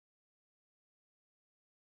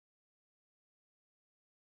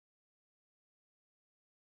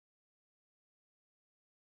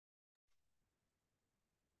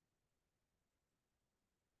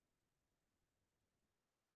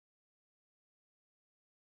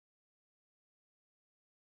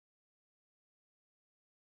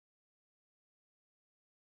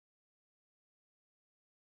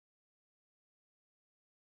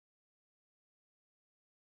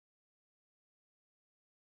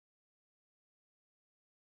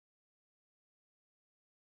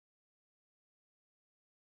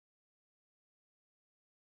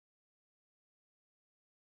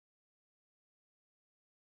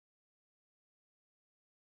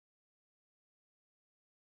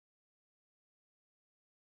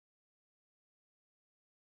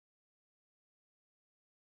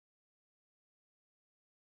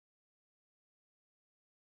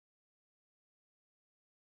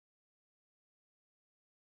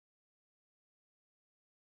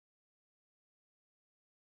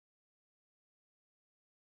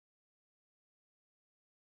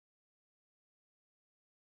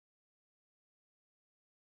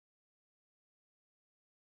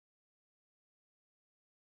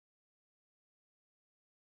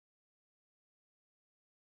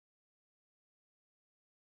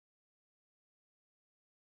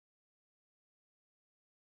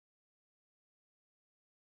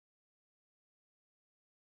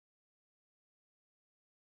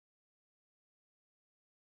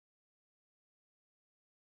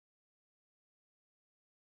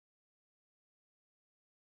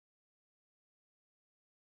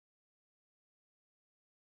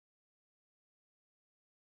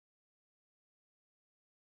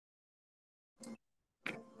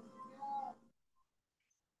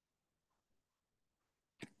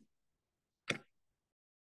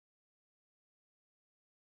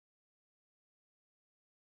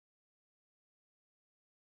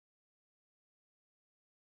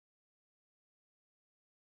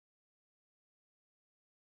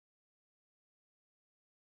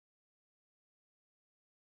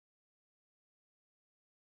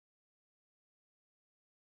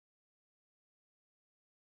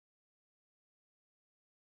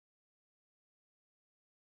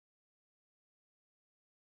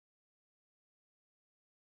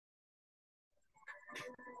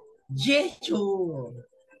Jeju.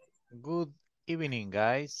 Good evening,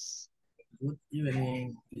 guys. Good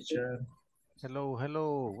evening, teacher. Hello,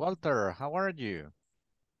 hello. Walter, how are you?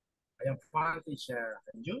 I am fine, teacher.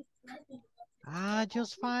 And you?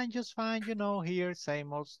 Just fine, just fine. You know, here,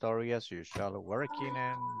 same old story as usual, working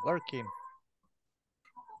and working.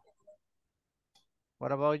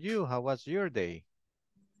 What about you? How was your day?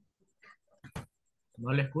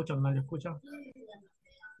 No le escucho, no le escucho.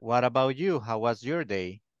 What about you? How was your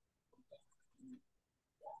day?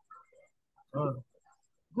 Oh,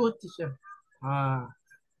 good, teacher. Uh,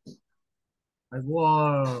 I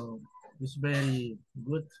work is very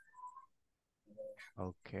good.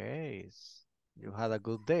 Okay, you had a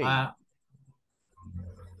good day. Uh,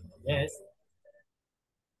 yes.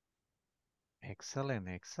 Excellent,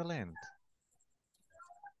 excellent.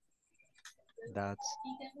 That's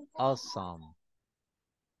awesome.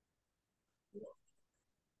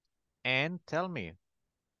 And tell me,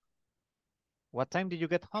 what time did you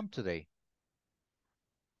get home today?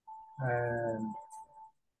 Um,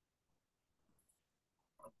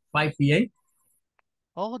 5 p.m.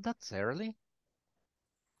 Oh, that's early.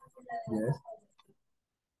 Yes.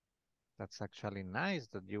 That's actually nice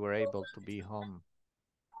that you were able to be home.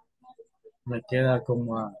 Me queda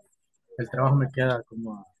como el trabajo me queda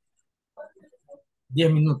como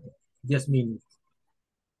 10 minutos. 10 minutos.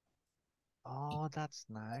 Oh, that's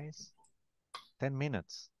nice. 10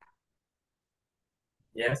 minutes.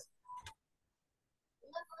 Yes.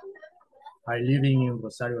 I living in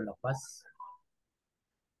Rosario, La Paz.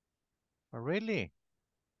 Oh, really?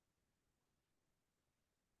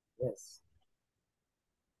 Yes.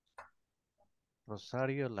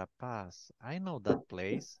 Rosario La Paz. I know that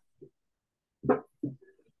place.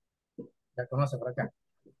 ¿Ya conoce por acá?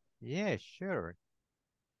 Yeah, sure.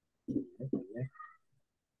 Yes.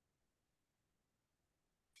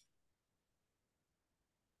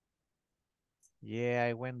 Yeah,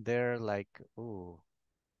 I went there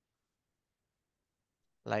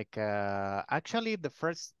actually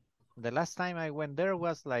the last time I went there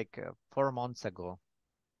was 4 months ago.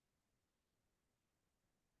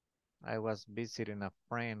 I was visiting a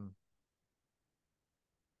friend.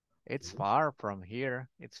 It's far from here.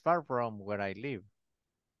 It's far from where I live.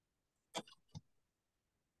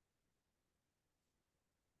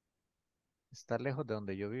 Está lejos de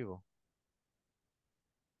donde yo vivo.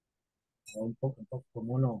 Un poco,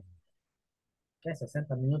 como uno, ¿qué?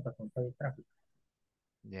 60 minutos con todo el tráfico.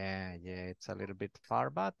 Yeah, it's a little bit far,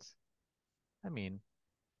 but I mean,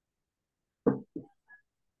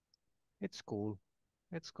 it's cool.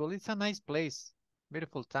 It's cool. It's a nice place.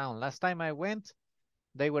 Beautiful town. Last time I went,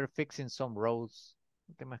 they were fixing some roads.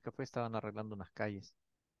 El tema es que fue, estaban arreglando unas calles.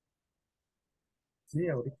 Sí,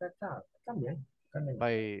 ahorita está bien, están bien las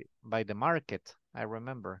cosas. By the market, I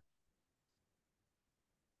remember.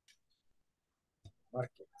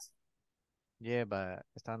 Markets. Yeah,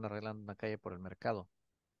 estaban arreglando una calle por el mercado.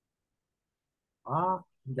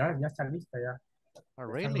 Ya está lista, ya. Oh, Ya están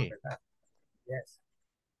really? arregladas. Yes.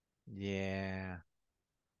 Yeah.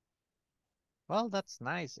 Well, that's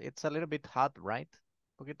nice. It's a little bit hot, right?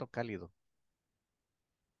 Un poquito cálido.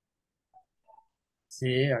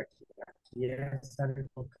 Sí, aquí es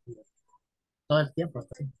algo que todo el tiempo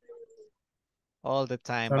está así. All the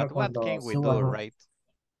time. Solo But what cuando can we subas, do, ¿no? right?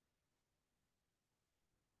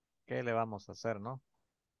 ¿Qué le vamos a hacer, no?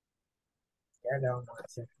 Ya le vamos a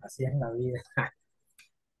hacer. Así es la vida.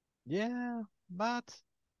 Yeah, but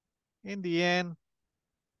in the end,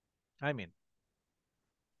 I mean,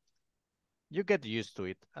 you get used to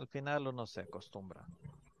it. Al final uno se acostumbra.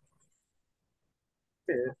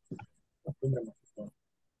 Sí, costumbre más que todo.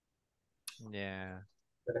 Yeah,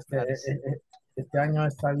 Pero that's este año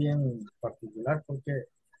está bien particular porque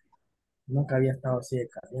nunca había estado así de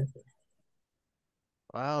caliente.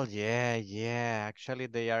 well, yeah. Actually,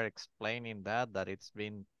 they are explaining that it's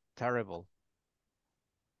been terrible.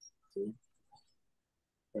 Sí,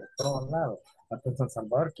 por todos lados. Hasta en San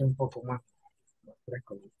Salvador, que es un poco más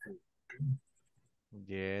fresco.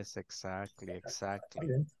 Yes, exactly.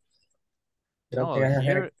 Bien. Creo que No, hay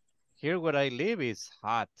que here where I live is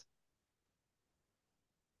hot.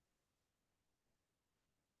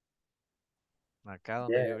 Acá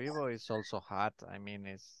donde yo yes, vivo is also hot. I mean,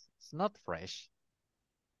 it's not fresh,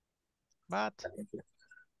 but caliente.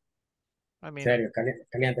 I mean, Serio,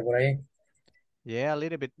 caliente por ahí. yeah, a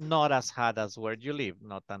little bit. Not as hot as where you live.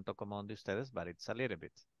 No tanto como donde ustedes, but it's a little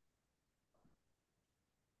bit.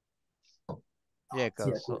 Yeah, Sí,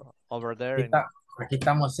 because over there aquí está, aquí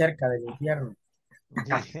estamos cerca del infierno.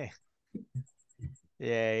 yeah,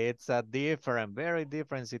 yeah, it's a different, very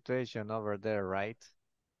different situation over there, right?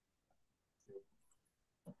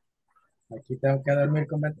 Aquí tengo que dormir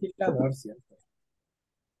con ventilador, ¿cierto?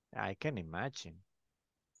 I can imagine.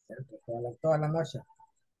 ¿Cierto? Toda la noche.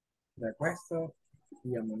 Me acuesto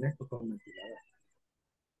y amanezco con ventilador.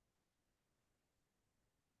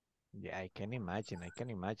 Yeah, I can imagine. I can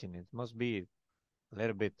imagine. It must be a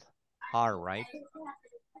little bit hard, right?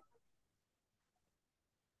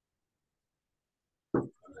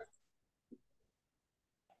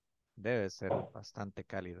 Debe ser bastante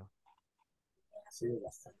cálido. Sí,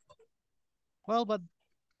 bastante. Well, but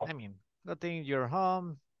I mean, the thing you're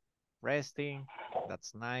home, resting.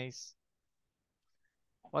 That's nice.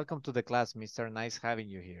 Welcome to the class, Mister. Nice having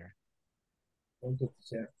you here. Punto to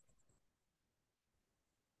share.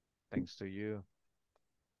 Thanks to you.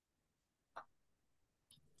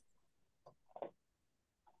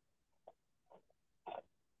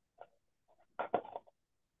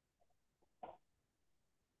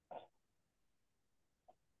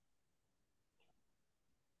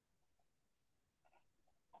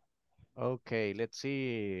 Okay, let's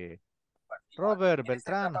see. Robert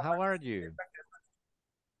Beltran, how are you?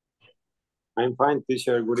 I'm fine,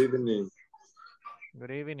 teacher. Good evening.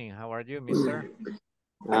 Good evening. How are you, Mister?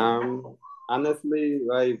 Honestly,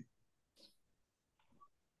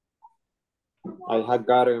 I have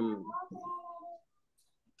gotten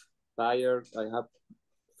tired. I have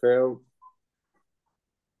felt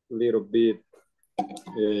a little bit.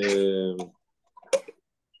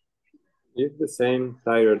 It's the same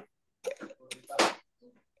tired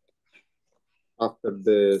after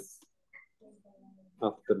the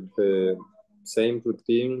same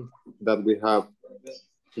routine that we have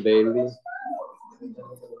daily.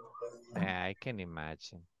 Yeah, I can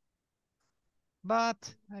imagine.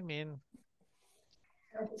 But I mean,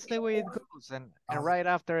 it's the way it goes. And right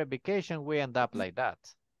after a vacation, we end up like that,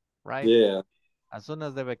 right? Yeah. As soon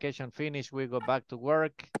as the vacation finish, we go back to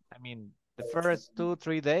work. I mean, the first 2,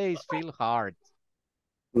 3 days feel hard.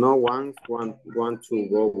 No one want to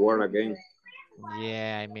go work again.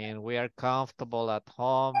 Yeah, I mean, we are comfortable at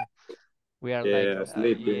home. We are like, Yeah,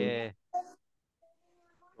 sleeping, yeah,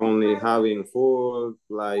 only having food,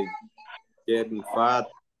 like getting fat.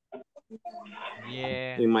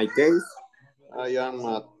 yeah, In my case, I am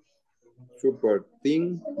a super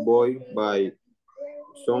thin boy by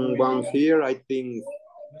someone here. I think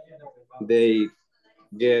they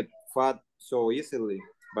get fat so easily.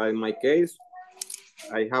 But in my case,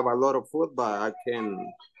 I have a lot of food, but I can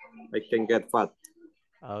get fat.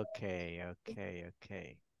 okay, okay,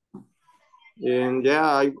 okay. And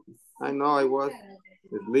yeah, I know I was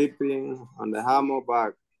sleeping on the hammock,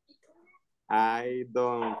 but I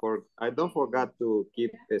don't forget to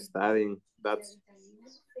keep studying. That's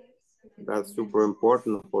super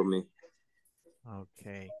important for me.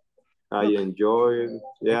 Okay. I Look, enjoy it.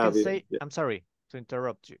 you Yeah, can say, I'm sorry to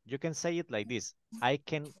interrupt you. You can say it like this. I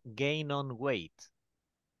can gain on weight.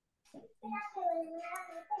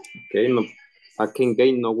 okay, no, I can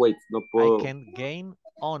gain no weight. No I puedo can gain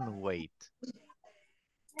on weight.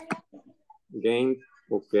 gain.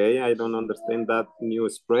 Okay, I don't understand that new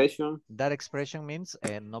expression. That expression means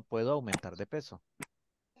no puedo aumentar de peso.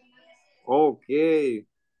 Okay,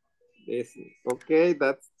 yes, okay,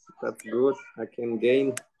 that's good. I can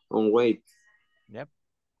gain on weight. Yep.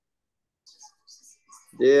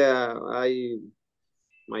 Yeah,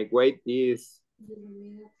 my weight is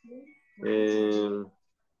um,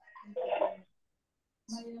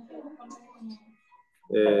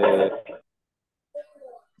 uh,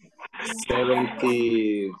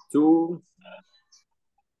 72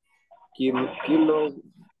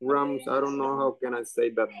 kilograms. I don't know how can I say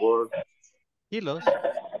that word. Kilos.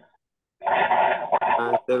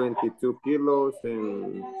 I'm 72 kilos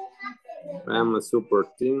and I'm a super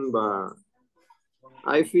thin, but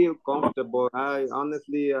I feel comfortable. I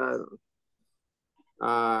honestly,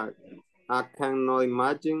 I cannot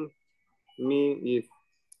imagine me if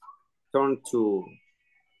turn to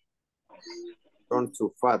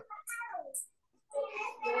fat.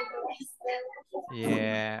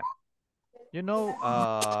 Yeah. You know,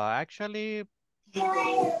 actually,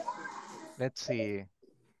 let's see.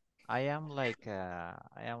 I am like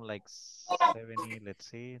 70, let's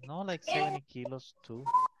see. No, like 70 kilos too.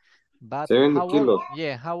 But 70 how old? kilos.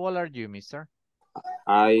 Yeah, how old are you, mister?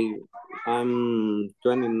 I'm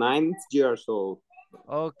 29 years old.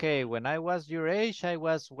 Okay, when I was your age, I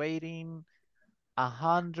was weighing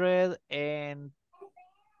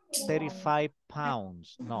 135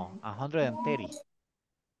 pounds. No, 130.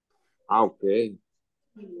 Okay.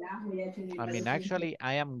 I mean, actually,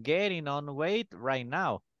 I am getting on weight right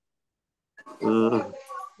now. Mm,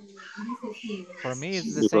 For me,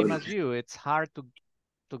 it's the same because as you. It's hard to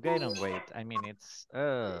gain on weight. I mean, it's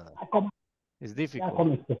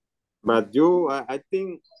difficult. But you, I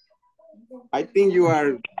think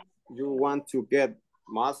you want to get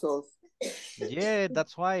muscles. Yeah,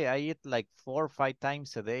 that's why I eat like 4 or 5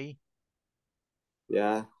 times a day.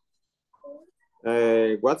 Yeah.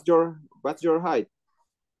 What's your height?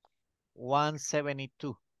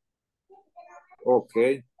 172.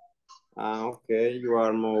 Okay. Okay. You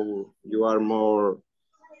are more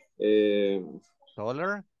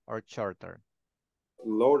Taller or shorter?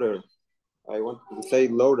 loader. I want to say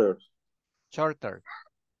loader, Shorter.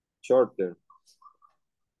 shorter.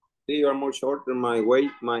 See, you are more shorter.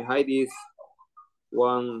 My height is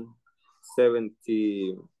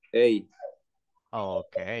 178.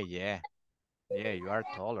 Okay, yeah. Yeah, you are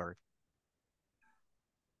taller.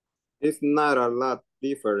 It's not a lot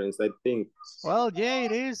difference, I think. Well, yeah,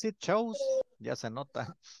 it is. It shows. Ya se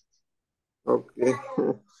nota. Okay.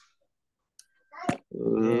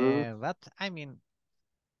 Mm, Yeah, but I mean,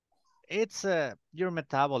 it's your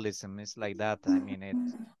metabolism is like that. I mean,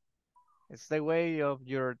 it's the way of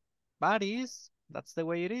your body is. That's the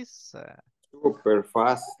way it is. super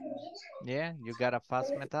fast. Yeah, you got a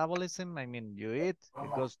fast metabolism. I mean, you eat,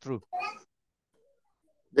 it goes through.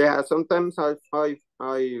 Yeah, sometimes I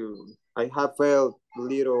have felt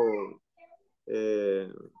little uh,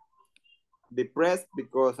 depressed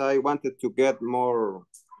because I wanted to get more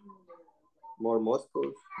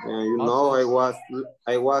muscles. And you know, Muscles.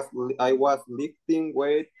 I was lifting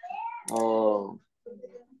weight, uh,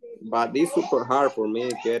 but it's super hard for me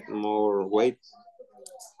to get more weight.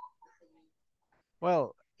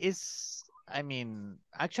 Well, I mean,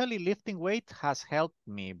 actually lifting weight has helped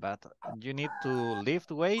me, but you need to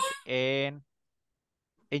lift weight and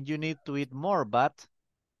you need to eat more, but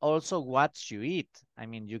also what you eat. I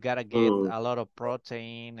mean, you gotta get Mm. a lot of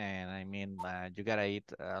protein, and I mean, you gotta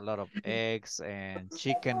eat a lot of eggs and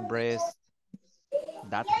chicken breast.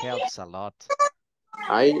 That helps a lot.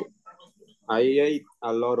 I I ate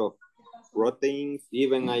a lot of proteins.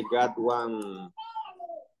 Even I got one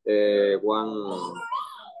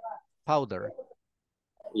Powder.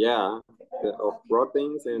 yeah of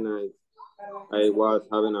proteins, and I was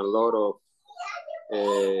having a lot of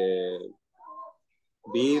uh,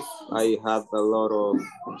 beef. I had a lot of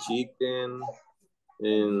chicken,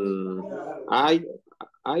 and I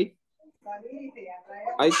I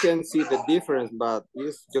I can see the difference, but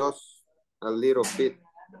it's just a little bit.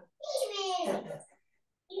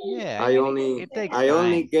 Yeah, I I mean, only it takes I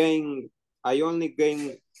only time. gain I only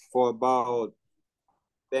gain for about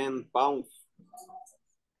 10 pounds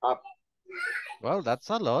up Well, that's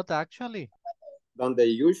a lot actually. than the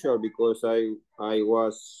usual because I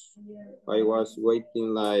was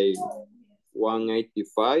waiting like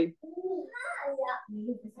 185.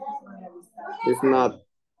 It's not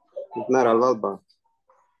it's not a lot, but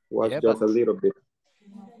was Yeah, just a but little bit.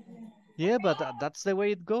 that's the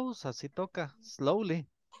way it goes, así toca, slowly.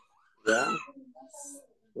 Yeah.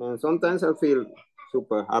 And sometimes I feel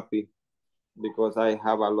super happy because I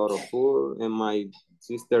have a lot of food, and my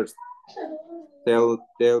sisters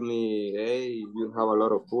tell me, hey, you have a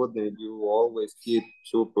lot of food and you always keep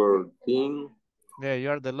super thin. Yeah,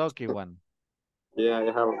 you're the lucky one. Yeah,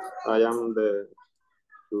 I am the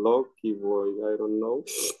lucky boy. I don't know.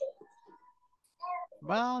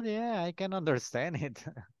 Well, yeah, I can understand it.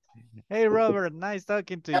 Hey, Robert, nice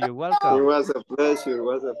talking to you. It Welcome. was a pleasure. It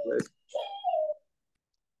was a pleasure.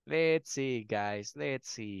 Let's see, guys. Let's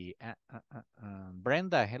see.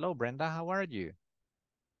 Brenda, hello, Brenda. How are you?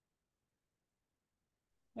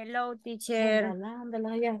 Hello, teacher. How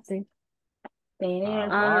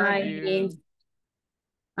are Ay, you?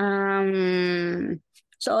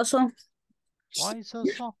 soso. Why so?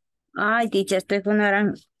 Ay, teacher, estoy con una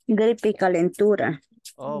gran gripe y calentura.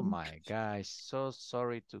 Oh my gosh, so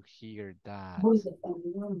sorry to hear that.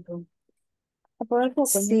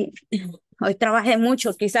 Sí, hoy trabajé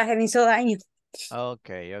mucho, quizás me hizo daño.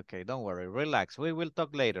 Okay, don't worry. Relax. We will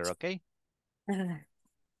talk later, okay? Ah,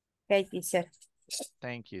 ok, teacher.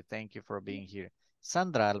 Thank you for being here.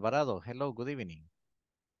 Sandra Alvarado, hello, good evening.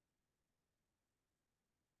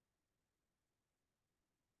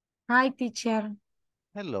 Hi, teacher.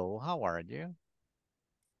 Hello, how are you?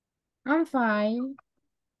 I'm fine.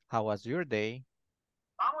 How was your day?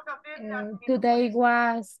 Today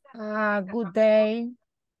was a good day.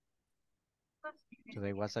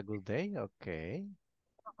 Today was a good day, okay.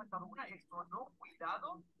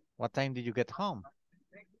 What time did you get home?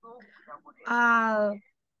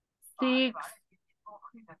 6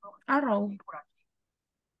 around.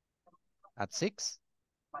 At 6?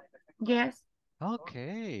 Yes.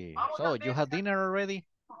 Okay, so you had dinner already?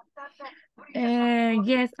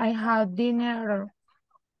 Yes, I had dinner.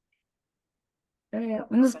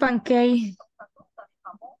 Unos pancakes.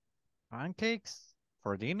 Pancakes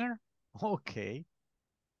for dinner? Okay.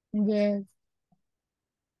 Yes.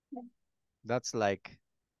 That's like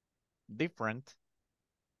different.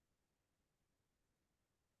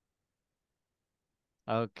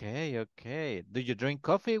 Okay, okay. Do you drink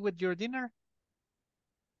coffee with your dinner?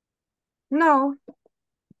 No,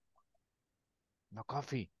 No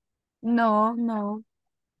coffee. no, no.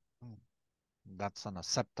 Mm, That's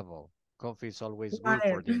unacceptable. Coffee is always good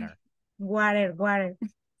for Water. dinner. Water, water.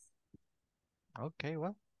 Okay,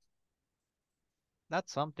 well,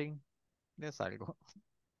 that's something. That's algo.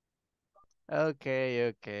 Okay,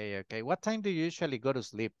 okay, okay. What time do you usually go to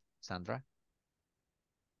sleep, Sandra?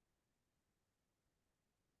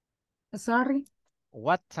 Sorry.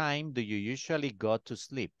 What time do you usually go to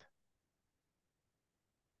sleep?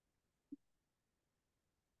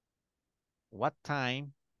 What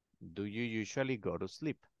time do you usually go to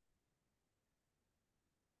sleep?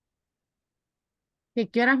 ¿Que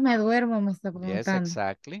qué horas me duermo? Me está Yes, preguntando.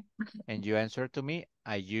 exactly. And you answer to me,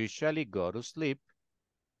 I usually go to sleep.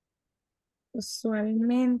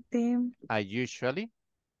 Usualmente, I usually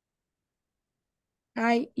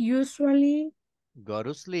I usually go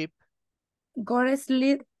to sleep. go to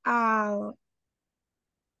sleep at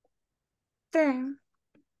 10.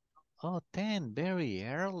 Oh, 10, very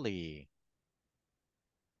early.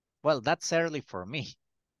 Well, that's early for me.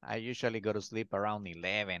 I usually go to sleep around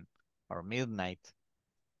 11 or midnight.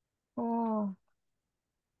 Oh,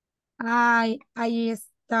 I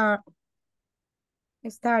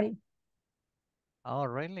study. Oh,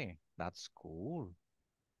 really? That's cool.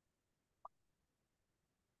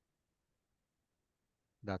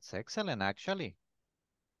 That's excellent, actually.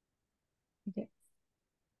 Yes.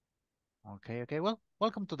 Okay, okay. Well,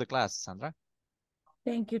 welcome to the class, Sandra.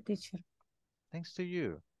 Thank you, teacher. Thanks to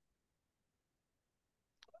you.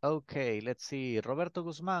 Okay, let's see. Roberto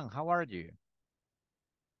Guzman, how are you?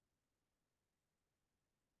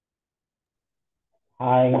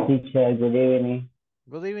 Hi, teacher. Good evening.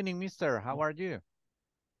 Good evening, mister. How are you?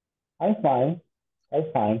 I'm fine. I'm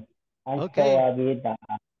fine. I'm so Okay. a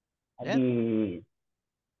Yeah. bit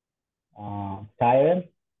tired,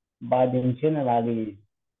 but in general, it's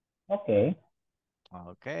okay.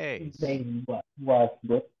 Okay. Today was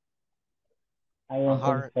good. I A don't can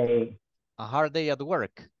hard say a hard day at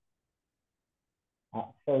work.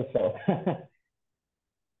 so.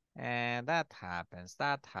 And that happens.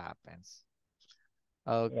 That happens.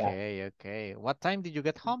 Yeah. Okay, okay. What time did you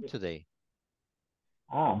get home today?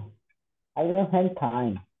 Um, I don't have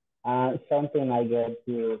time. Something I get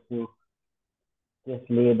to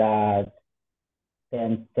sleep at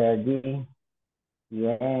 10:30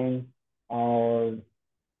 p.m. or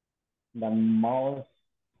the más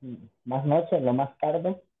noche, lo más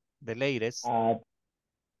tarde, The latest. at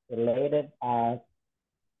related at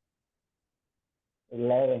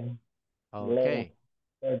 11, Okay.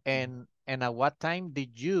 11:30 And at what time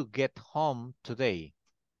did you get home today?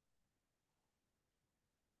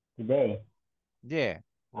 today. Yeah.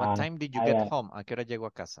 What Uh, time did you I get uh, home? ¿A qué hora llegó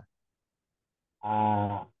a casa?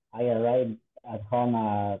 I arrived at home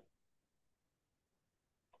at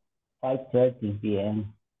 5:30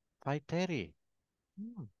 p.m. 5:30.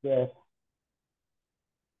 Yes,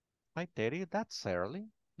 5:30? That's early.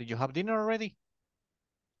 Did you have dinner already?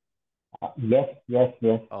 yes, yes,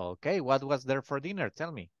 yes. Okay. What was there for dinner?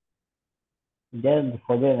 Tell me. Then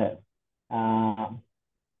for dinner, uh,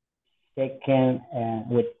 chicken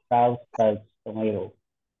with sauce tomato.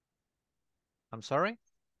 I'm sorry?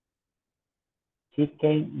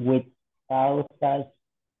 Chicken with sauce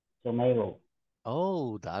tomato.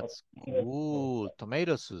 Oh, that's cool.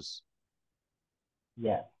 Tomato sauce.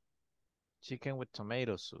 Yes. Chicken with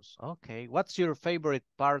tomato sauce. Okay. What's your favorite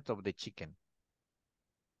part of the chicken?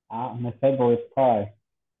 My favorite part.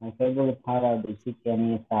 My favorite part of the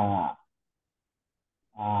chicken is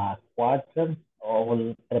quarter o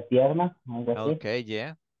entrepierna, algo así. Okay,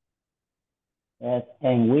 yeah. Yes,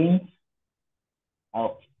 and wings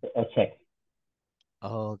o, o check.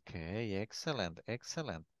 Okay, excellent,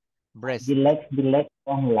 excellent. Breast. The legs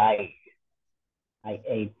don't like. I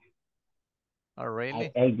ate. Oh, I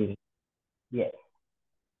really? ate it. Yes,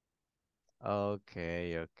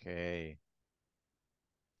 Okay, okay.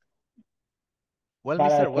 Well, but I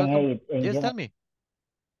mister, can welcome. eat in Yes, general. tell me.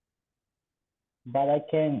 But I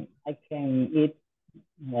can eat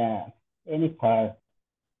uh, any part.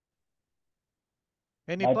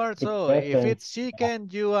 Any But part? its So if preference. it's chicken,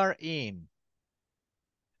 you are in.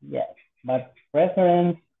 Yes, but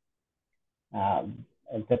preference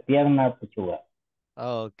entrepierna pechuga.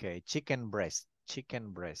 Okay, chicken breast.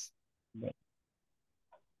 Chicken breast. Yes.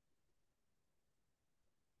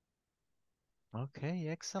 Okay,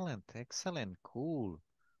 excellent, excellent, cool.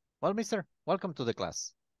 Well, mister, welcome to the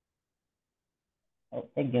class. Oh,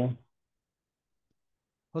 thank you.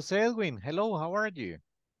 Jose Edwin, hello, how are you?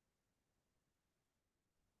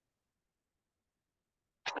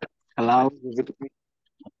 Hello.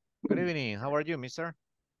 Good evening, how are you, mister?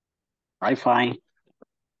 I'm fine.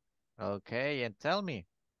 Okay, and tell me,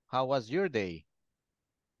 how was your day?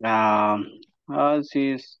 This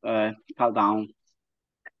is calm down.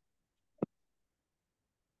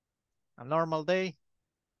 A normal day?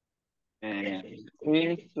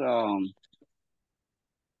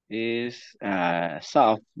 Is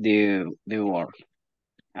soft the work.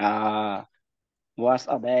 Was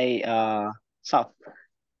a day soft.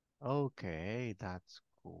 Okay, that's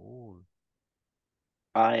cool.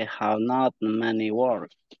 I have not many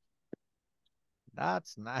work.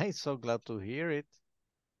 That's nice, so glad to hear it.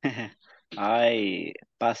 I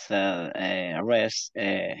pass a rest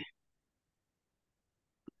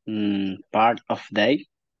part of day.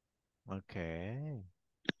 Okay.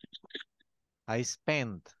 I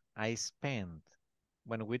spent.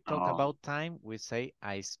 When we talk Oh, about time, we say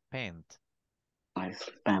I spent. I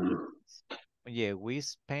spend. Yeah, we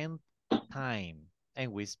spend time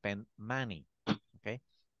and we spend money. Okay.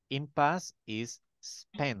 In past is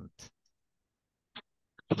spent.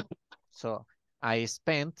 So I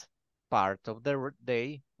spent part of the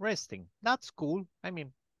day resting. That's cool. I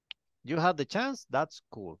mean, you had the chance, that's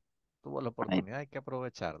cool. Tuvo la I, oportunidad, hay que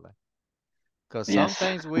aprovecharla. Because yes,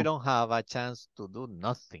 sometimes we don't have a chance to do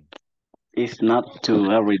nothing. it's not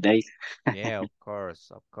to every day. Yeah, of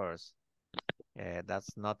course, of course. Yeah,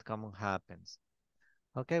 that's not common happens.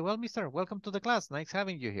 Okay, well, mister, welcome to the class. Nice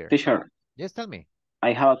having you here. Teacher, Yes, tell me.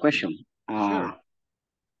 I have a question. Sure.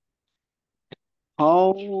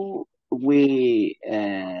 How we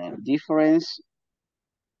difference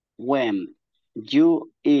when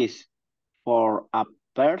you is for a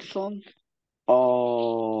person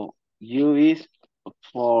or you is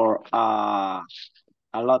for a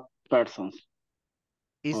lot persons?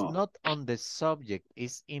 It's Oh, not on the subject,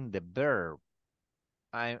 it's in the verb.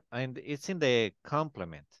 And it's in the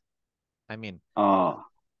complement. I mean, oh,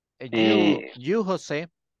 you, eh, you, Jose,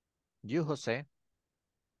 you, Jose,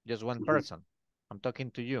 just one mhm, person. I'm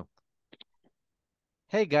talking to you.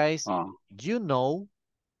 Hey, guys, oh, you know,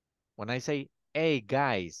 when I say, hey,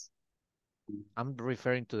 guys, I'm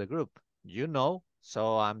referring to the group. You know,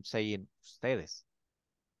 so I'm saying ustedes.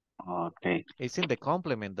 okay. It's in the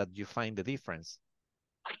complement that you find the difference.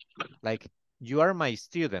 Like, you are my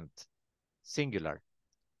student, singular.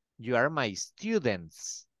 You are my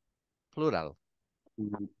students, plural.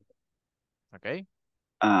 Mhm. Okay?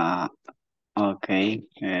 Ah, okay.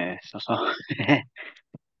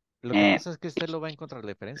 Lo que eh, pasa es que usted lo va a encontrar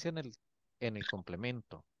la diferencia en el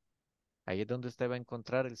complemento. Ahí es donde usted va a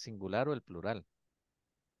encontrar el singular o el plural.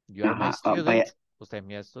 You are my student, vaya, usted es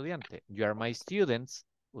mi estudiante. You are my students,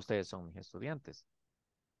 ustedes son mis estudiantes.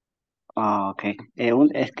 ok.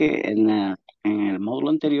 Es que en el módulo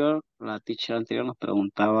anterior, la teacher anterior nos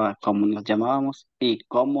preguntaba cómo nos llamábamos y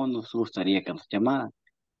cómo nos gustaría que nos llamaran.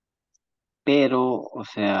 Pero, o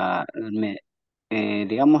sea,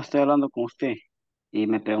 digamos, estoy hablando con usted y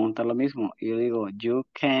me pregunta lo mismo. Y yo digo, you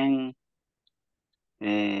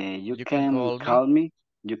You can can call me. call me,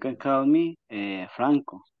 you can call me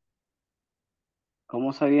Franco.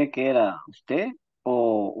 ¿Cómo sabía que era usted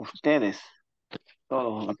o ustedes?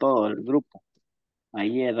 Todo el grupo.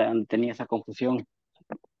 Ahí tenía esa confusión.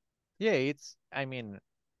 Yeah, I mean,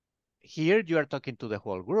 here you are talking to the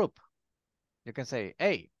whole group. You can say,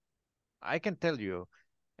 hey, I can tell you,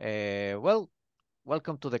 well,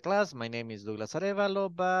 welcome to the class. My name is Douglas Arevalo,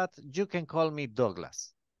 but you can call me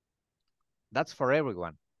Douglas. That's for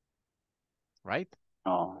everyone, right?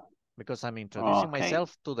 Oh, Because I'm introducing okay.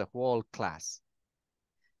 myself to the whole class.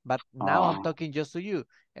 But now I'm Oh, talking just to you.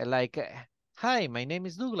 Like, hi, my name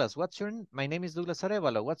is Douglas. My name is Douglas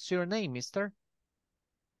Arevalo. What's your name, mister?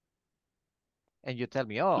 And you tell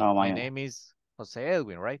me, oh, oh my my. name is Jose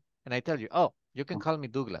Edwin, right? And I tell you, oh, you can call me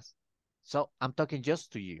Douglas. So I'm talking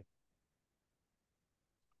just to you.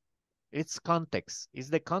 It's context. It's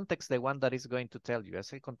the context, the one that is going to tell you.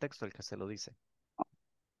 Es el contexto el que se lo dice.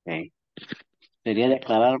 Okay. Sería de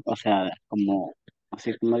aclarar, o sea, como,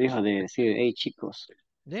 así como dijo, de decir, hey chicos,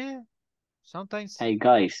 Yeah, sometimes. hey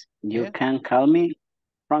guys, you Yeah, can call me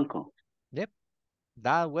Franco. yep.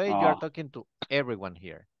 That way you are Oh, talking to everyone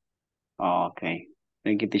here. oh, okay.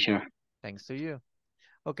 Thank you, teacher. Thanks to you.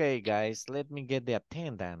 Okay, guys, let me get the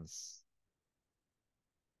attendance.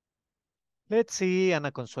 Let's see,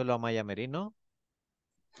 Ana Consuelo Amaya Merino,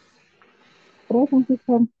 Present,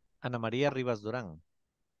 teacher. Ana María Rivas Durán,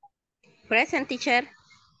 Present, teacher.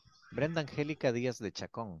 Brenda Angélica Díaz de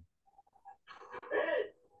Chacón,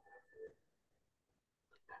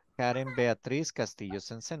 Karen Beatriz Castillo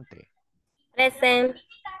Sencente. Present.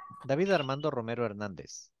 David Armando Romero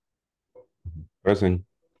Hernández. Present.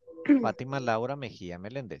 Fátima Laura Mejía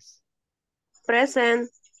Meléndez. Present.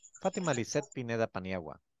 Fátima Lisette Pineda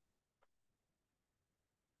Paniagua.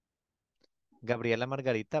 Gabriela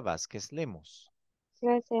Margarita Vázquez Lemos.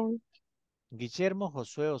 Present. Guillermo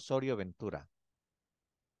Josué Osorio Ventura.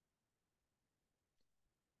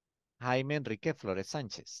 Jaime Enrique Flores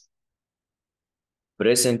Sánchez.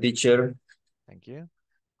 Present, teacher. Thank you.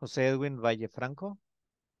 José Edwin Valle Franco.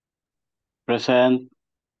 Present.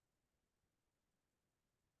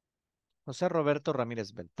 José Roberto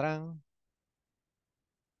Ramírez Beltrán.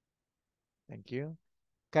 Thank you.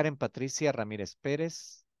 Karen Patricia Ramírez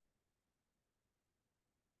Pérez.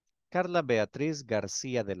 Carla Beatriz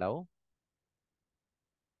García de la O.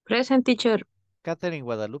 Present, teacher. Catherine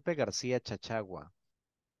Guadalupe García Chachagua.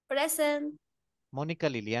 Present. Mónica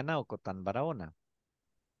Liliana Ocotán Barahona.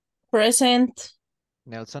 Present.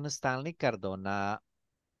 Nelson Stanley Cardona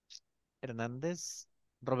Hernández.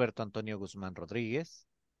 Roberto Antonio Guzmán Rodríguez.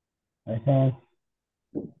 Present.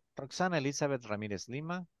 Roxana Elizabeth Ramírez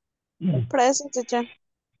Lima. Present, teacher.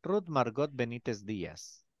 Ruth Margot Benítez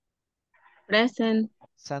Díaz. Present.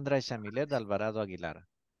 Sandra Chamilet Alvarado Aguilar.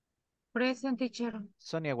 Present, teacher.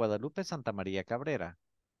 Sonia Guadalupe Santa María Cabrera.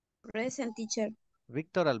 Present, teacher.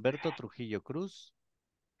 Víctor Alberto Trujillo Cruz.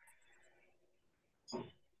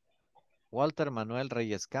 Walter Manuel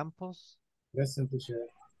Reyes Campos. Present, teacher.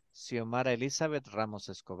 Xiomara Elizabeth Ramos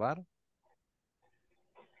Escobar.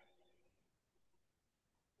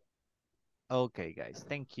 Okay, guys.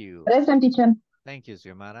 Thank you. Present, teacher. Thank you,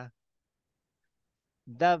 Xiomara.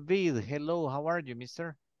 David, hello. How are you,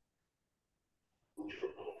 mister?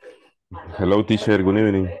 Hello, teacher. Good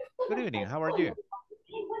evening. Good evening. How are you?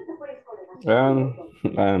 I'm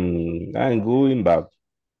going back.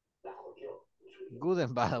 Good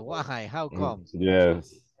and bad. Why? How comes?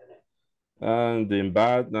 Yes. And the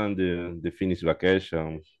bad and the finished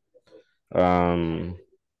vacation. And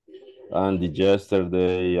the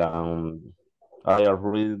yesterday, I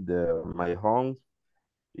read my home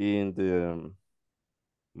in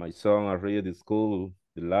my son I read the school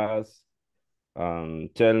the last.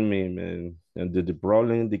 Tell me, man, and the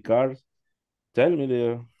problem in the car. Tell me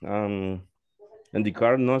there. And the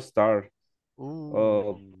car not start. Ooh.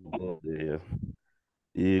 Oh,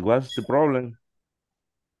 what's the problem?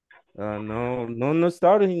 No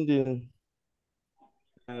starting the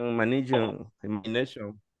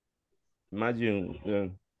imagination.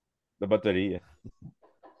 Imagine the battery.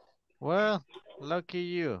 Well, lucky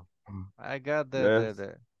you. I got Yes.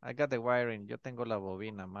 I got the wiring. Yo tengo la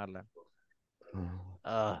bobina mala.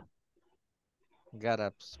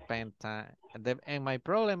 Gotta spend time. And my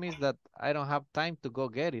problem is that I don't have time to go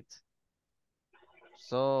get it.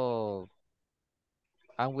 So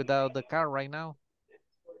I'm without the car right now.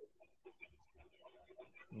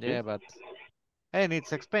 Yeah, but and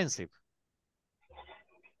it's expensive.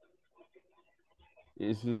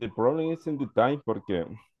 The problem is in the time porque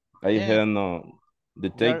I Yeah. had no the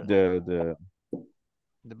take the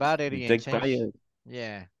battery and take change. time.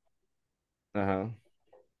 Yeah. Uh-huh.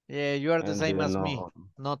 Yeah, you are the And same as me. no.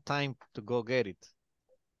 No time to go get it.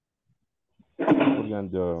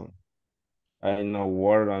 And I know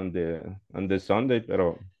work on the Sunday,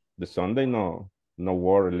 pero the Sunday no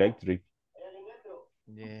work electric.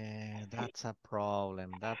 Yeah, that's a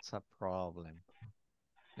problem. That's a problem.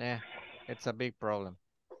 Yeah, it's a big problem.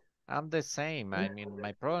 I'm the same. I mean,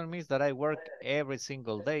 my problem is that I work every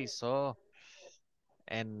single day, so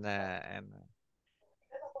and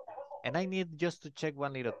I need just to check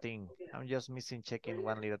one little thing. I'm just missing checking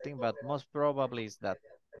one little thing, but most probably is that.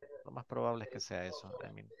 Lo más probable es que sea eso.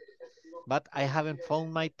 I mean, but I haven't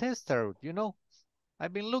found my tester, you know.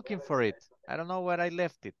 I've been looking for it. I don't know where I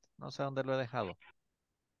left it. No sé dónde lo he dejado.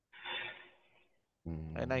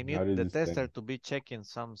 And I need the tester to be checking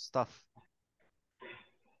some stuff.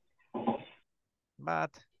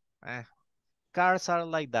 But cars are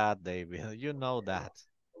like that, David. You know that.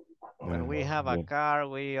 When we have a car,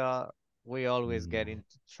 we always get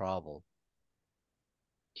into trouble.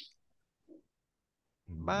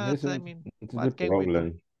 But I mean, what can we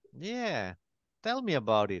do? Yeah, tell me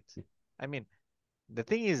about it. I mean, the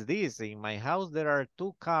thing is this, in my house there are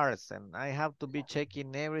 2 cars and I have to be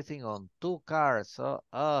checking everything on 2 cars. So,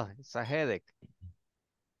 it's a headache.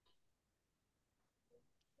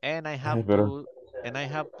 And I have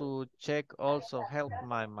to check also help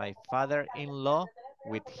my father-in-law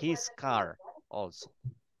with his car also.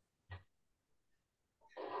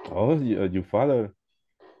 Oh, your father.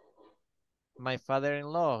 My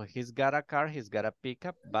father-in-law, he's got a car, he's got a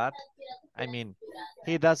pickup, but I mean,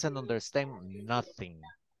 he doesn't understand nothing.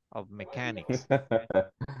 of mechanics.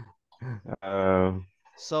 Um,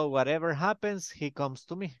 So whatever happens, he comes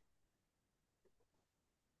to me.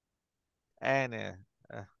 And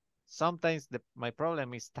sometimes my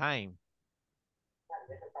problem is time.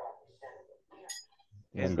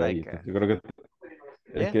 It's like, Gallito. Yo creo que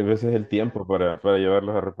es yeah, que a veces el tiempo para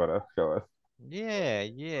llevarlos a reparar, cabal. yeah.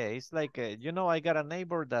 It's like, I got a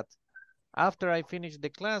neighbor that after I finish the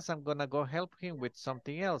class, I'm gonna go help him with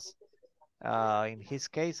something else. In his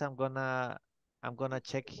case, I'm gonna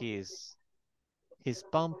check his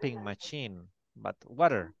pumping machine, but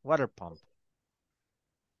water pump,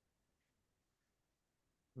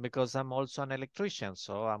 because I'm also an electrician.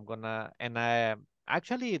 So I'm gonna, and I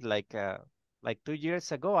actually like 2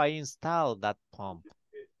 years ago, I installed that pump.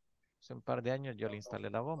 Hace un par de años yo le instalé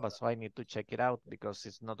la bomba, so I need to check it out because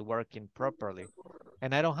it's not working properly,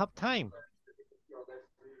 and I don't have time.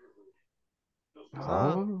 So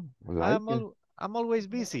Oh, I like it. I'm always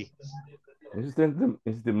busy. It's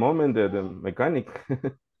the moment that the mechanic.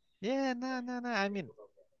 Yeah, no. I mean,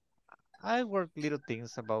 I work little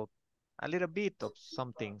things about a little bit of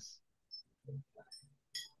some things.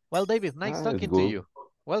 Well, David, nice It's talking to good. you.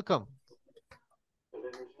 Welcome.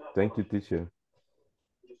 Thank you, teacher.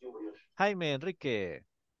 Jaime Enrique.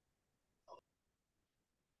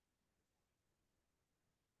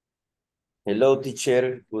 Hello,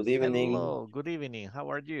 teacher. Good evening. Hello, good evening.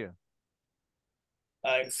 How are you?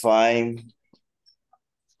 I'm fine.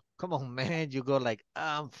 Come on, man. You go like,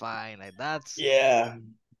 I'm fine. Like Yeah.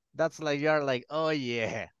 that's like you're like, oh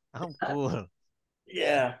yeah, I'm cool.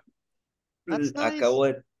 Yeah. That's nice.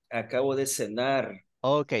 Acabo de cenar.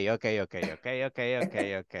 Okay. No.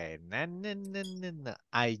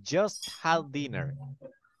 I just had dinner.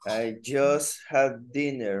 I just had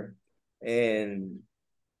dinner and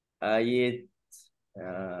I eat.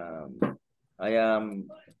 I am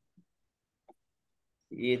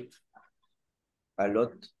eat a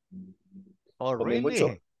lot. Oh, Comí mucho.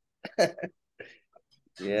 really?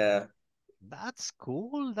 Yeah. That's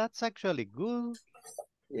cool. That's actually good.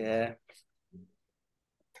 Yeah.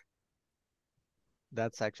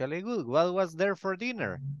 That's actually good. What was there for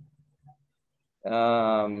dinner?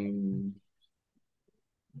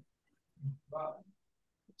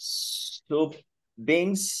 Soup,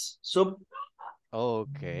 beans soup,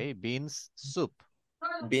 Okay, beans soup.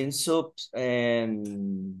 bean soup,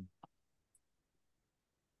 and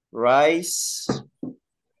rice,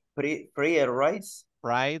 fried rice,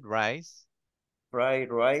 Fried rice. fried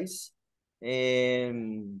rice,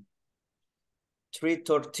 and 3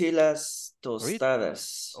 tortillas Three,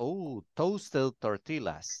 tostadas. toasted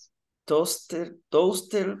tortillas. Toasted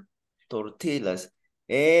tortillas,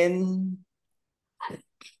 and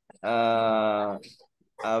a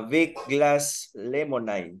big glass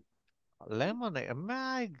lemonade. Lemonade.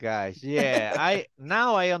 My gosh. Yeah. I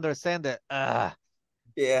understand that.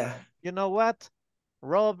 Yeah. You know what?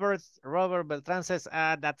 Robert Beltran says,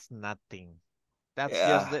 that's nothing.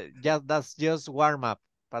 Yeah. That's just warm up.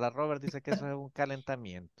 Para Robert dice que eso es un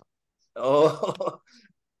calentamiento. Oh,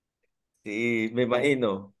 sí, me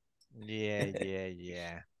imagino.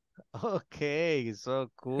 Yeah. Okay, so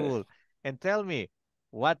cool. And tell me,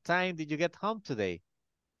 what time did you get home today?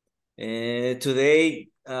 Today,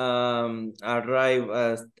 arrive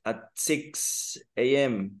at 6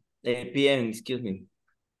 a.m. p.m. Excuse me.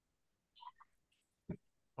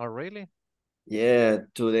 Oh, really? Yeah,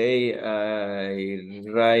 today I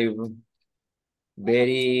arrive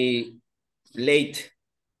very late.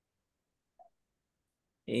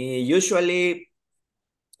 Usually,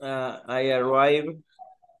 I arrive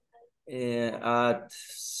at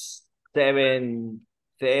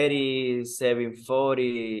 7:30,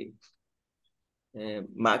 7:40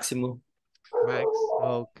 maximum. Max?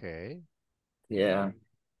 Okay. Yeah.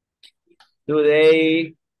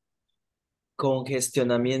 Today,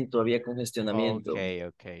 había congestionamiento.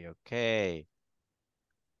 Okay.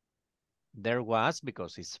 There was,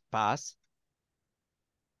 because it's past,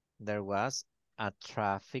 there was a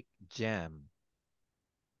traffic jam.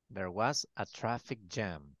 There was a traffic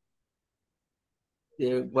jam.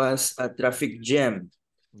 There was a traffic jam.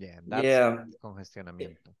 Yeah, that's Yeah,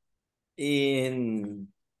 congestionamiento. in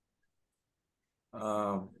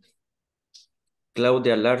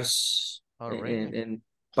Claudia Lars Oh, really? en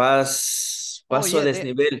Oh, paso a yeah,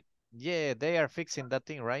 desnivel. they are fixing that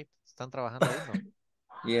thing, right? Están trabajando ahí, ¿no?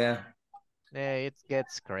 Yeah. Yeah, it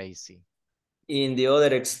gets crazy. In the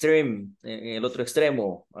other extreme, en el otro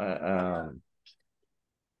extremo,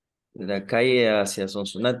 la calle hacia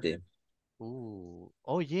Sonsonate. Oh,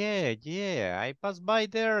 yeah. I passed by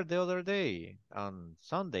there the other day on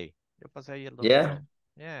Sunday. Yo pasé ahí el Yeah. domingo.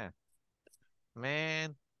 Yeah,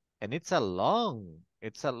 man. And it's a long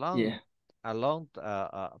It's a Yeah. long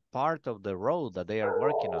part of the road that they are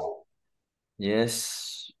working on.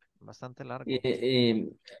 Yes. Bastante largo.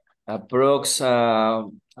 Approx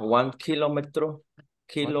 1 kilometer. 1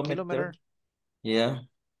 kilometer. Yeah.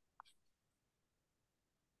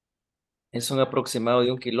 Es un aproximado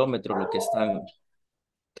de 1 kilómetro lo que están They're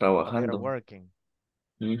trabajando. working.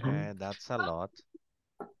 That's a lot.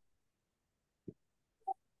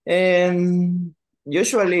 And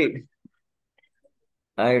usually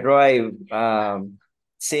I drive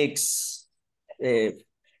 6,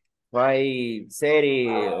 5:30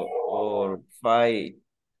 or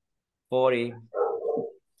 5:40.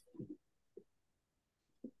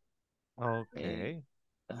 Okay.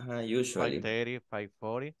 Usually. 5:30,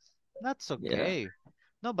 5:40. That's okay. Yeah.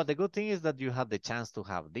 No, but the good thing is that you have the chance to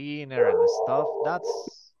have dinner and stuff.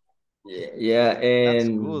 That's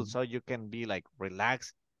and good. So you can be like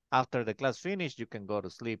relaxed. After the class finish, you can go to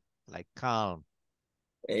sleep like calm.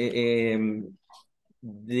 The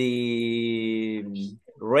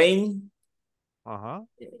rain Uh-huh.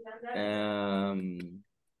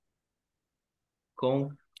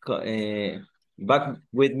 Back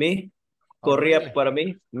with me, Oh, corría really? para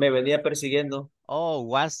mí, me venía persiguiendo. Oh,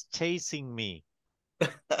 was chasing me.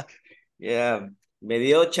 Yeah, me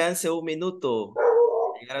dio chance 1 minuto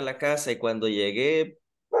de llegar a la casa y cuando llegué,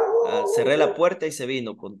 cerré la puerta y se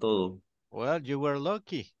vino con todo. Well, you were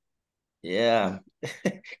lucky. Yeah,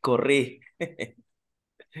 corrí.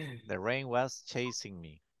 The rain was chasing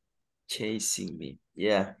me. Chasing me,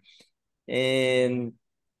 yeah. And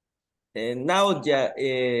now yeah,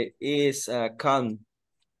 is calm.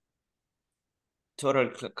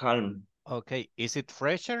 Total calm. Okay, is it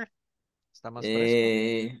fresher? ¿Está más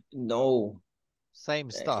fresco? No.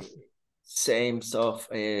 Same stuff. Same stuff.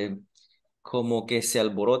 Como que se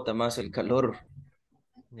alborota más el calor.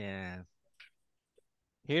 Yeah.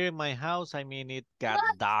 Here in my house, I mean, it got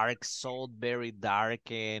dark, so very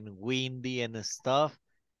dark and windy and stuff.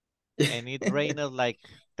 And it rained like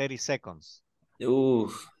 30 seconds.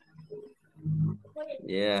 Oof.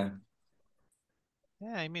 Yeah.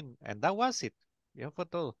 Yeah, I mean, and that was it. Yo fue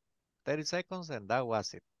todo. 30 seconds and that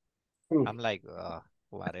was it. I'm like,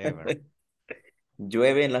 whatever.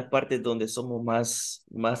 Llueve en las partes donde somos más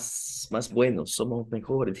buenos, somos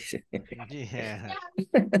mejores, dice. Yeah.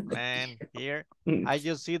 Man, here, I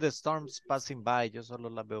just see the storms passing by. Yo solo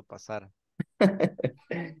la veo pasar.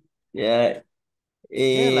 Yeah.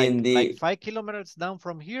 Yeah, like the 5 kilometers down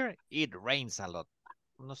from here, it rains a lot.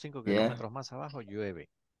 Unos 5 kilómetros más abajo llueve.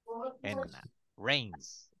 And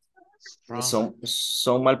rains. Strong.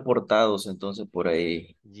 son mal portados, entonces por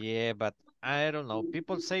ahí. Yeah, but I don't know.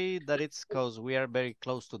 People say that it's because we are very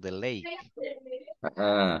close to the lake.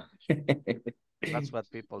 That's what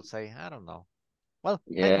people say. I don't know. Well,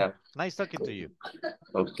 yeah. hey, nice talking to you.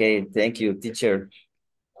 Okay, thank you, teacher.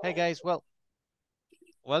 Hey guys, well,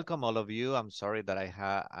 welcome all of you. I'm sorry that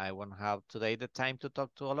I won't have today the time to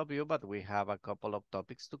talk to all of you, but we have a couple of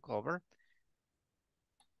topics to cover.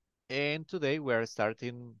 And today we're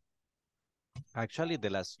starting actually the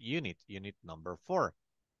last unit number 4.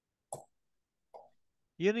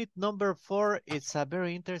 Unit number 4 is a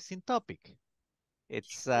very interesting topic.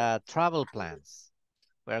 It's travel plans.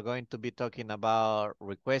 We're going to be talking about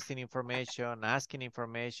requesting information, asking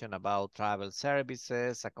information about travel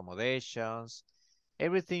services, accommodations,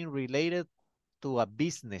 everything related to a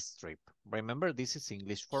business trip. Remember, this is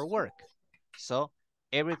English for work. So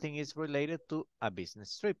everything is related to a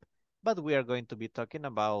business trip. But we are going to be talking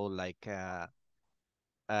about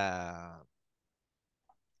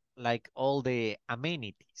like all the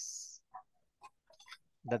amenities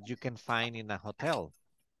that you can find in a hotel,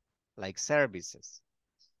 like services,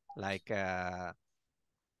 like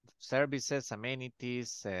services,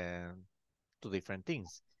 amenities, two different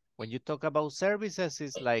things. When you talk about services,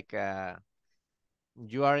 it's like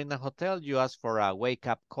you are in a hotel, you ask for a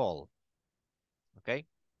wake-up call, okay?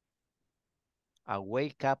 A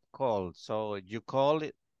wake-up call. So you call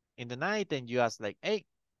it in the night and you ask like, hey,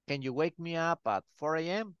 can you wake me up at 4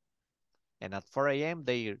 a.m.? And at 4 a.m.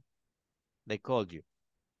 they called you.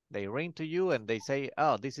 They ring to you and they say,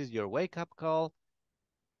 oh, this is your wake-up call.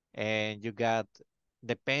 And you got,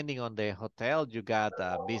 depending on the hotel, you got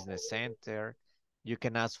a business center. You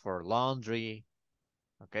can ask for laundry,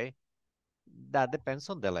 okay? That depends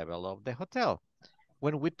on the level of the hotel.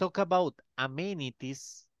 When we talk about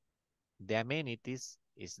amenities, the amenities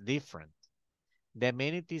is different. The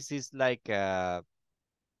amenities is like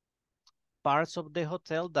parts of the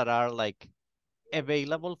hotel that are like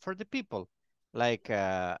available for the people, like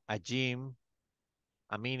a gym,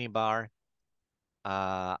 a mini bar,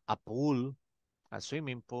 a pool, a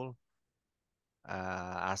swimming pool,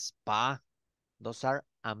 a spa, Those are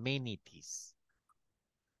amenities.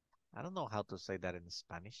 I don't know how to say that in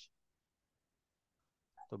Spanish,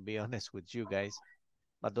 to be honest with you guys,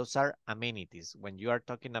 but those are amenities. When you are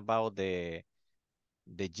talking about the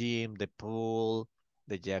gym, the pool,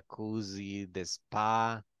 the jacuzzi, the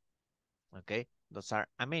spa, okay? Those are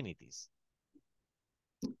amenities.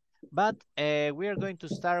 But we are going to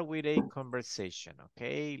start with a conversation,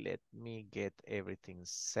 okay? Let me get everything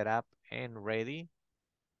set up and ready.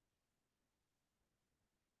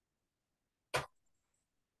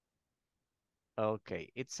 Okay,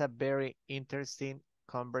 it's a very interesting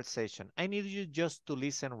conversation. I need you just to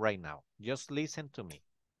listen right now. Just listen to me.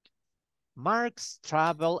 Mark's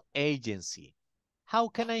Travel Agency. How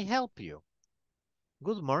can I help you?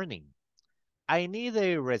 Good morning. I need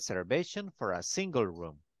a reservation for a single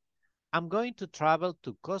room. I'm going to travel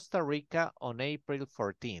to Costa Rica on April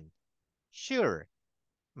 14th. Sure.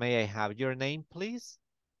 May I have your name, please?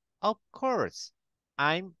 Of course.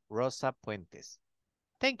 I'm Rosa Puentes.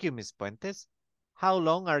 Thank you, Miss Puentes. How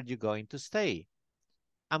long are you going to stay?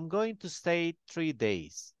 I'm going to stay 3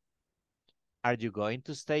 days. Are you going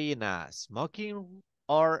to stay in a smoking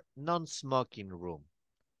or non-smoking room?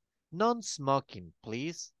 Non-smoking,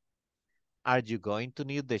 please. Are you going to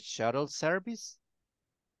need the shuttle service?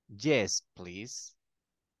 Yes, please.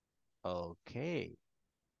 Okay.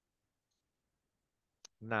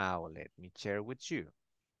 Now let me share with you.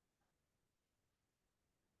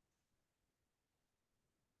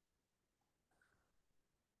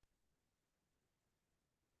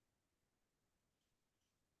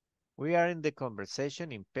 We are in the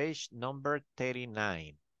conversation in page number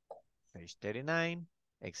 39. Page 39,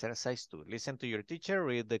 exercise 2. Listen to your teacher,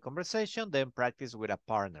 read the conversation, then practice with a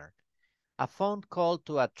partner. A phone call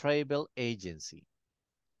to a travel agency.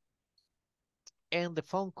 And the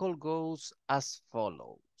phone call goes as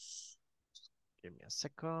follows. Give me a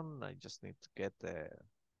second. I just need to get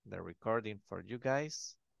the recording for you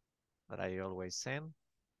guys that I always send.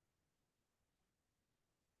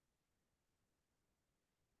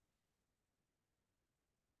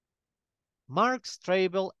 Mark's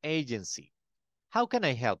Travel Agency. How can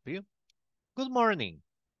I help you? Good morning.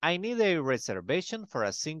 I need a reservation for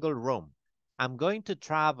a single room. I'm going to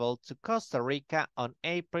travel to Costa Rica on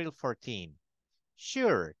April 14.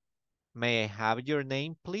 Sure. May I have your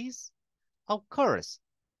name, please? Of course.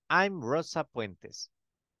 I'm Rosa Puentes.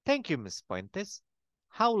 Thank you, Miss Puentes.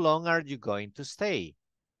 How long are you going to stay?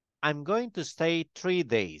 I'm going to stay 3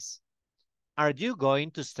 days. Are you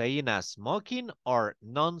going to stay in a smoking or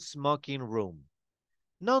non-smoking room?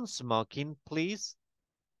 Non-smoking, please.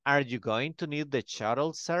 Are you going to need the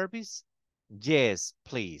shuttle service? Yes,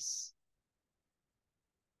 please.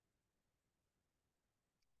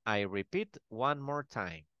 I repeat one more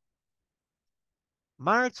time.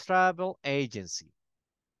 Mark's Travel Agency.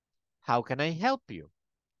 How can I help you?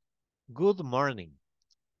 Good morning.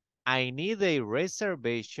 I need a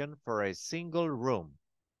reservation for a single room.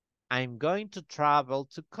 I'm going to travel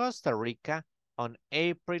to Costa Rica on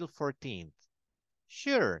April 14th.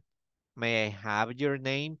 Sure. May I have your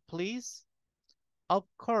name, please? Of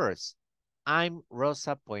course. I'm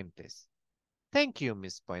Rosa Puentes. Thank you,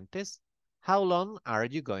 Miss Puentes. How long are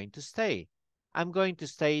you going to stay? I'm going to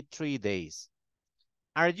stay 3 days.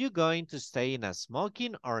 Are you going to stay in a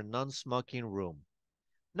smoking or non-smoking room?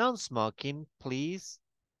 Non-smoking, please.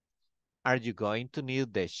 Are you going to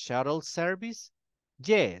need the shuttle service?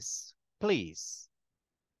 Yes, please.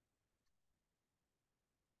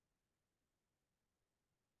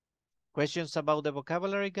 Questions about the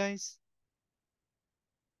vocabulary, guys?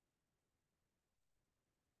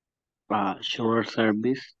 Short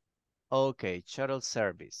service. Okay, shuttle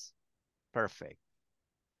service. Perfect.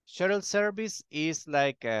 Shuttle service is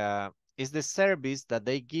like is the service that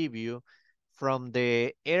they give you from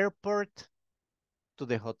the airport to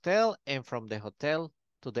the hotel and from the hotel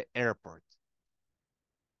to the airport.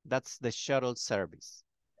 That's the shuttle service.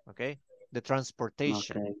 Okay? The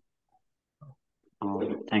transportation.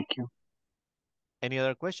 Okay. Thank you. Any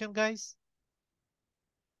other question, guys?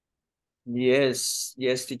 Yes,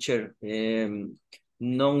 yes, teacher.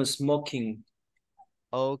 Non-smoking.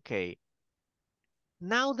 Okay.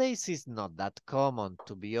 Nowadays it's not that common,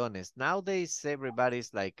 to be honest. Nowadays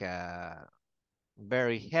everybody's like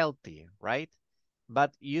very healthy, right?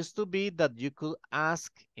 But used to be that you could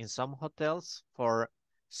ask in some hotels for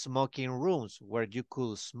smoking rooms where you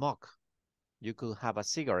could smoke. You could have a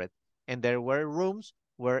cigarette. And there were rooms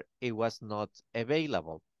where it was not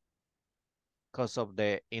available. Because of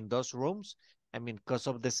in those rooms, I mean, because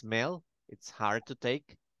of the smell, it's hard to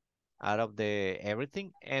take out of the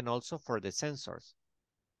everything and also for the sensors.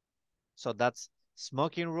 So that's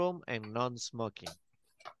smoking room and non-smoking.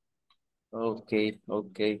 Okay,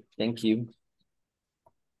 okay. Thank you.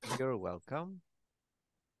 You're welcome.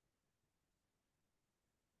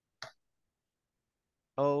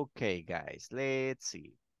 Okay, guys, let's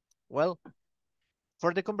see. Well,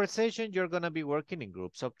 for the conversation, you're going to be working in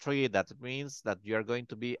groups of 3. That means that you're going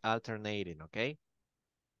to be alternating, okay?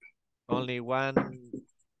 Only one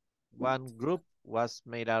group was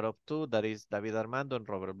made out of 2, that is David Armando and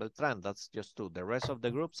Robert Beltran. That's just 2. The rest of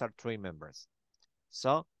the groups are 3 members.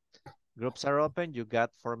 So, groups are open. You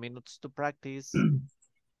got 4 minutes to practice.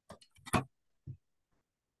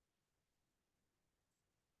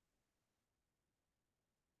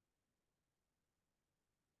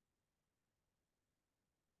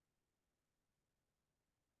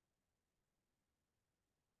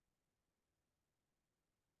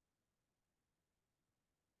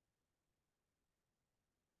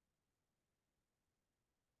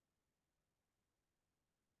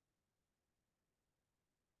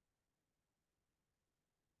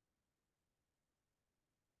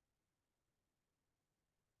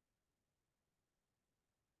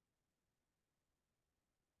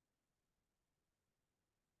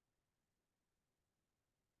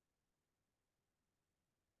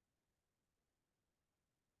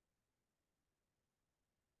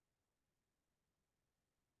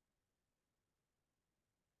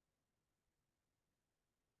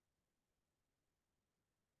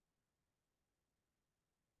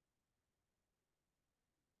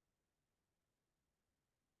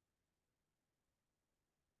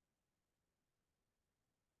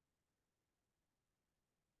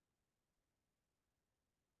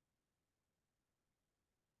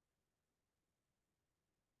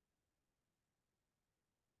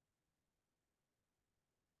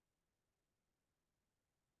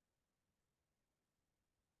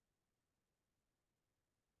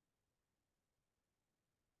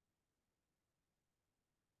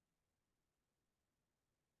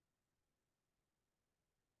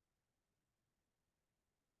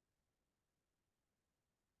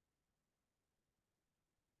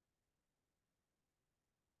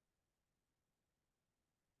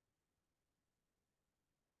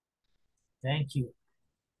 Thank you.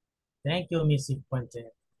 Thank you, Mrs. Puente.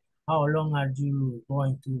 How long are you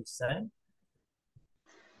going to stay?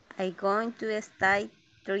 I'm going to stay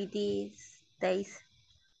 3 days.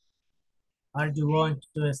 Are you going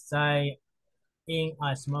to stay in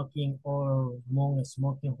a smoking or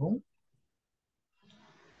non-smoking room?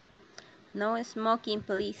 No smoking,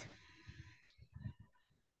 please.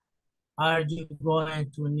 Are you going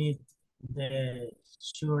to need the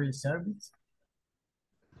shuttle service?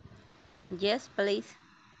 Yes, please.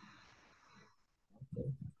 Okay.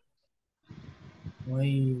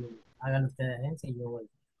 Voy, háganlo ustedes agencia y yo voy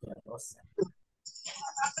a Rosa.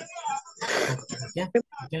 ¿A quién?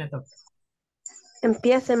 ¿A quién le toca?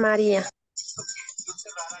 Empiece, María.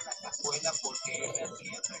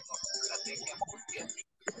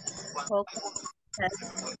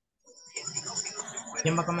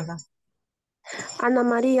 ¿Quién va a comenzar? Ana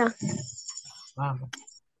María. Vamos.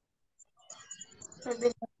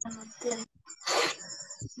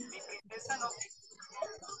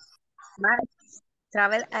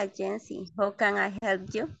 Travel agency. How can I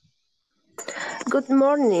help you? Good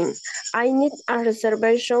morning. I need a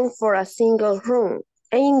reservation for a single room.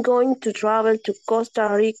 I'm going to travel to Costa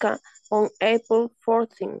Rica on April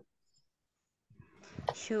 14th.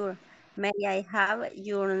 Sure. May I have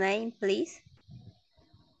your name, please?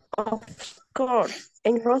 Of course.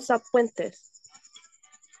 En Rosa Puentes.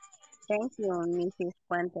 Thank you, Mrs.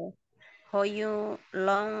 Puente. How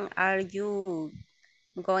long are you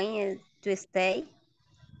going to stay?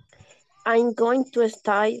 I'm going to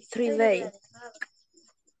stay 3 days.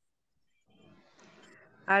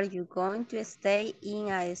 Are you going to stay in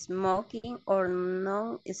a smoking or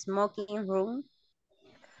non-smoking room?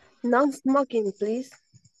 Non-smoking, please.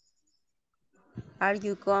 Are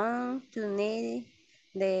you going to need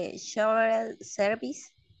the shuttle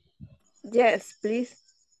service? Yes, please.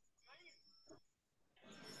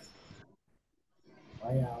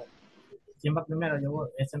 Vaya. ¿Quién va primero? Yo voy.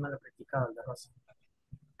 Ese no lo he practicado, el de Rosa.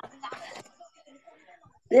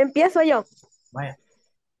 Empiezo yo. Vaya.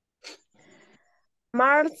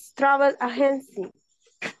 Mars Travel Agency.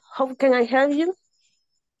 How can I help you?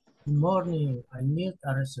 Good morning. I need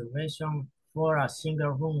a reservation for a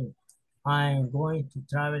single room. I'm going to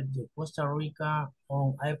travel to Costa Rica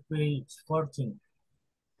on April 14th.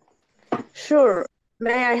 Sure.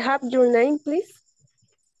 May I have your name, please?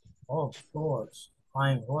 Of course.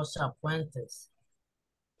 I'm Rosa Puentes.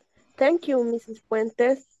 Thank you, Mrs.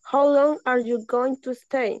 Puentes. How long are you going to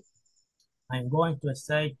stay? I'm going to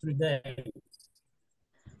stay 3 days.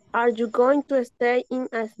 Are you going to stay in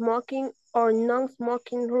a smoking or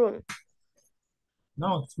non-smoking room?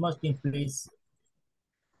 No smoking, please.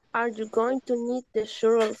 Are you going to need the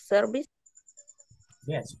shuttle service?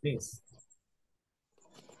 Yes, please.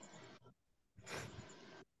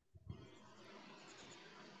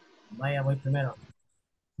 Vaya, voy primero.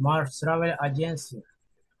 Mars Travel Agency.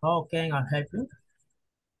 How can I help you?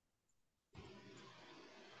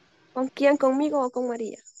 ¿Con quién? ¿Conmigo o con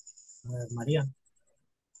María? María.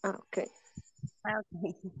 Ah, ok.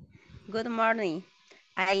 Okay. Good morning.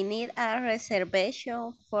 I need a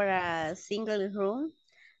reservation for a single room.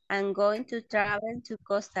 I'm going to travel to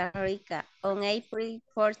Costa Rica on April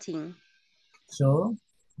 14. So,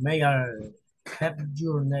 may I have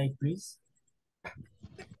your name, please?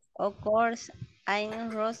 Of course, I'm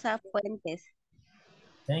Rosa Fuentes.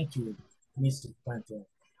 Thank you, Mr. Puente.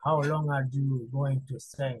 How long are you going to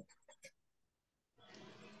stay?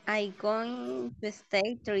 I'm going to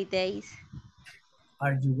stay 3 days.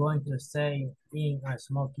 Are you going to stay in a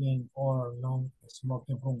smoking or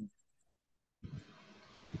non-smoking room?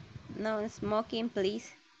 No smoking,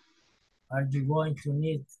 please. Are you going to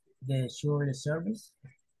need the shuttle service?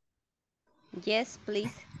 Yes,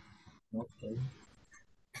 please. Okay.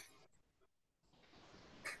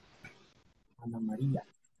 Ana María,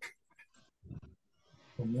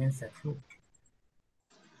 comienza tú.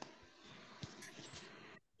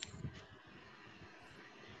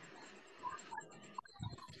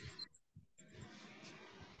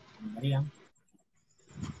 Ana María.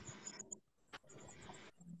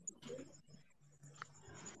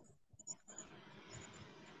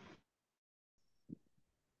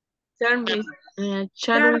 Service,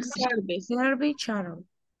 shuttle Service, service. service shuttle.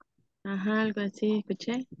 Ajá, algo así,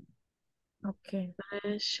 escuché. Ok.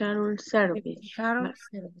 Shuttle service. Shuttle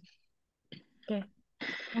service. Ok.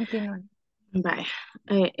 Continúa. Vaya,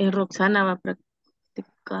 Roxana va a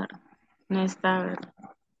practicar. No está, ¿verdad?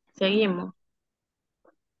 Seguimos.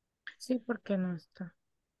 Sí, porque no está.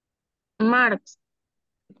 Marks,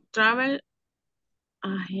 Travel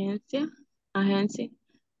Agencia, Agency,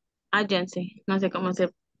 Agency. No sé cómo se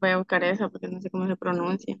puede buscar esa porque no sé cómo se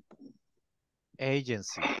pronuncia.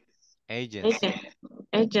 Agency. Agency.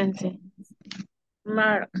 Agency.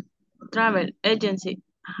 Mark, Travel Agency.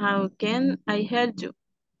 How can I help you?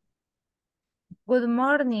 Good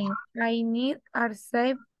morning. I need a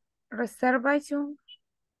reservation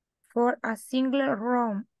for a single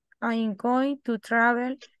room. I'm going to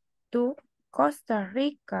travel to Costa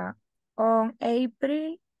Rica on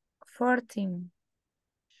April 14.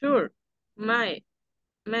 Sure. May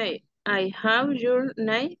I have your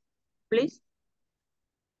name, please?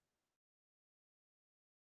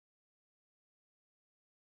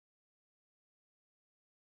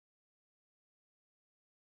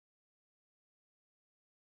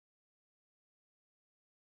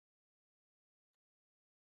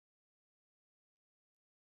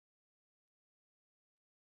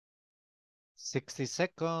 60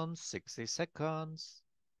 seconds, 60 seconds.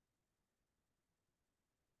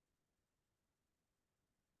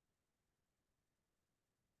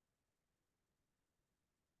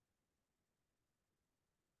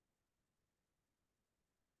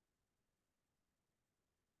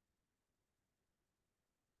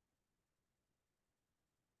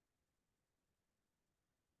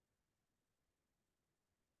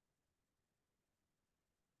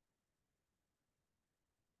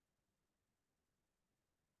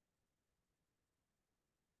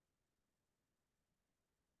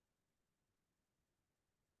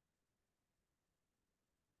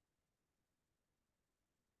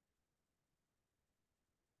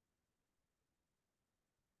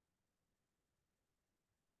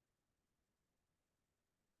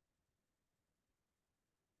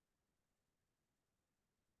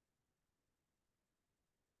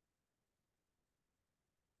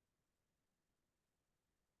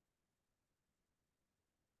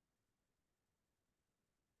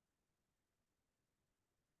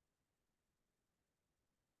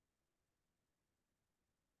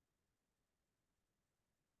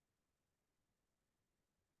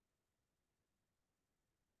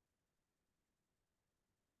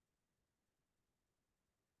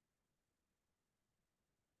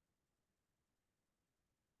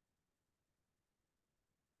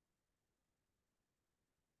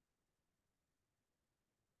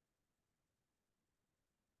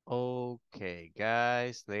 Okay,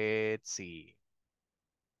 guys, let's see.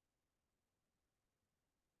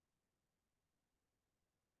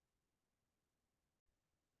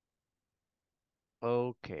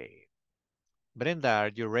 Okay. Brenda,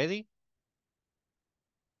 are you ready?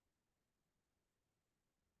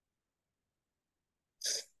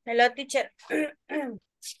 Hello, teacher.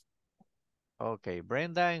 Ok,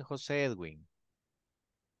 Brenda and José Edwin.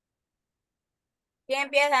 ¿Quién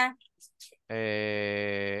empieza?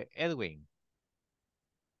 Edwin.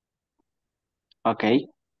 Okay.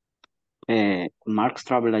 Mark's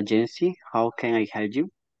Travel Agency, how can I help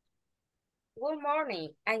you? Good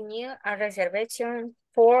morning. I need a reservation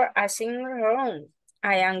for a single room.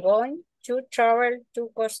 I am going to travel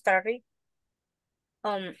to Costa Rica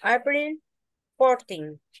on April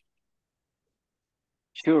 14.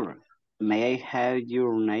 Sure. May I have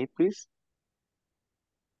your name, please?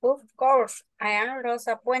 Of course, I am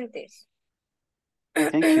Rosa Puentes.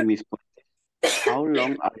 Thank you, Miss Puente. How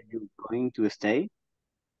long are you going to stay?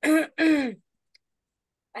 I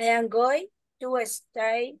am going to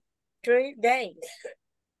stay 3 days.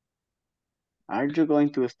 Are you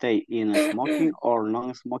going to stay in a smoking or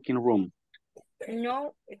non-smoking room?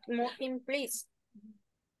 No smoking, please.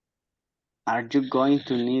 Are you going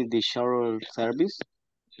to need the shower service?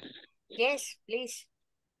 Yes, please.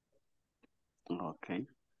 Okay.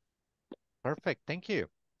 Perfect, thank you.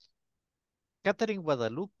 Catherine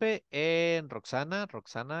Guadalupe and Roxana.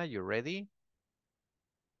 Roxana, you ready?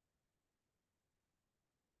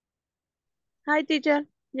 Hi, teacher.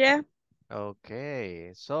 Yeah.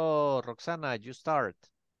 Okay, so Roxana, you start.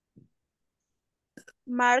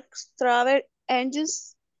 Mark's Travel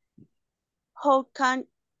Agency, how can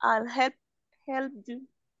I help you?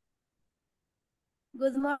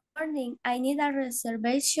 Good morning. I need a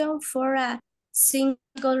reservation for a single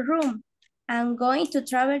room. I'm going to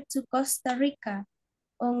travel to Costa Rica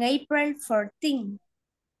on April 14.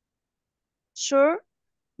 Sure.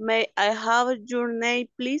 May I have your name,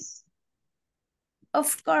 please?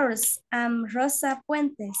 Of course, I'm Rosa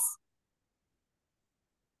Puentes.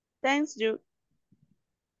 Thanks you,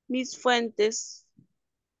 Miss Fuentes.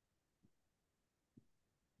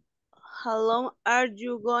 How long are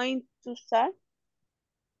you going to start?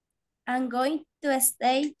 I'm going to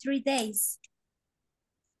stay 3 days.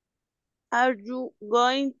 Are you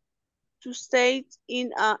going to stay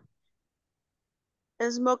in a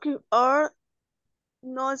smoking or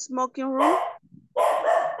no smoking room?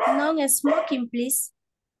 Non-smoking, please.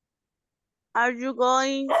 Are you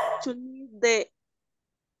going to need the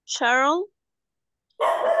shower?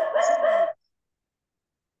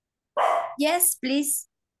 Yes, please.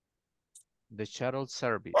 The shuttle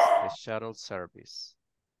service, the shuttle service.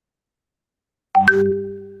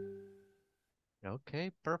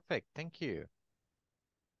 Okay, perfect, thank you.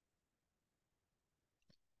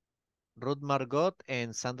 Ruth Margot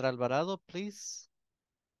and Sandra Alvarado, please.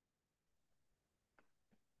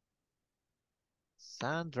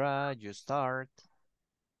 Sandra, you start.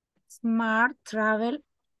 Smart Travel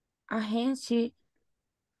Agency,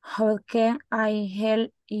 how can I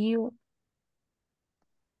help you?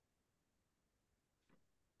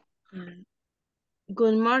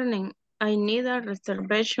 Good morning. I need a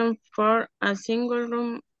reservation for a single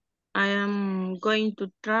room. I am going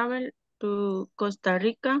to travel to Costa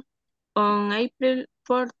Rica on April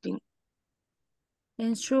 14.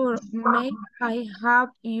 Ensure, may I have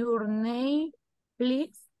your name,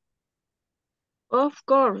 please? Of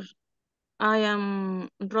course. I am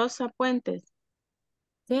Rosa Puentes.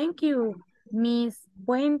 Thank you, Miss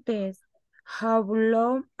Puentes. How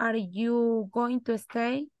long are you going to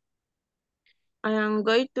stay? I am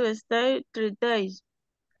going to stay 3 days.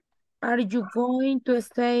 Are you going to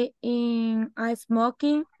stay in a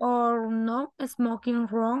smoking or no smoking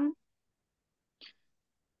room?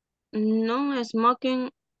 No smoking,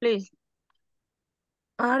 please.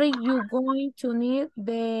 Are you going to need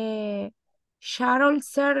the shuttle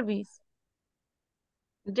service?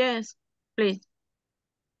 Yes, please.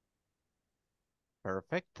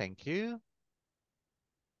 Perfect, thank you.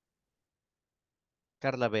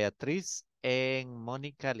 Carla Beatriz and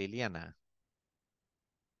Mónica Liliana.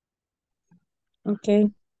 Okay.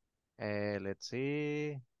 Let's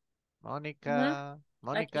see. Mónica,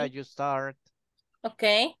 Mónica, Aquí. you start.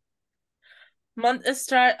 Okay.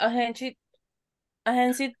 Start agency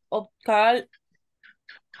of call.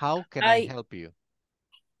 How can I help you?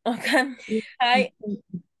 Okay. I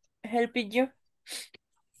help you.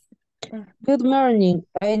 Good morning.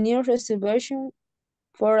 I need reservation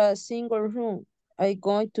for a single room. I'm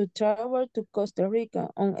going to travel to Costa Rica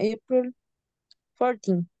on April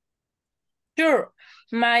 14. Sure.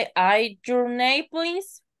 May I your name,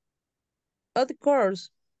 please? Of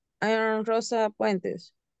course. I am Rosa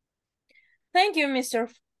Puentes. Thank you, Mr.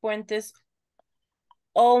 Fuentes.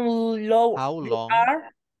 How long How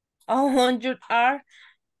long? you are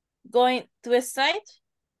going to stay?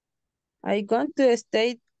 I'm going to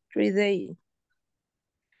stay 3 days.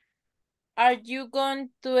 Are you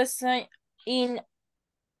going to stay in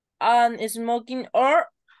an smoking or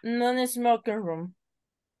non-smoking room.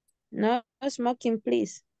 No smoking,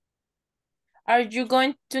 please. Are you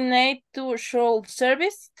going to need to show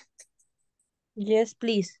service? Yes,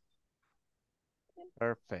 please.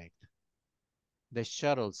 Perfect. The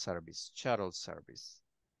shuttle service, shuttle service.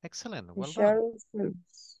 Excellent, The well done. shuttle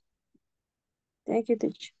service. Thank you,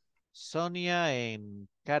 teacher. Sonia and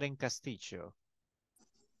Karen Castillo.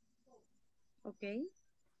 Okay.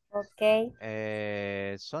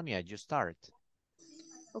 Okay. Sonia, you start.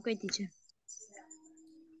 Okay, teacher.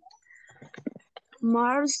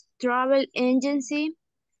 Mars Travel Agency.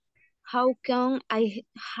 How can I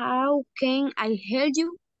help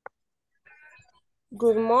you?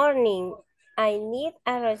 Good morning. I need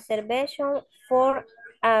a reservation for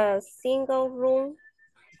a single room.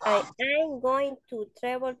 I am going to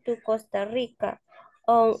travel to Costa Rica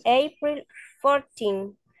on April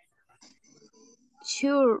 14.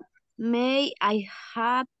 Sure. May I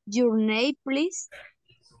have your name, please?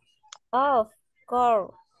 Of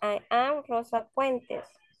course, I am Rosa Puentes.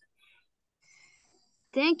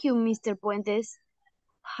 Thank you, Mr. Puentes.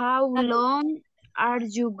 How long are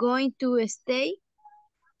you going to stay?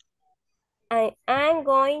 I am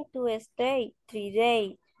going to stay 3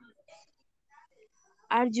 days.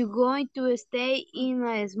 Are you going to stay in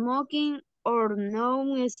a smoking or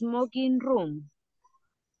non-smoking room?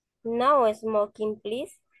 No smoking,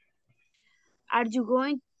 please. Are you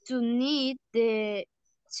going to need the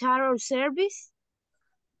shuttle service?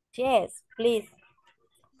 Yes, please.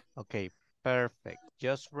 Okay, perfect.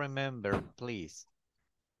 Just remember, please,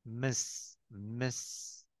 miss.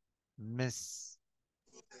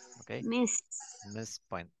 Okay? Miss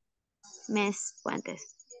Point. Puentes.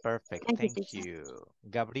 Perfect, thank you.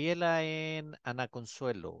 Gabriela and Ana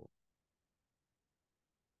Consuelo.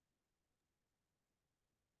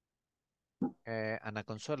 Ana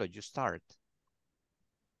Consuelo, you start.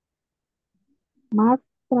 Mars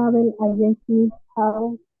Travel Agency,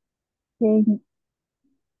 how can...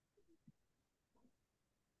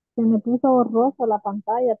 Se me puso borroso la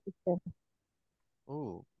pantalla, teacher.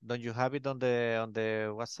 Don't you have it on the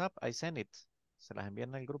WhatsApp? I sent it. Se las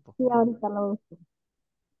envían en el grupo. Sí, ahorita lo uso.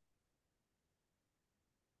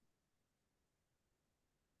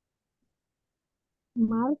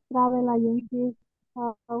 Mars Travel Agency,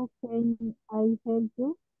 how can I help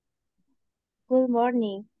you? Good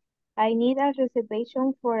morning. I need a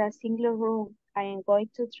reservation for a single room. I am going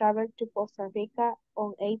to travel to Costa Rica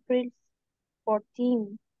on April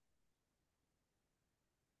 14.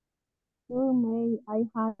 Sure, may I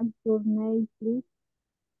have your name, please?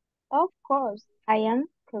 Of course, I am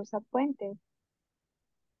Rosa Puente.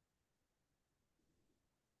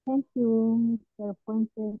 Thank you, Mr.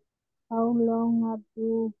 Puente. How long are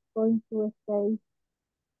you going to stay?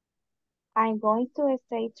 I'm going to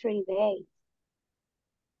stay 3 days.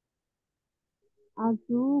 Are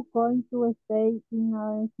you going to stay in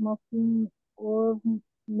a smoking or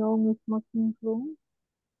non-smoking room?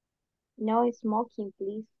 No smoking,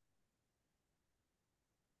 please.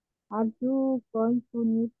 Are you going to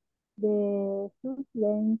need the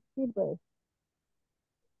lane service?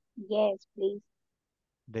 Yes, please.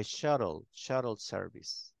 The shuttle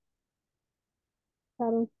service.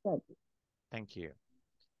 Shuttle service. Thank you.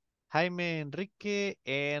 Jaime Enrique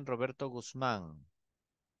and Roberto Guzmán.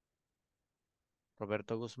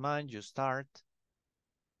 Roberto Guzmán, you start.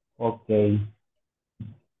 Okay.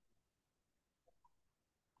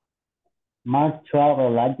 Mars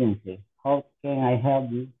Travel Agency, how can I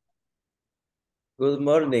help you? Good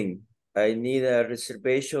morning. I need a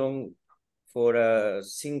reservation for a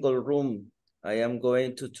single room. I am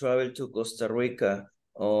going to travel to Costa Rica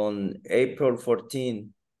on April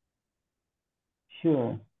 14.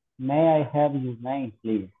 Sure. May I have your name,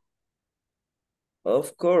 please?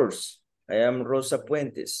 Of course. I am Rosa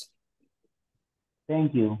Puentes.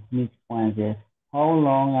 Thank you, Ms. Puentes. How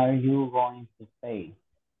long are you going to stay?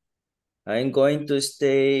 I'm going to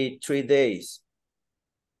stay 3 days.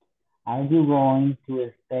 Are you going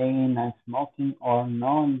to stay in a smoking or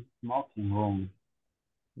non-smoking room?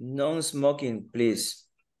 Non-smoking, please.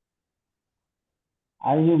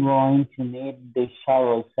 Are you going to need the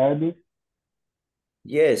shower service?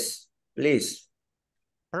 Yes, please.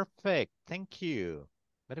 Perfect, thank you.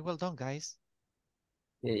 Very well done, guys.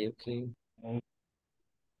 Yeah, okay.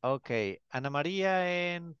 Okay, Ana María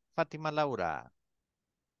and Fátima Laura.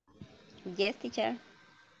 Yes, teacher.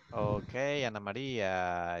 Okay, Ana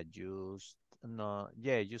María, you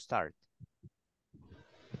start.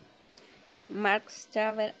 Mark's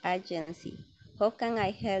Travel Agency. How can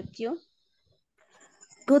I help you?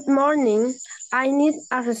 Good morning. I need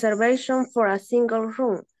a reservation for a single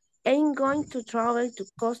room. I'm going to travel to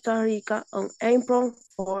Costa Rica on April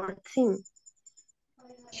 14.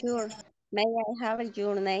 Sure. May I have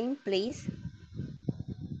your name, please?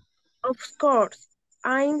 Of course,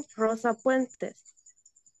 I'm Rosa Puentes.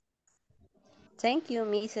 Thank you,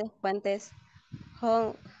 Mrs. Fuentes.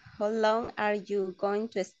 How long are you going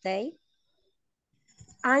to stay?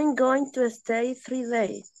 I'm going to stay 3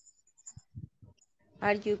 days.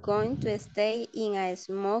 Are you going to stay in a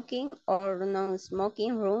smoking or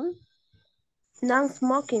non-smoking room?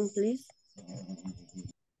 Non-smoking, please.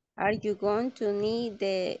 Are you going to need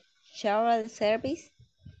the shower service?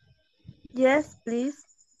 Yes, please.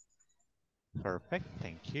 Perfect,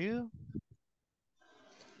 thank you.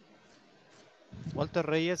 Walter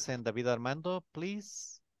Reyes and David Armando,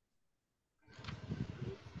 please.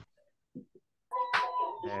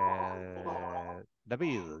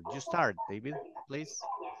 David, you start, David, please.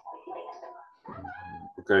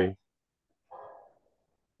 Okay.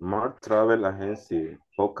 Mark Travel Agency.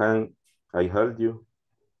 How can I help you?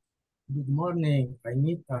 Good morning. I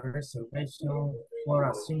need a reservation for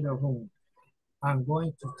a single room. I'm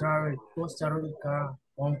going to travel to Costa Rica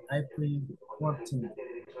on April 14th.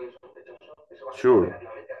 Sure.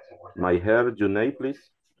 May I have your name, please?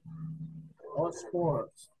 Of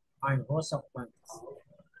course, I'm Rosa Fuentes.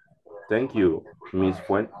 Thank you, Miss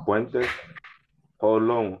Puentes. How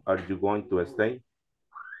long are you going to stay?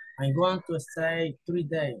 I'm going to stay 3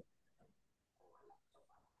 days.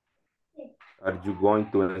 Are you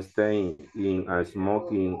going to stay in a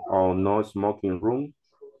smoking or non-smoking room?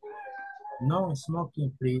 No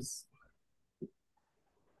smoking, please.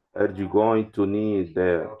 Are you going to need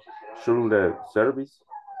the shoulder service?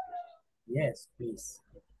 Yes, please.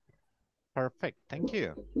 Perfect, thank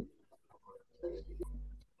you.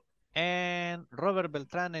 And Robert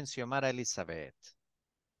Beltrán and Xiomara Elizabeth.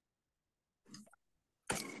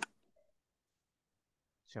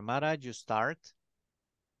 Xiomara, you start.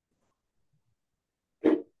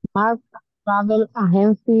 Mark Travel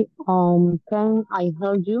Agency, can I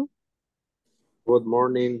help you? Good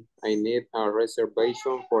morning. I need a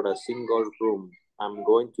reservation for a single room. I'm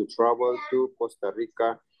going to travel to Costa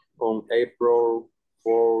Rica on April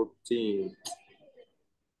 14th.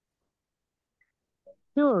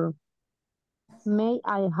 Sure. May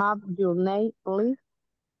I have your name, please?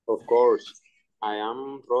 Of course, I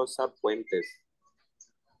am Rosa Puentes.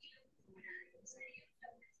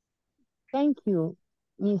 Thank you,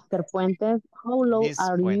 Mr. Puentes. How long Miss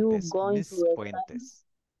are you Puentes, going Miss to stay? Puentes.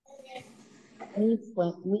 Miss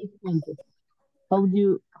Puentes.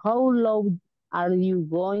 How long are you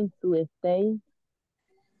going to stay?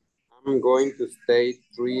 I'm going to stay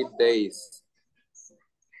 3 days.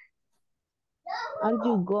 Are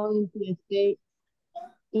you going to stay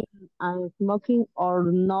in a smoking or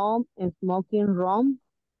non-smoking room?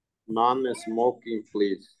 Non-smoking,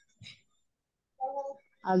 please.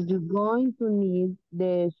 Are you going to need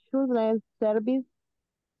the shoeless service?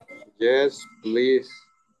 Yes, please.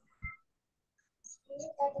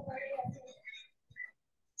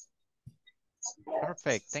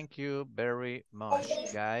 Perfect, thank you very much,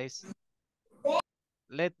 guys.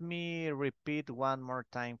 Let me repeat one more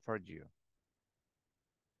time for you.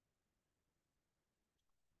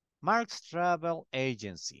 Mark's Travel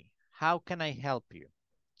Agency, how can I help you?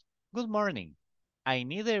 Good morning. I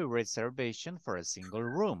need a reservation for a single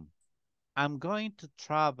room. I'm going to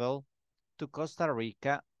travel to Costa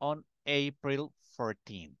Rica on April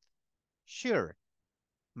 14th. Sure.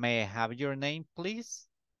 May I have your name, please?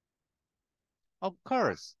 Of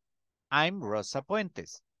course. I'm Rosa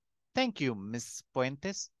Puentes. Thank you, Miss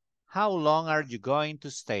Puentes. How long are you going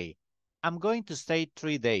to stay? I'm going to stay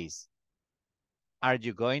 3 days. Are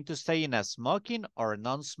you going to stay in a smoking or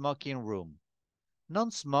non-smoking room?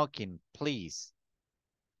 Non-smoking, please.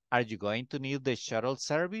 Are you going to need the shuttle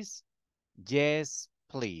service? Yes,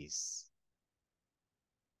 please.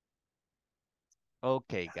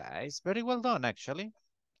 Okay, guys. Very well done, actually.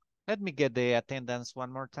 Let me get the attendance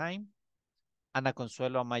one more time. Ana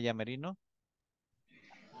Consuelo Amaya Merino.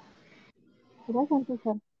 Present,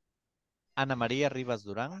 teacher. Ana María Rivas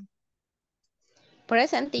Durán.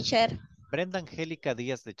 Present, teacher. Brenda Angélica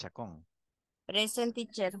Díaz de Chacón. Present,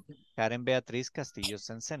 teacher. Karen Beatriz Castillo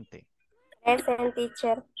Sencente. Present,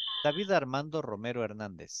 teacher. David Armando Romero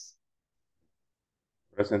Hernández.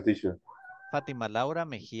 Present, teacher. Fátima Laura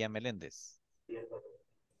Mejía Meléndez.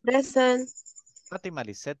 Present. Fátima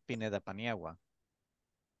Lisset Pineda Paniagua.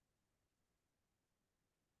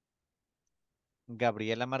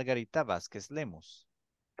 Gabriela Margarita Vázquez Lemos.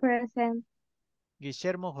 Present.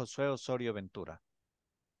 Guillermo Josué Osorio Ventura.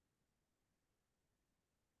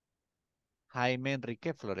 Jaime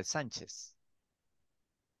Enrique Flores Sánchez.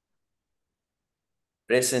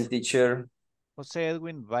 Present, teacher. José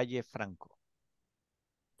Edwin Valle Franco.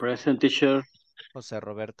 Present, teacher. José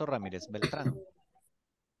Roberto Ramírez Beltrán.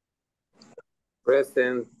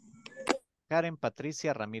 Present. Karen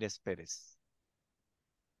Patricia Ramírez Pérez.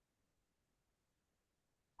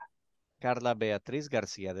 Carla Beatriz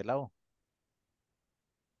García de la O.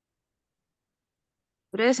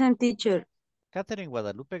 Present, teacher. Catherine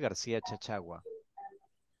Guadalupe García Chachagua.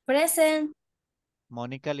 Present.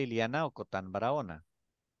 Mónica Liliana Ocotán Barahona.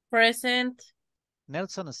 Present.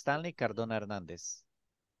 Nelson Stanley Cardona Hernández.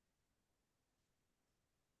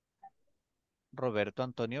 Roberto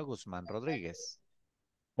Antonio Guzmán Rodríguez.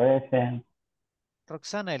 Present.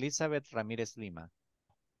 Roxana Elizabeth Ramírez Lima.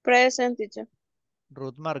 Present, teacher.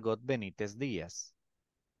 Ruth Margot Benítez Díaz.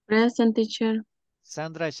 Present, teacher.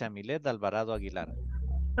 Sandra Chamilet Alvarado Aguilar.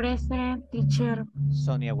 Present, teacher.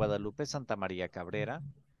 Sonia Guadalupe Santamaría Cabrera.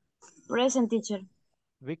 Present, teacher.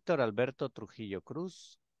 Víctor Alberto Trujillo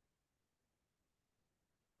Cruz.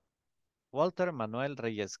 Walter Manuel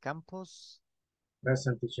Reyes Campos.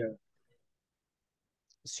 Present, teacher.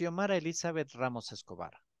 Xiomara Elizabeth Ramos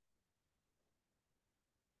Escobar.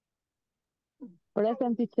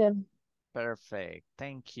 Present, teacher. Perfect.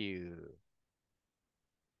 Thank you.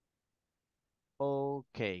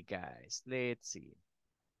 Okay, guys, let's see.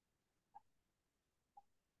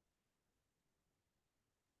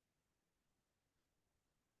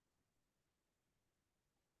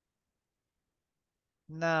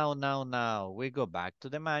 Now, we go back to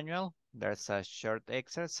the manual. There's a short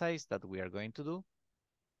exercise that we are going to do.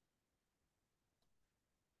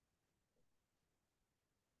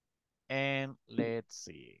 And let's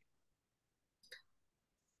see.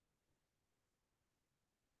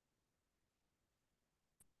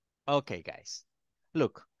 Okay, guys.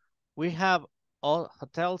 Look, we have all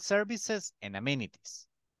hotel services and amenities.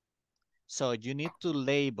 So you need to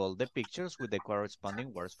label the pictures with the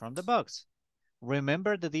corresponding words from the box.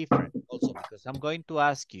 Remember the difference also, because I'm going to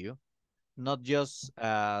ask you not just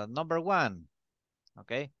number one,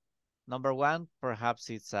 okay? Number one, perhaps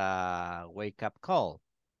it's a wake-up call.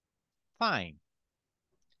 Fine.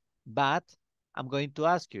 But I'm going to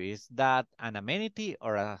ask you, is that an amenity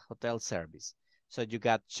or a hotel service? So you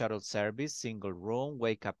got shuttle service, single room,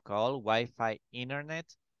 wake-up call, Wi-Fi, internet,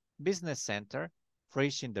 business center,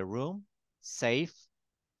 fridge in the room, safe,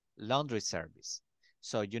 laundry service.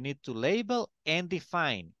 So you need to label and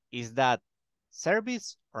define, is that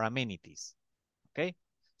service or amenities? Okay,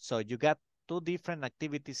 so you got two different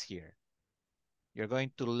activities here. You're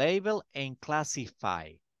going to label and classify.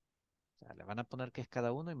 O sea, le van a poner qué es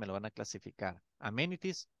cada uno y me lo van a clasificar.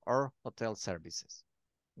 Amenities or hotel services.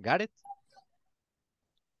 Got it?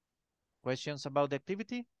 Questions about the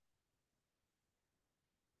activity?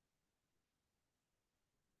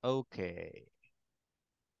 Okay.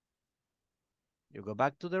 You go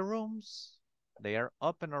back to the rooms. They are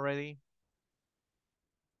open already.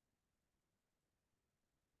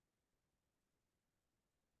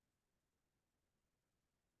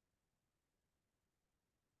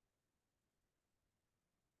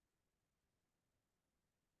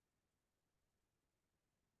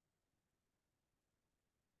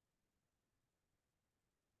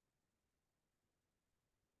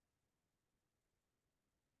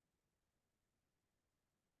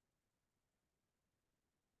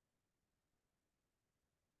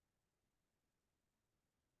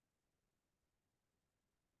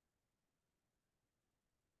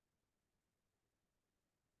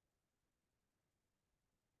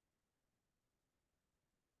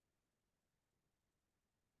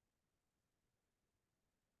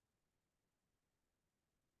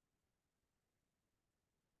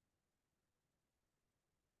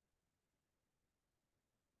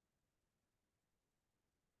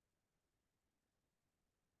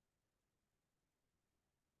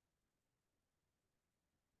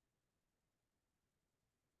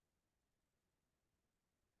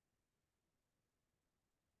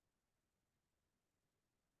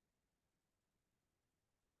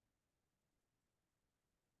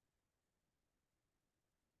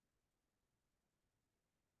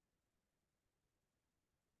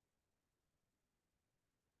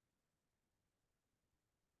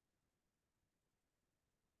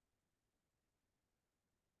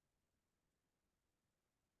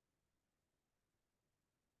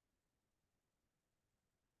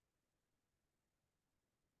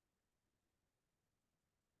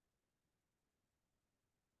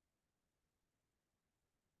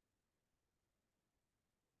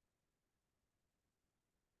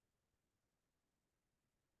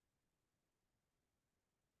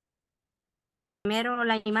 Primero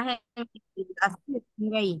la imagen, así,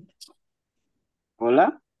 mira ahí.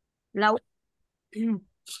 Hola. La,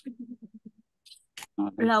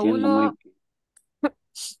 No te la entiendo uno, muy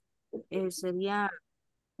bien. Sería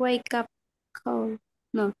Wake up call.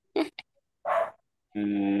 No.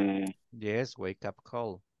 Yes, wake up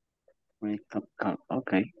call. Wake up call.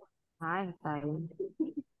 Ok. está bien.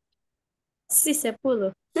 Sí se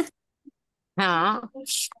pudo. No.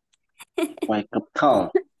 Wake up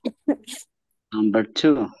call. Number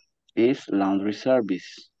 2 is laundry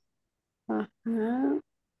service. Ajá.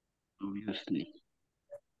 Obviously.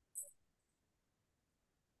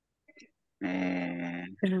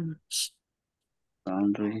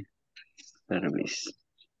 Laundry service.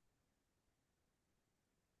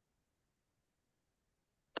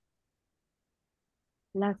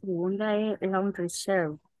 La segunda es laundry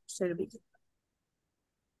service.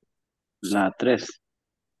 La 3.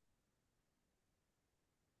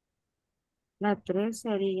 La 3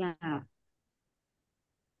 sería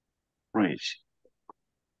Fridge.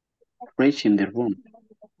 Fridge in the room.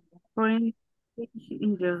 friend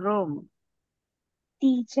in the room.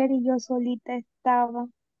 Teacher, y yo solita estaba.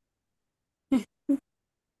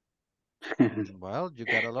 Well, you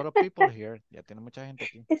got a lot of people here. Ya tiene mucha gente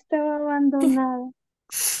aquí. Estaba abandonada.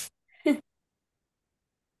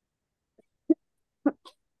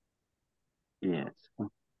 Yes.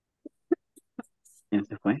 ¿Quién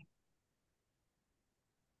se fue?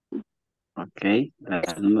 Ok. La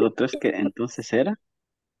número 3 que entonces era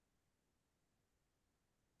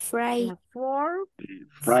Fry. La 4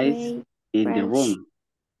 fries in the Fresh. room.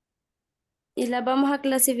 Y las vamos a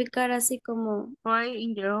clasificar así como fry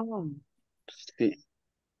in the room. Sí.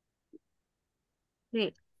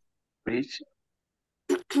 Sí. Fridge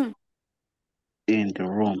in the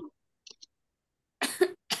room.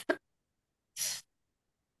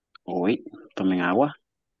 Uy, tomen agua.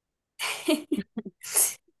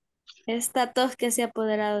 esta tos que se ha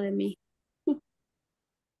apoderado de mí.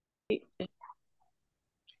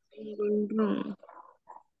 Room.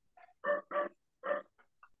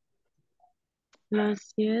 La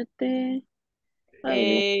 7.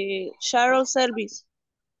 Shuttle service.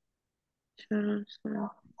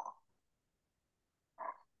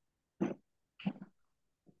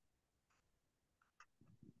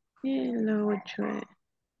 Y la 8 es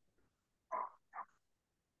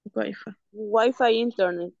Wi-Fi. Wi-Fi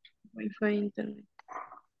internet. Wi-Fi internet.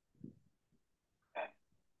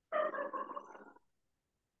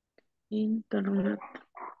 Internet.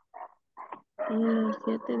 Y la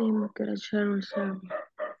 7 dijimos que era shuttle service.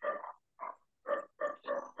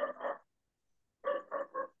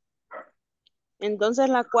 Entonces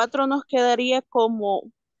la 4 nos quedaría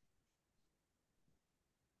como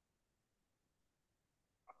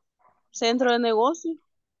centro de negocio.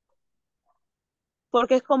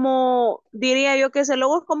 Porque es como, diría yo que ese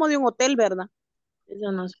logo es como de un hotel, ¿verdad?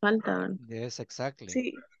 Eso nos falta, ¿verdad? Yes, exactly.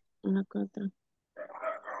 Sí. Una 4.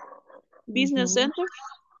 Business center.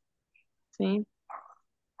 Sí.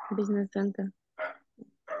 Business center.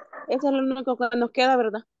 Ese es lo único que nos queda,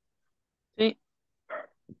 ¿verdad? Sí.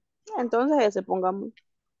 Entonces ese pongamos.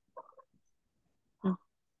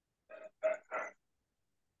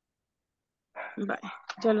 Vale.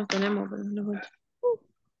 Ya los tenemos, pero los 8.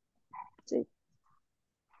 Sí.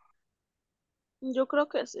 Yo creo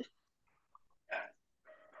que sí.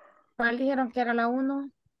 ¿Cuál dijeron que era la 1?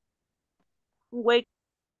 Wake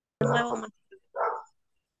de nuevo más.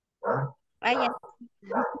 Vaya.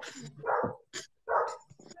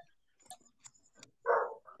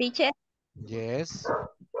 Teacher, Yes.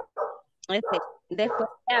 después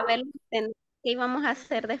de haber, ¿qué íbamos a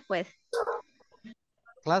hacer después?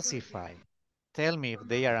 Classify. Tell me if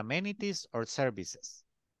they are amenities or services.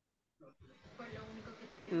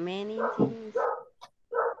 Amenities.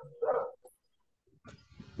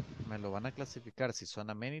 Me lo van a clasificar si son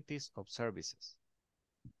amenities o services.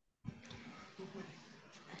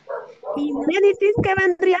 ¿Y amenities qué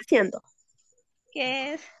vendría siendo?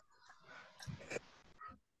 ¿Qué es?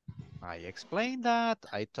 I explained that.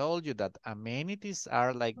 I told you that amenities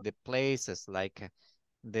are like the places, like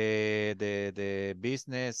the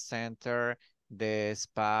business center, the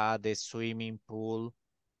spa, the swimming pool.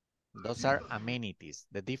 Those are amenities,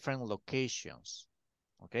 the different locations.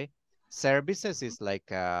 Okay. Services is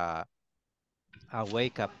like a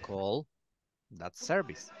wake-up call. That's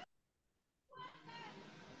service.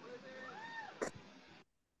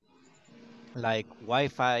 Like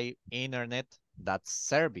Wi-Fi, internet, that's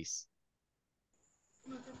service.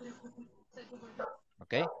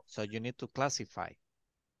 Okay, so you need to classify.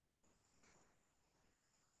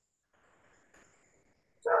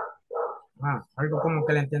 Algo como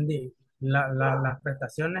que le entendí. Las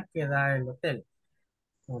prestaciones que da el hotel.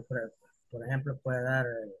 Como por ejemplo, puede dar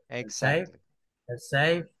Exactly. el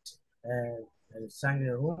safe, el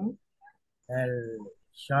sangre room, el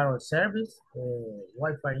shuttle service,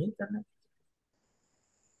 Wi-Fi internet,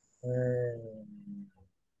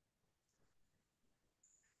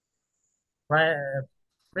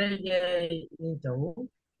 Friday interview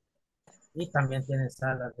y también tiene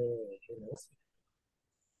salas de negocio.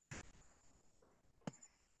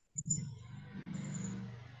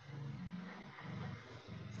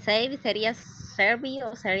 Save sería service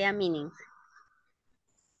o sería meanings.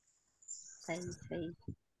 Save, save.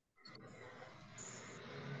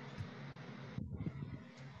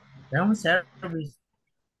 Es un service.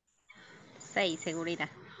 Save, seguridad.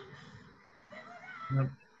 No,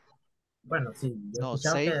 bueno, sí, yo he No,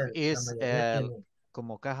 escuchado que safe la is mayoría tiene.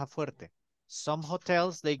 como caja fuerte. Some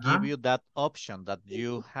hotels, they give Ajá. you that option that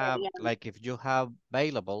you have, Sería like if you have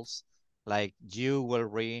valuables, like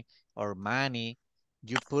jewelry or money,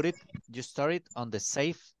 you store it on the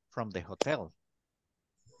safe from the hotel.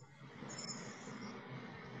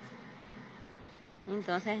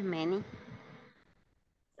 entonces many.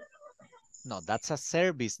 No, that's a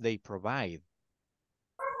service they provide.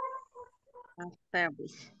 A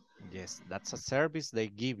service. Yes, that's a service they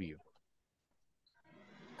give you.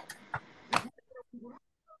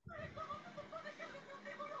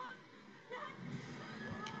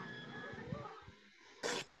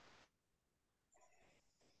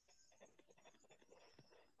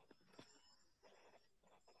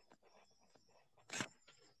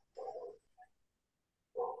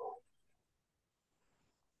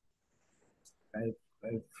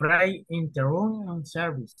 El freight interruption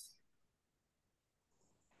service.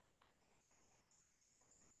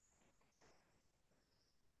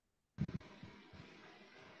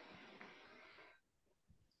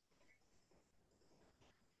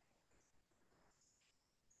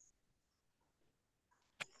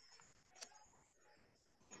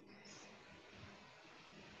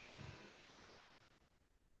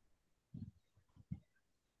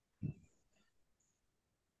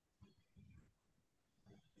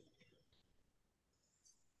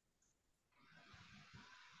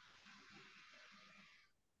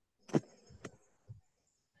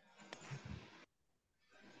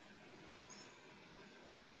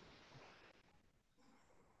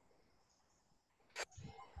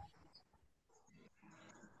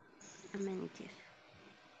 Amenities.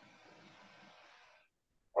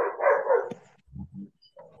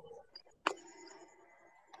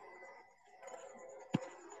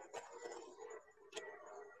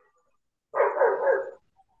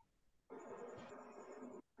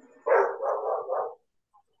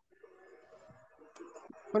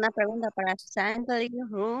 Una pregunta para Sandy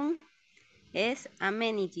Room es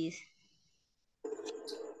amenities.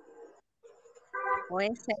 O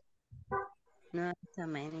es no es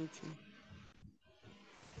amenity.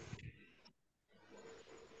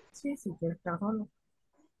 Sí, sí, que está solo.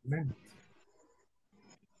 Bueno.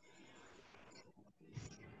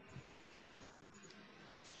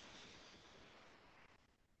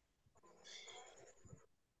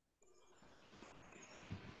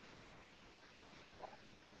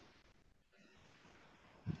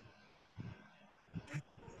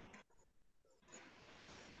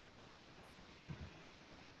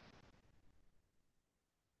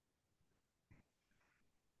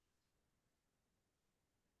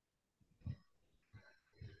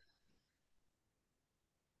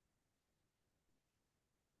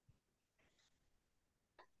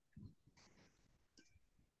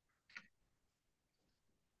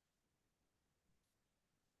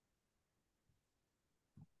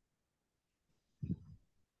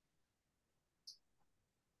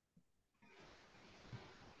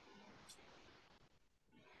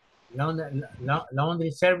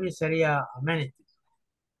 Laundry service sería amenity.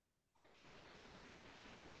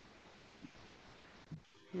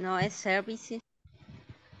 No es services.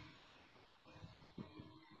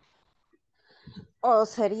 O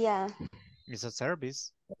sería. It's a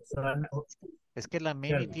service. Solamente- Es que la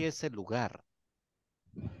amenity es el lugar.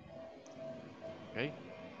 ¿Ok?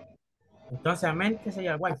 Entonces amenity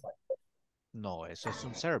sería el Wi-Fi. No, eso es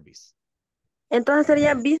un service. Entonces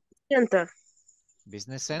sería business center.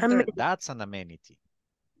 Business center, Amenity. that's an amenity.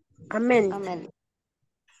 Amenity.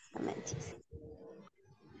 Amenities.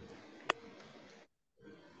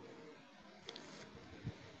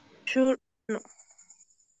 Sure. No.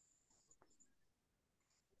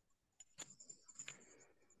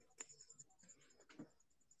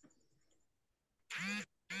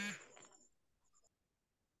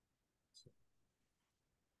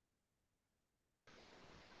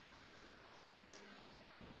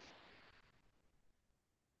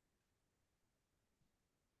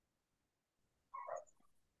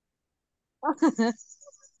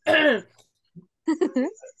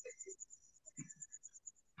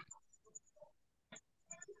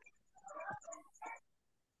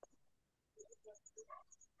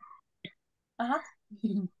 Ajá.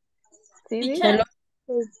 Sí, Teacher.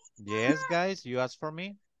 Yes, guys, you asked for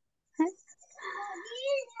me.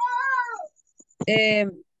 Eh,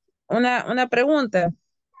 una pregunta.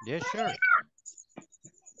 Yes, sure.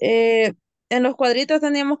 En los cuadritos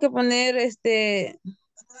teníamos que poner qué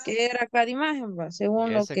era cada imagen, va,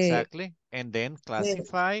 según lo Yes, que... exactly. And then eh,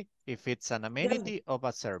 classify if it's an amenity of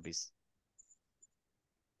a service.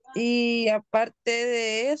 y aparte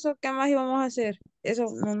de eso, ¿qué más íbamos a hacer? Eso,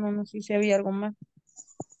 no sé si había algo más.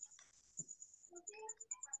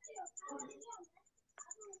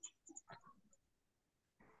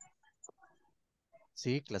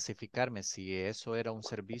 Sí, clasificarme si eso era un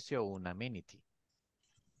servicio o un amenity.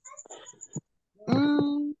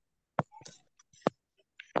 Mm,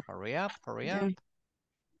 Hurry up, hurry ya. up.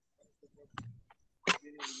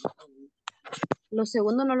 Lo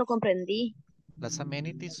segundo no lo comprendí. Las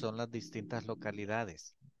amenities son las distintas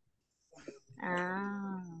localidades.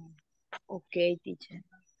 Ah, ok, teacher.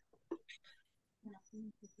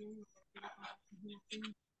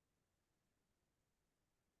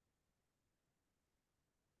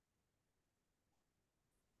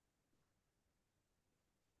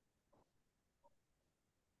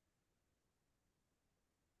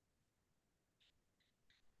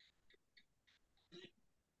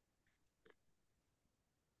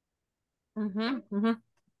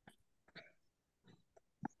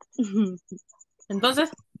 'Entonces?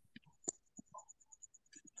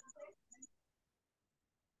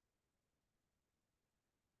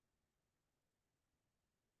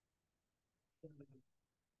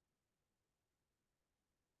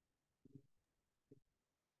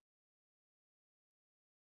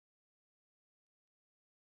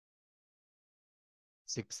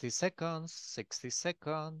 Sixty seconds, 60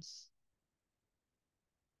 seconds.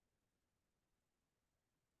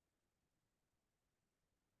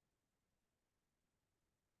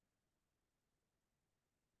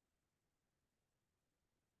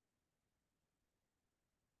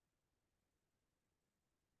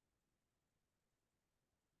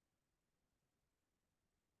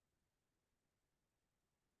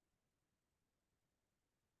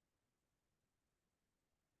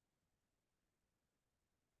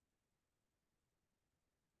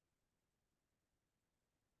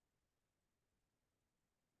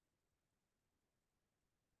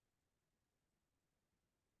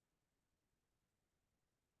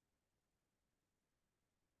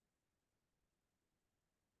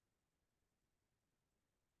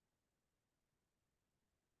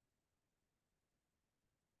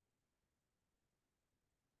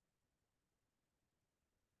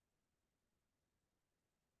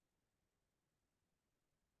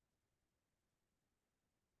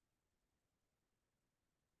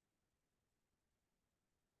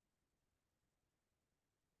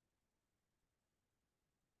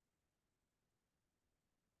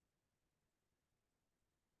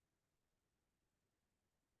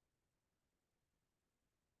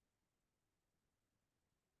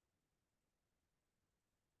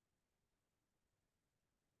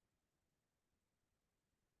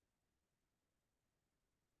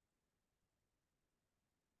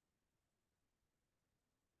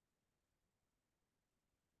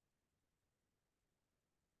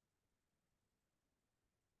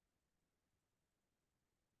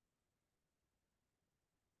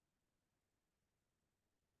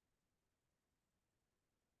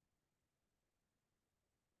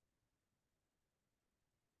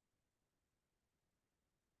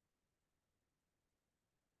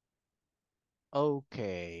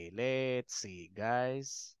 Okay, let's see,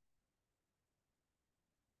 guys.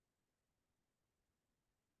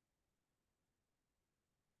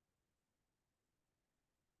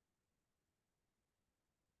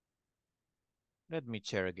 Let me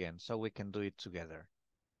share again so we can do it together.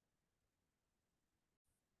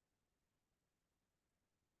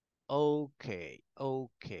 Okay.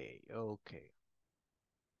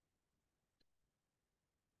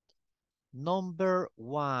 Number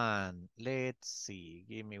one, let's see.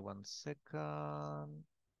 Give me 1 second.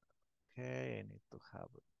 Okay, I need to have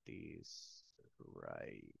this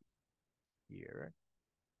right here.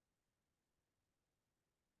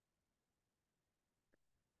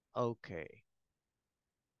 Okay.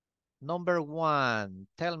 Number one,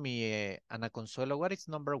 tell me, Ana Consuelo, what is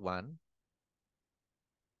number one?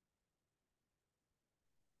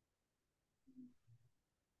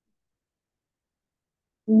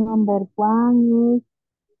 Number one is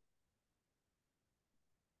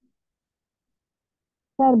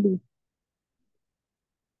service.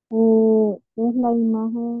 Es la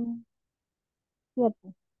imagen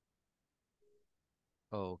 7.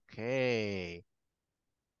 Okay.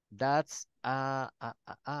 That's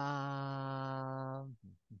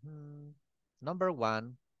number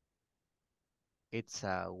one. It's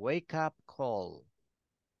a wake up call.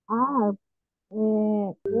 Ah,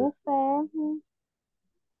 esta es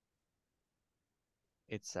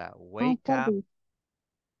It's a un wake up service.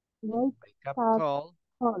 Wake up call,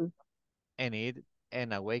 call. and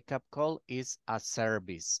a wake up call is a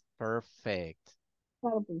service. Perfect.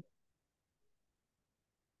 Service.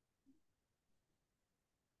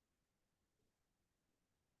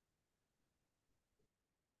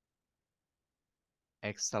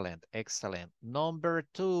 Excellent, excellent. Number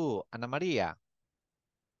two, Ana Maria.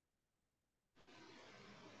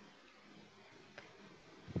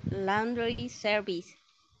 Laundry service.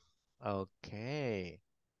 Okay.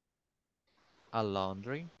 A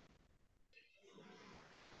laundry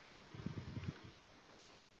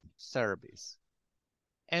service.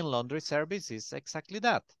 And laundry service is exactly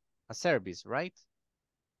that, a service, right?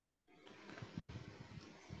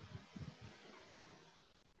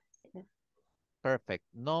 Perfect.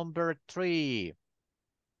 Number three.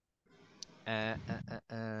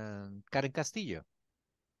 Karen Castillo.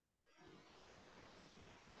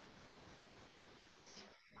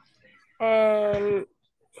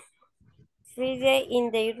 Friday in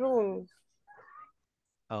the room.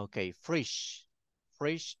 Okay, fresh.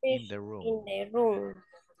 Fresh in the room. In the room.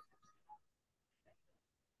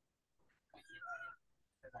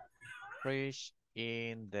 Fresh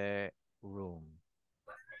in the room.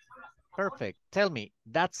 Perfect. Tell me,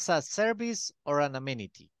 that's a service or an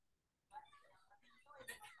amenity?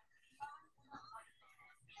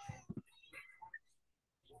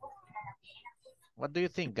 What do you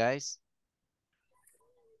think, guys?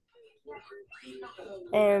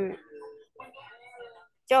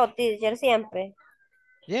 Yo, teacher, siempre.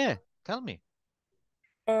 Yeah, tell me.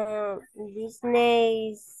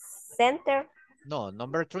 Business center. No,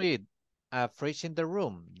 number three, fresh in the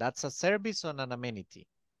room. That's a service or an amenity?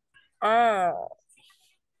 Ah.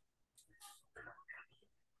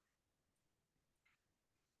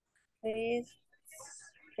 Fresh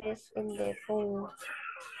in the room.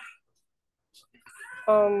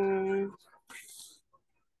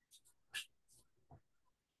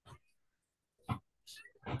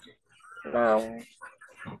 No.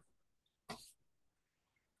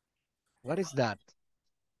 What is that?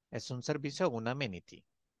 Es un servicio o un amenity.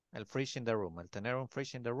 El fresh in the room. El tener un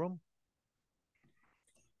fresh in the room.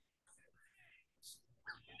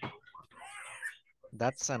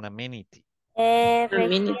 That's an amenity. En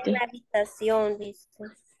la habitación, dice.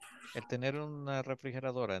 El tener una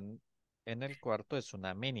refrigeradora en el cuarto es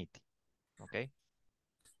una amenity. ¿Ok?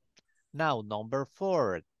 Now, number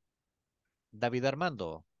four. David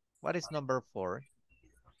Armando, what is number four?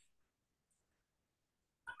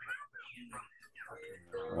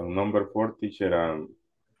 Number four, teacher,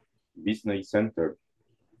 business center.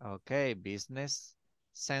 Okay, business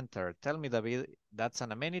center. Tell me, David, that's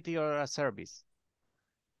an amenity or a service?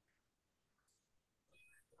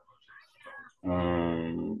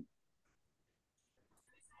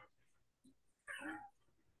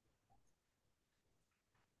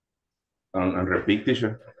 And repeat,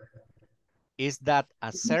 teacher. Is that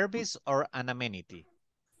a service or an amenity?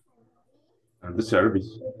 And the service.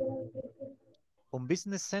 Un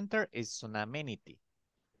business center is an amenity.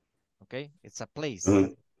 Okay, it's a place.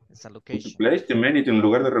 It's a location. Place, the amenity, un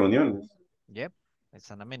lugar de reuniones. Yep,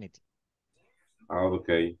 it's an amenity.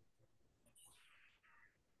 Okay.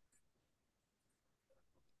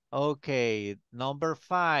 Okay, number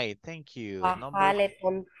five. Thank you. Bájale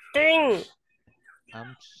tontín.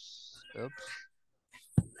 Oops.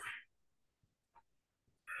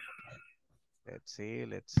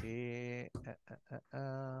 Let's see.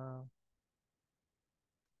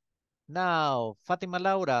 Now, Fatima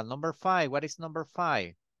Laura, number five. What is number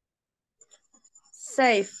five?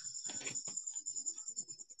 Safe.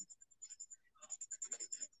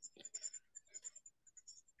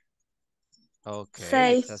 Okay,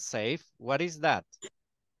 Safe. it's a safe. What is that?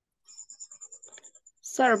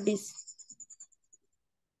 Service.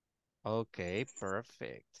 Okay,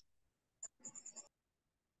 perfect.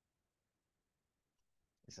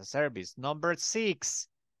 It's a service. Number six.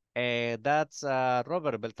 That's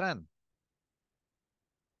Robert Beltran.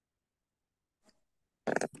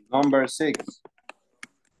 Number six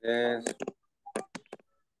is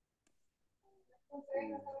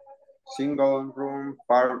single room,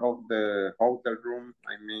 part of the hotel room.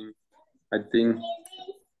 I think.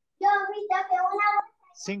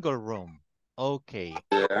 Single room. Okay.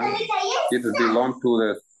 Yeah, it belongs to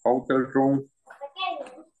the hotel room.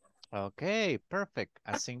 Okay, perfect.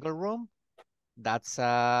 A single room. That's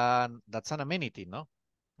an amenity, no?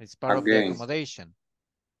 It's part of the accommodation.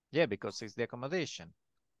 Yeah, because it's the accommodation.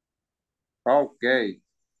 Okay.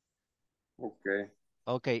 Okay.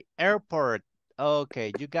 Okay, airport.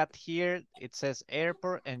 Okay, you got here, it says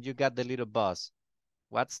airport, and you got the little bus.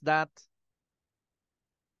 What's that?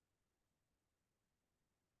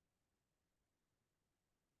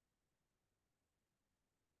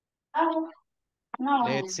 No.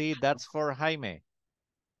 Let's see, that's for Jaime.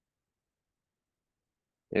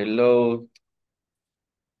 Hello.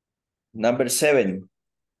 Number 7.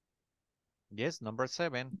 Yes, number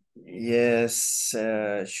 7. Yes,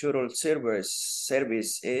 shuttle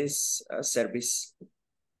service is a service.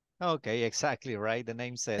 Okay, exactly right. The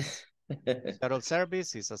name says shuttle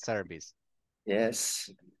service is a service. Yes.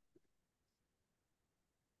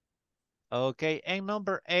 Okay, and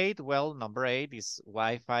number 8, well, number 8 is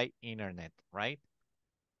Wi-Fi internet, right?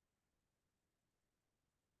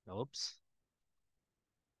 Oops.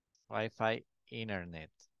 Wi-Fi internet.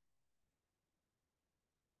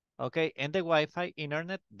 Okay, and the Wi-Fi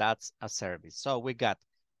internet, that's a service. So we got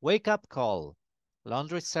wake up call,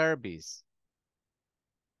 laundry service,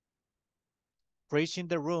 fridge in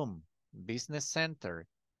the room, business center,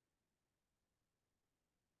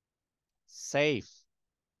 safe,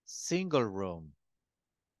 single room,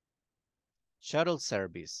 shuttle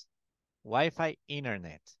service, Wi-Fi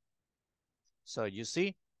internet. So you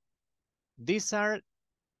see, these are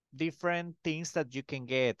different things that you can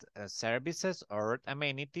get, services or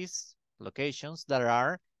amenities, locations that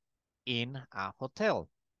are in a hotel,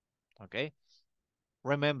 okay?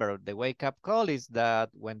 Remember, the wake-up call is that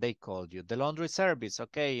when they call you. The laundry service,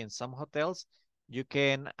 okay, in some hotels, you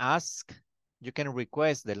can ask, you can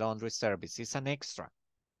request the laundry service. It's an extra,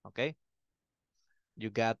 okay? You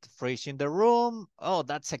got fridge in the room. Oh,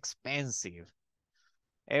 that's expensive.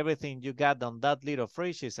 Everything you got on that little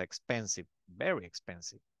fridge is expensive, very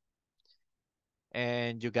expensive.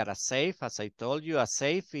 And you got a safe, as I told you. A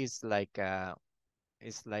safe is like a,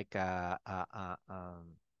 a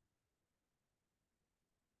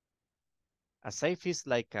safe is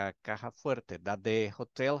like a caja fuerte that the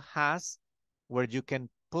hotel has where you can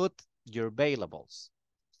put your valuables.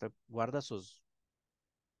 Usted guarda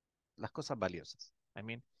las cosas valiosas. I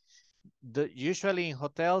mean, usually in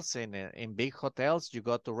hotels, in big hotels, you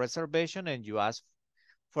go to reservation and you ask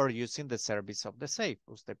for using the service of the safe.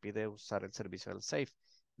 Usted pide usar el servicio del safe.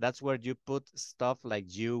 That's where you put stuff like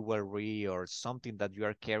jewelry or something that you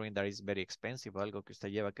are carrying that is very expensive, algo que usted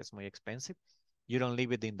lleva que es muy expensive. You don't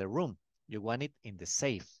leave it in the room. You want it in the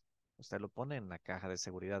safe. Usted lo pone en la caja de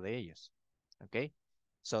seguridad de ellos. Okay?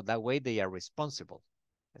 So that way they are responsible.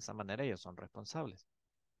 De esa manera ellos son responsables.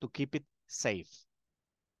 To keep it safe.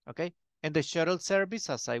 Okay? And the shuttle service,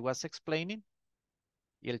 as I was explaining,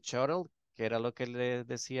 y el shuttle, que era lo que le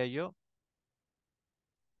decía yo,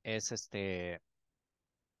 es el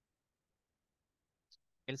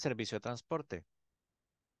servicio de transporte.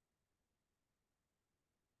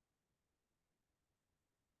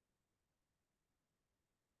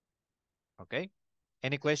 Okay?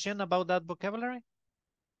 Any question about that vocabulary?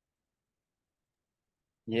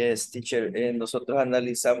 Yes, teacher. Nosotros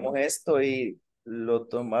analizamos esto y lo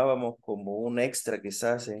tomábamos como un extra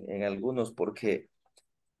quizás en algunos porque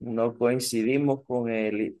no coincidimos con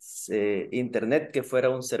el internet que fuera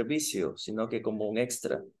un servicio, sino que como un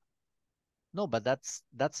extra. No, but that's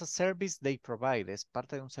a service they provide. Es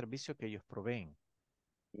parte de un servicio que ellos proveen.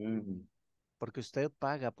 Porque usted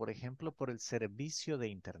paga, por ejemplo, por el servicio de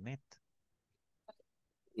internet.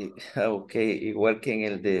 Ok, igual que en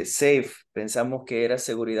el de safe, pensamos que era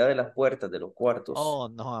seguridad de las puertas de los cuartos. Oh,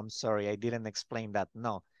 no, I'm sorry, I didn't explain that.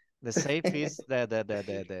 No, the safe is the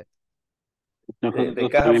Nosotros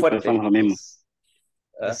caja también fuerte. pensamos lo mismo. Yes.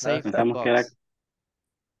 The safe Pensamos box.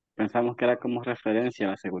 que era como referencia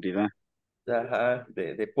a la seguridad. Ajá,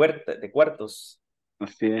 de puerta, de cuartos.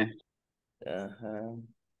 Así es. Ajá.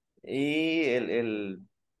 Y el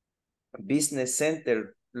business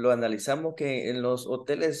center, lo analizamos que en los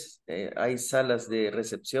hoteles hay salas de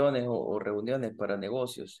recepciones o reuniones para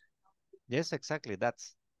negocios. Yes, exactly,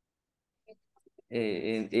 that's.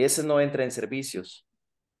 Ese no entra en servicios.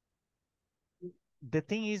 The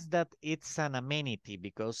thing is that it's an amenity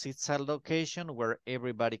because it's a location where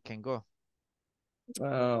everybody can go.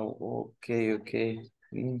 Okay.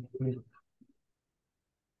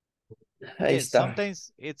 Ahí Yes, está.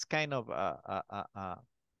 sometimes it's kind of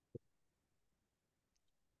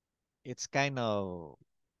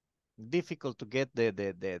difficult to get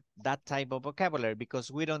that type of vocabulary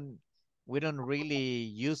because we don't really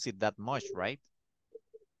use it that much, right?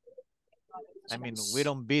 I mean, we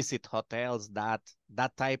don't visit hotels that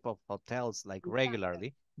type of hotels like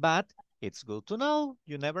regularly, but it's good to know.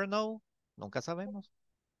 You never know. Nunca sabemos.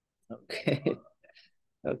 Okay.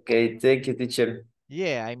 Okay, thank you, teacher.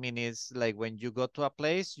 Yeah, I mean, it's like when you go to a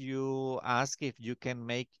place, you ask if you can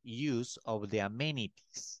make use of the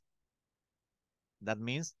amenities. That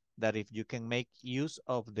means that if you can make use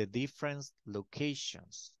of the different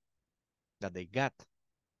locations that they got.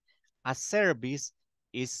 A service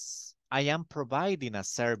is, I am providing a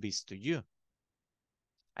service to you.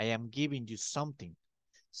 I am giving you something.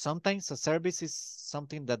 Sometimes a service is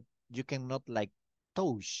something that you cannot like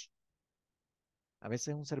touch. A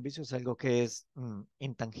veces un servicio es algo que es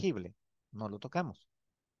intangible. No lo tocamos.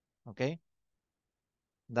 Okay?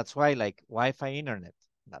 That's why like Wi-Fi internet,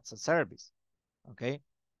 that's a service. Okay?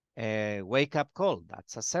 Wake up call,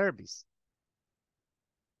 that's a service.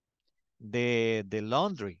 The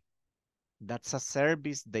laundry, that's a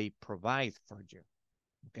service they provide for you.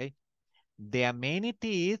 Okay? The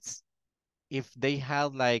amenity is if they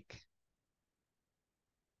have like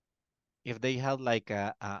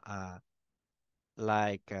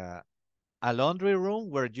a laundry room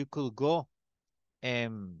where you could go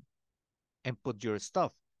and put your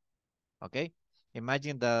stuff. Okay,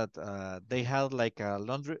 imagine that they have like a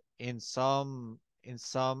laundry in some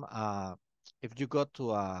if you go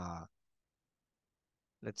to a,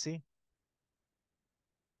 let's see,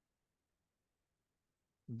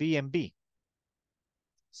 B&B,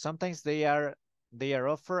 sometimes they are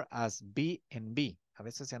offered as B&B. A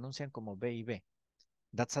veces se anuncian como B&B.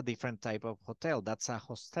 That's a different type of hotel. That's a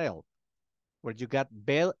hostel where you got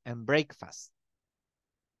bed and breakfast.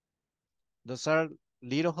 Those are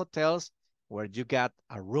little hotels where you got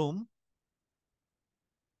a room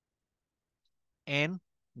and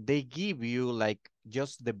they give you like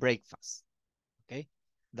just the breakfast. Okay,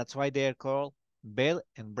 that's why they are called bed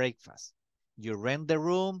and breakfast. You rent the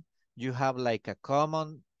room, you have like a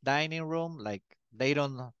common dining room, like they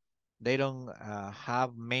don't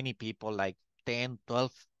have many people, like 10,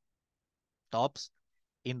 12 tops.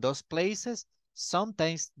 In those places,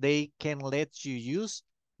 sometimes they can let you use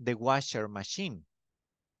the washer machine,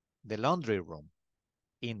 the laundry room.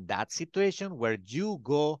 In that situation where you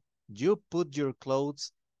go, you put your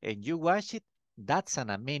clothes and you wash it, that's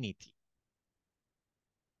an amenity.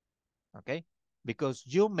 Okay? Because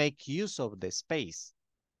you make use of the space.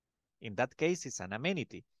 In that case, it's an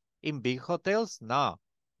amenity. In big hotels, no.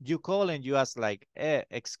 You call and you ask like,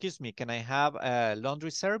 excuse me, can I have a laundry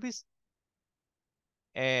service?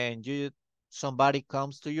 And somebody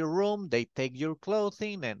comes to your room, they take your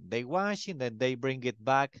clothing and they wash it and they bring it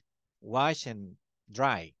back, wash and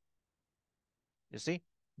dry. You see,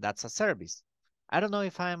 that's a service. I don't know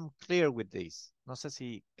if I'm clear with this. No sé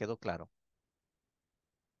si quedó claro.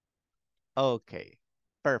 Okay,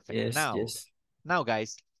 perfect. Yes, yes. Now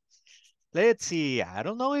guys, let's see. I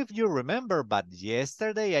don't know if you remember, but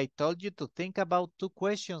yesterday I told you to think about 2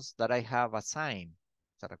 questions that I have assigned.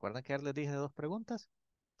 ¿Se recuerdan que les dije 2 preguntas?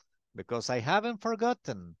 Because I haven't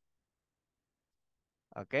forgotten.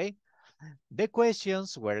 Okay. The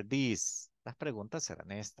questions were these. Las preguntas eran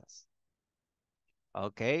estas.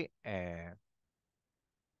 Okay.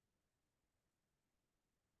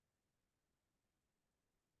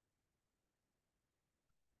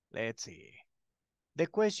 Let's see. The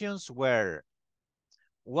questions were,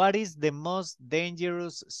 what is the most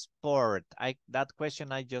dangerous sport? That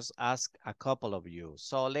question I just asked a couple of you.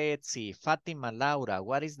 So let's see. Fatima, Laura,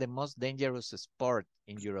 what is the most dangerous sport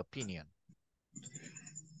in your opinion?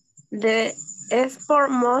 The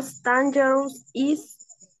sport most dangerous is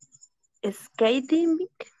skating.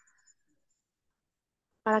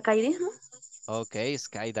 Paracaidismo. Okay,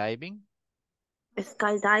 skydiving.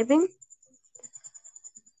 Skydiving.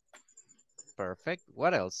 Perfect.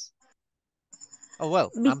 What else? Oh,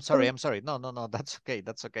 well, I'm sorry. No, that's okay.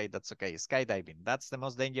 Skydiving. That's the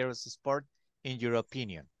most dangerous sport in your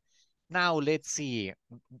opinion. Now, let's see.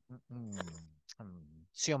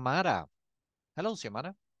 Xiomara. Hello,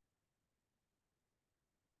 Xiomara.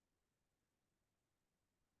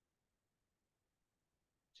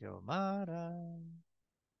 Xiomara.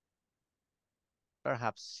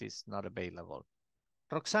 Perhaps she's not available.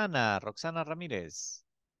 Roxana Ramirez.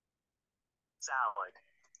 Salad.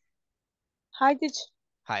 Hi, teacher.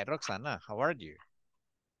 Hi, Roxana. How are you?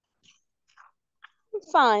 I'm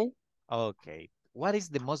fine. Okay. What is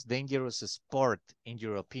the most dangerous sport in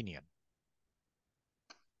your opinion?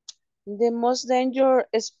 The most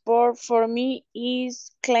dangerous sport for me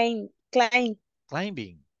is climbing.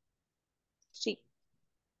 Climbing. Sí.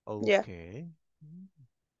 Okay.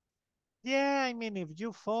 Yeah, I mean, if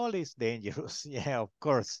you fall, it's dangerous. Yeah, of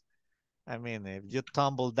course. I mean, if you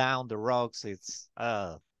tumble down the rocks, it's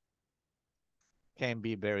can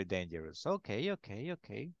be very dangerous. Okay.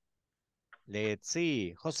 Let's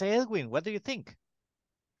see. Jose Edwin, what do you think?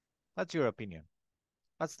 What's your opinion?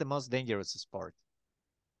 What's the most dangerous sport?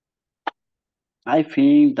 I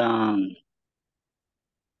think that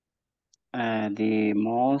the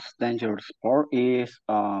most dangerous sport is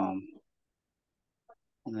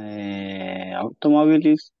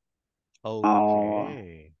automobiles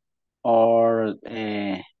Okay. or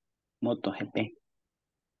MotoGP.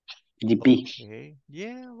 GP. Okay.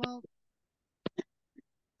 Yeah, well,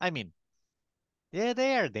 I mean, yeah,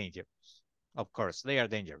 they are dangerous. Of course, they are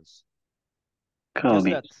dangerous. Could Just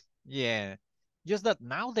be. that, yeah, just that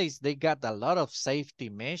nowadays they got a lot of safety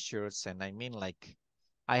measures. And I mean, like,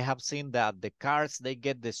 I have seen that the cars, they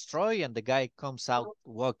get destroyed and the guy comes out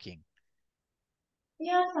walking.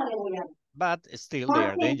 But still, they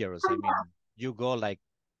are dangerous. I mean, you go like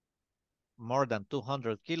more than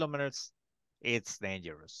 200 kilometers, it's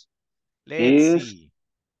dangerous. Let's Is see.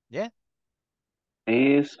 Yeah,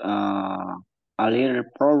 a little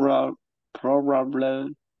probable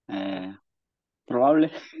probably yeah,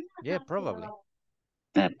 probably.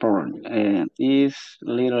 probably is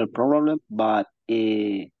little problem, but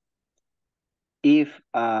if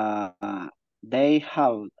they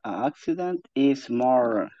have an accident, is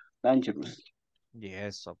more dangerous.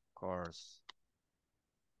 Yes, of course.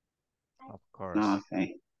 Of course.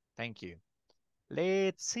 Okay. Thank you.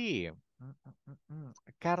 Let's see.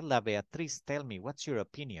 Carla Beatriz, tell me, what's your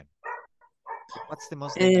opinion? What's the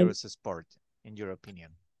most dangerous sport, in your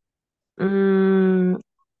opinion?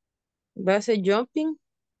 Base jumping.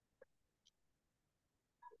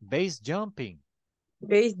 Base jumping.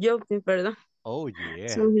 Base jumping, perdón. Oh,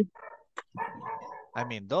 yeah. Sorry. I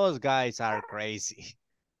mean, those guys are crazy.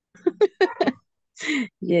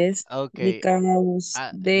 Yes, Okay. because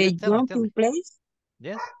Yes, the tell me. jumping place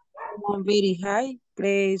Yes? from very high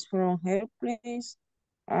place from airplanes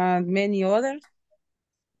and many other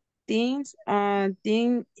things, and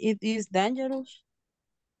think it is dangerous.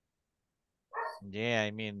 Yeah,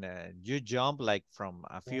 I mean, you jump like from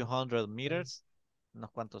a few hundred meters, unos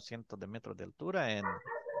cuantos cientos de metros de altura,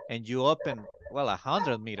 and you open, well,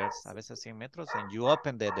 100 meters, a veces 100 metros, and you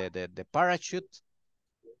open the parachute.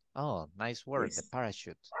 Oh, nice word, the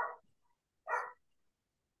parachute.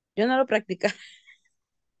 Yo no lo practicaba.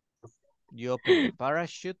 You open the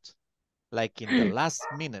parachute like in the last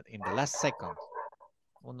minute, in the last second.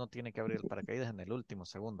 Uno tiene que abrir el paracaídas en el último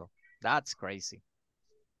segundo. That's crazy.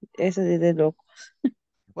 Eso sí de loco.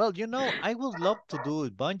 Well, you know, I would love to do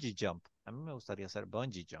bungee jump. A mí me gustaría hacer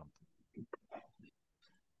bungee jump.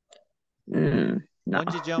 No.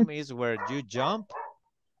 Bungee jump is where you jump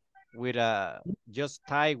with just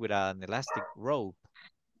tie with an elastic rope.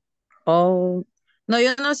 Oh, no,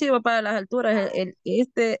 yo no sirvo para las alturas. En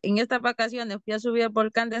estas vacaciones fui a subir el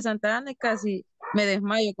volcán de Santa Ana y casi me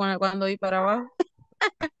desmayo cuando voy para abajo.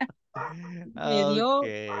 Me dio,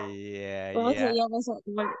 Okay, yeah, ¿cómo se yeah. llama eso?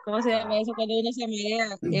 ¿Cómo se llama eso cuando uno se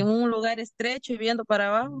marea en un lugar estrecho y viendo para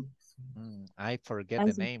abajo? I forget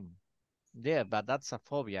the name. Yeah, but that's a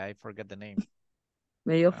phobia. I forget the name.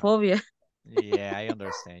 Me dio fobia. Yeah, I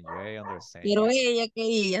understand you. I understand Pero you. ella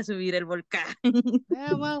quería subir el volcán.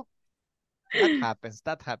 Yeah, well, that happens.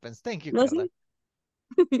 That happens. Thank you, No Carla.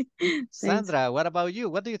 sé. Sandra, what about you?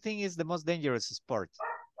 What do you think is the most dangerous sport?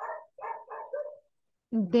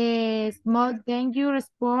 The most dangerous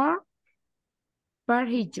sport,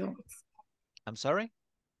 bungee jumps. I'm sorry?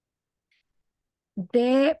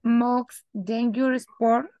 The most dangerous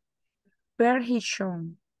sport, bungee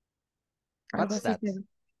jump. Algo What's así.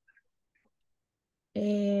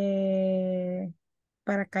 that?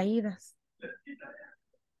 Paracaídas.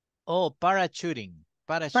 Oh, parachuting.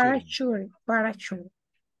 Parachuting.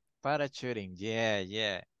 Parachuting. Yeah,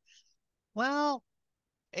 yeah. Well,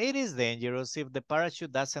 it is dangerous if the parachute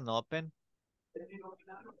doesn't open.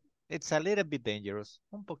 It's a little bit dangerous.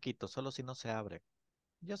 Un poquito, solo si no se abre.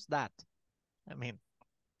 Just that. I mean,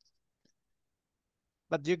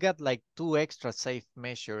 but you got like 2 extra safe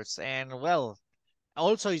measures. And well,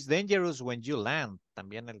 also it's dangerous when you land.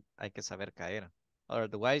 También hay que saber caer.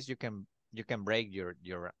 Otherwise you can break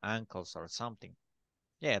your ankles or something.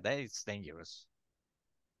 Yeah, that is dangerous.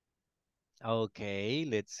 Okay,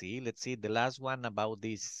 let's see. The last one about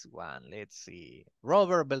this one. Let's see.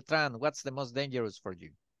 Robert Beltran, what's the most dangerous for you?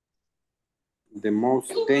 The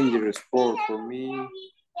most dangerous sport for me.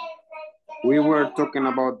 We were talking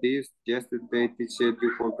about this yesterday, teacher,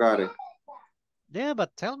 you forgot it. Yeah,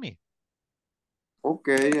 but tell me.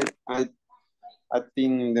 Okay, I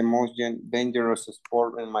think the most dangerous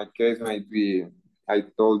sport in my case might be, I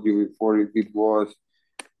told you before, if it was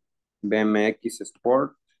BMX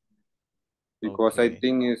sport. Because I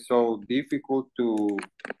think it's so difficult to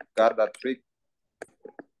get that trick.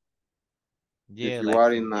 Yeah, if you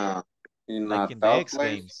are in a like in the tough X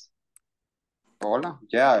place. Games. Hola,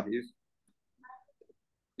 yeah,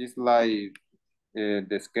 it's like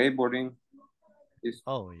the skateboarding.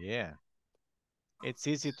 Oh, yeah. It's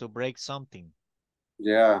easy to break something.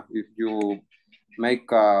 Yeah, if you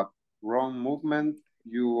make a wrong movement,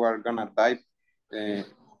 you are gonna die uh,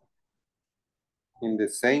 in the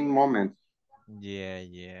same moment. Yeah,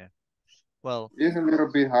 yeah. Well, it's a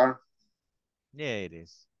little bit hard. Yeah, it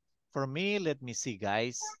is. For me, let me see,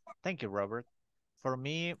 guys. Thank you, Robert. For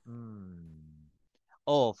me,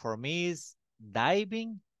 for me is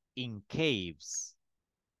diving in caves.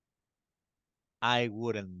 I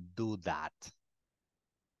wouldn't do that.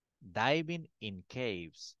 Diving in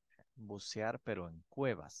caves. Bucear, pero en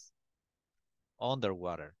cuevas.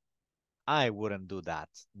 Underwater. I wouldn't do that.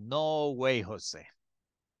 No way, Jose.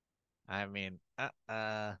 I mean, I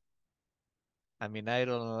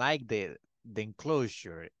don't like the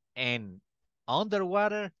enclosure and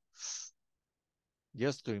underwater.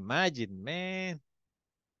 Just to imagine, man.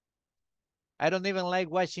 I don't even like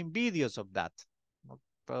watching videos of that. No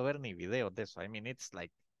puedo ver ni videos de eso. I mean, it's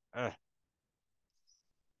like, ugh.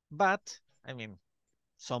 But, I mean,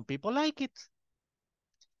 some people like it.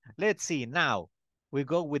 Let's see, now, we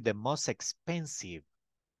go with the most expensive.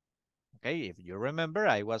 Okay, if you remember,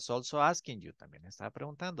 I was also asking you, también estaba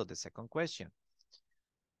preguntando, the second question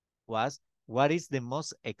was, what is the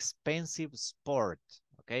most expensive sport?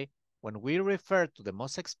 Okay, when we refer to the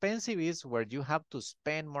most expensive is where you have to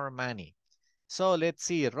spend more money. So let's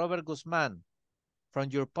see, Robert Guzman, from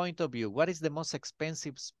your point of view, what is the most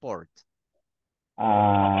expensive sport?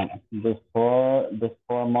 The sport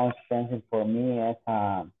most expensive for me is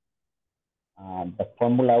the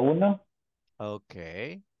Formula 1.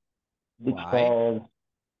 Okay. Because Why?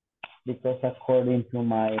 Because according to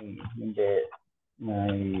my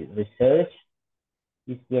research,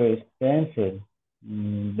 it's very expensive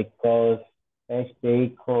because each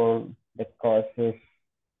vehicle the cost is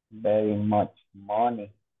very much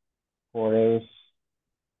money for each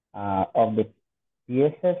of the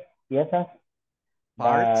piezas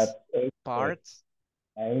Parts? that each, Parts?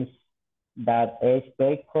 each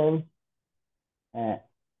vehicle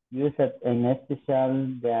uses in special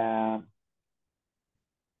the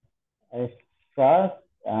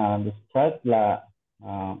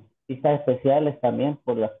pistas especiales también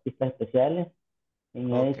por las pistas especiales.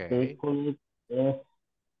 En el Okay. vehículo es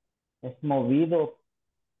movido,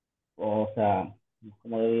 o sea,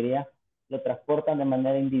 como diría, lo transportan de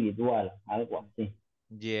manera individual, algo así.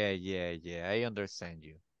 Yeah, I understand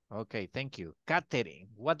you. Okay, thank you. Catherine,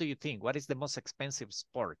 what do you think? What is the most expensive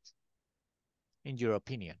sport, in your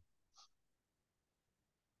opinion?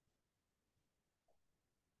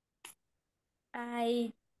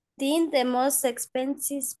 I think the most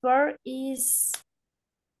expensive sport is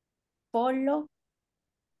polo.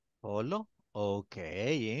 Polo?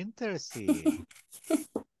 Okay, interesting.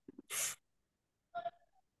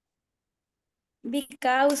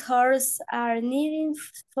 Because horses are needed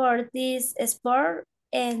for this sport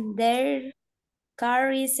and their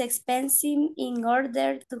car is expensive in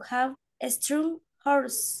order to have a strong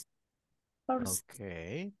horse.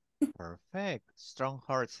 Okay, perfect. Strong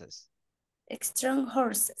horses. Strong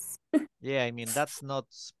horses. Yeah, I mean, that's not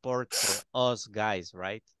sport for us guys,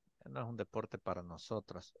 right? No es un deporte para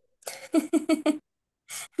nosotros.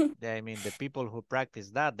 Yeah, I mean, the people who practice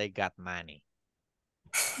that, they got money.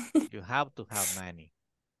 You have to have money.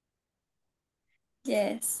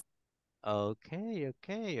 Yes. Okay.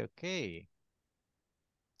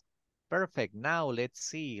 Perfect. Now let's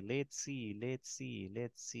see.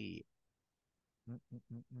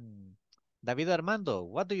 David Armando,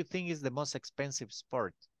 what do you think is the most expensive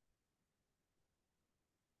sport?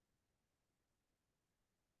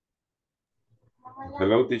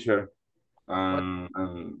 Hello, teacher.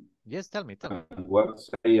 Yes, tell me. What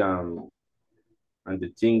say, and the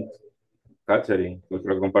thing, Catherine, pues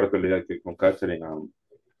lo comparto la idea que con Catherine,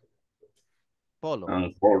 Polo.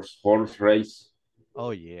 and horse race.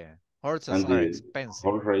 Oh yeah, horses And are the expensive.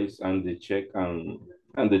 horse race and the check on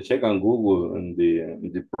Google and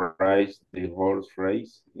the price the horse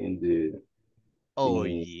race in the Oh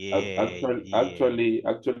in yeah. actually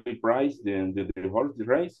price the horse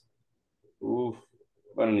race. Uf,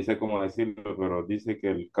 bueno, ni sé cómo decirlo, pero dice que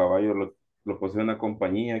el caballo lo posee una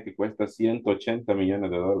compañía que cuesta 180 millones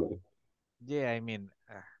de dólares. Yeah, I mean,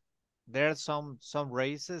 there are some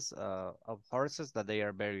races of horses that they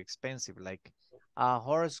are very expensive. Like a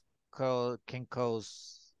horse can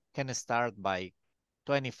start by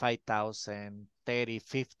 25,000, 30,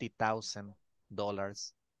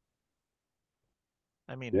 $50,000.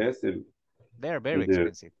 I mean, Yes, they're very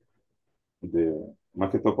expensive. Más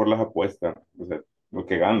que todo por las apuestas, o sea, lo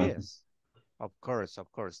que ganan. Yes, of course.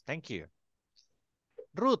 Thank you.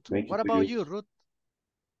 Ruth, Thank what you, about please. you, Ruth?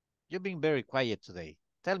 You've been very quiet today.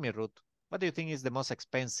 Tell me, Ruth, what do you think is the most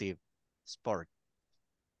expensive sport?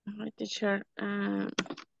 My teacher.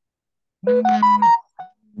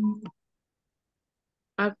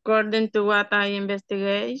 According to what I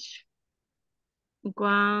investigate,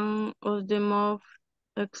 one of the most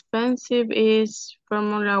expensive is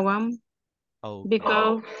Formula One.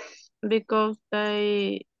 Okay. Because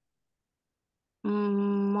they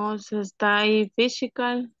most stay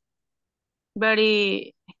physical,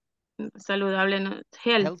 very saludable, no,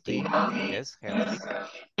 healthy. Yes, healthy.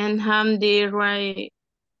 And have the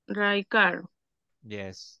right car.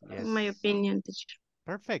 Yes, yes. In my opinion, teacher.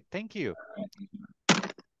 Perfect, thank you.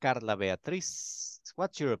 Carla Beatriz,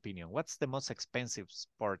 what's your opinion? What's the most expensive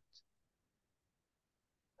sport?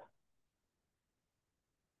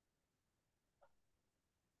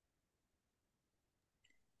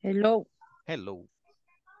 Hello. Hello.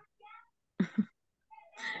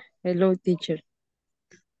 Hello, teacher.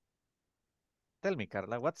 Tell me,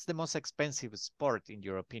 Carla, what's the most expensive sport in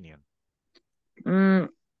your opinion?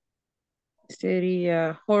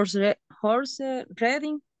 Sería horse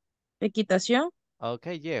riding, equitación.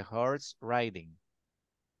 Okay, yeah, horse riding.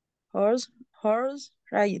 Horse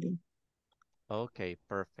riding. Okay,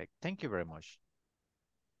 perfect. Thank you very much.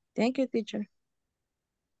 Thank you, teacher.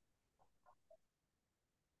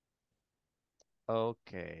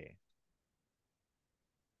 Okay.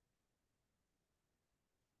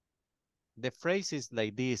 The phrase is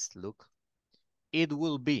like this, look. It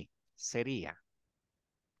will be, sería.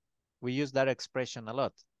 We use that expression a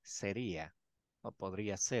lot. Sería, o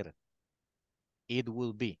podría ser. It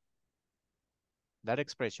will be. That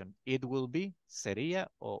expression, it will be, sería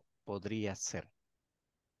o podría ser.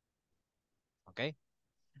 Okay?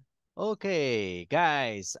 Okay,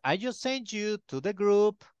 guys, I just sent you to the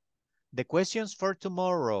group the questions for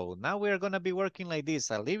tomorrow. Now we are going to be working like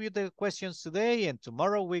this. I'll leave you the questions today, and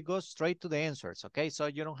tomorrow we go straight to the answers, okay? So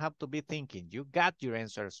you don't have to be thinking. You got your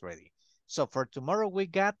answers ready. So for tomorrow, we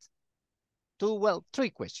got three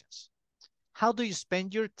questions. How do you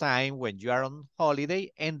spend your time when you are on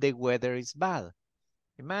holiday and the weather is bad?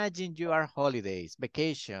 Imagine you are holidays,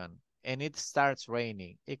 vacation, and it starts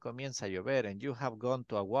raining. Y comienza a llover, and you have gone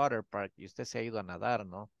to a water park. Y usted se ha ido a nadar,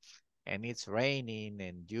 ¿no? And it's raining,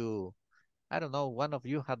 and you, I don't know, one of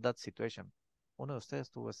you had that situation. Uno de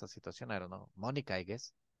ustedes tuvo esta situación, I don't know. Monica, I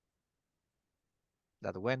guess.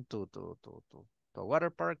 That went to a water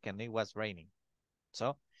park and it was raining.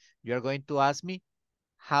 So you're going to ask me,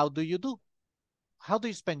 how do you do? How do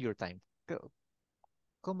you spend your time?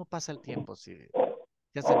 ¿Cómo pasa el tiempo si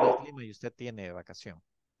hace mal clima y usted tiene vacación?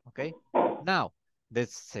 Okay. Now, the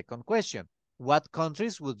second question. What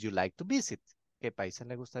countries would you like to visit? ¿Qué países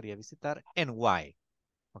le gustaría visitar and why?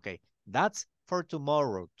 Okay, that's for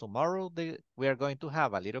tomorrow. Tomorrow we are going to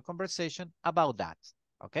have a little conversation about that.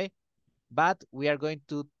 Okay, but we are going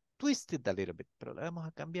to twist it a little bit, pero le vamos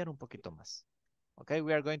a cambiar un poquito más. Okay,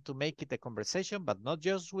 we are going to make it a conversation, but not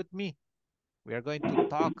just with me. We are going to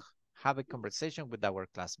talk, have a conversation with our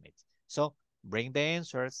classmates. So bring the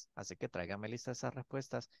answers, así que tráigame lista esas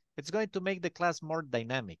respuestas. It's going to make the class more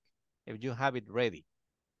dynamic if you have it ready.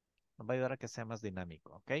 Nos va a ayudar a que sea más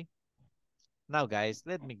dinámico, okay? Now, guys,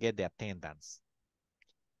 let me get the attendance.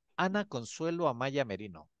 Ana Consuelo Amaya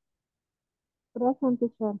Merino. Present,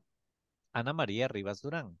 teacher. Ana María Rivas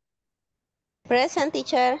Durán. Present,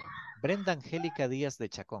 teacher. Brenda Angélica Díaz de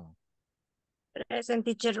Chacón. Present,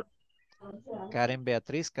 teacher. Karen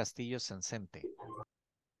Beatriz Castillo Sencente.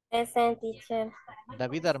 Present, teacher.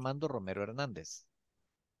 David Armando Romero Hernández.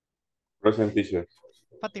 Present, teacher.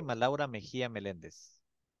 Fátima Laura Mejía Meléndez.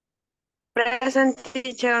 Present,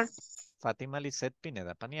 teacher. Fátima Lisette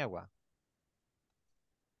Pineda Paniagua.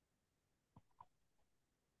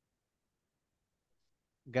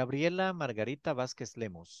 Gabriela Margarita Vázquez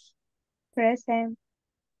Lemus. Present.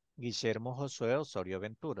 Guillermo Josué Osorio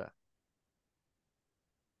Ventura.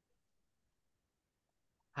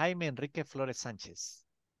 Jaime Enrique Flores Sánchez.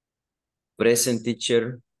 Present,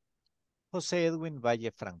 teacher. José Edwin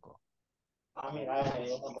Valle Franco.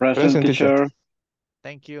 Present, teacher.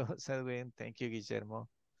 Thank you, José Edwin. Thank you, Guillermo.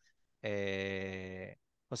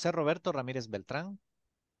 José Roberto Ramírez Beltrán.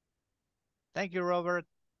 Thank you, Robert.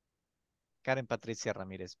 Karen Patricia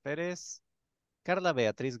Ramírez Pérez. Carla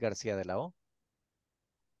Beatriz García de la O.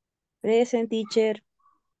 Present, teacher.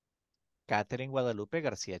 Catherine Guadalupe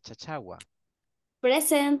García Chachagua.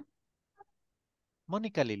 Present.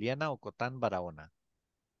 Mónica Liliana Ocotán Barahona.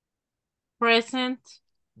 Present.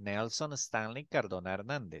 Nelson Stanley Cardona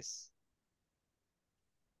Hernández.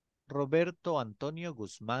 Roberto Antonio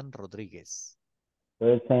Guzmán Rodríguez.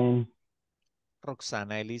 Present.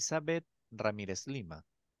 Roxana Elizabeth Ramírez Lima.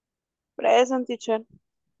 Present, teacher.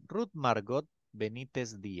 Ruth Margot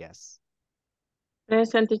Benítez Díaz.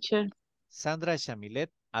 Present, teacher. Sandra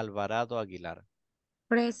Chamilet Alvarado Aguilar.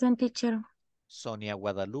 Present, teacher. Sonia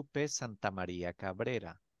Guadalupe Santamaría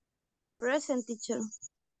Cabrera. Present, teacher.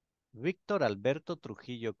 Víctor Alberto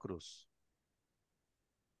Trujillo Cruz.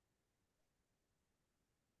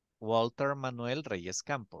 Walter Manuel Reyes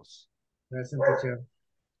Campos. Present, teacher.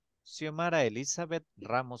 Xiomara Elizabeth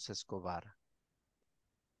Ramos Escobar.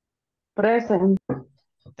 Present.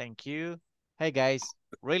 Thank you. Hey guys,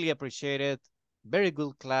 really appreciate it. Very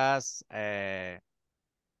good class.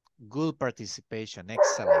 Good participation.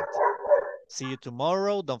 Excellent. See you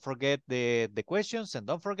tomorrow. Don't forget the questions and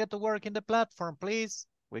don't forget to work in the platform, please.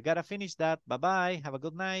 We gotta finish that. Bye-bye. Have a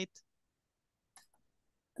good night.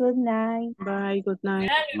 Good night. Bye, good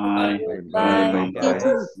night. Bye. Bye, Bye, guys.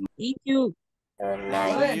 Thank you. Good See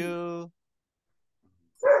night. you.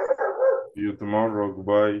 See you tomorrow.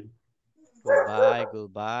 Goodbye. Goodbye,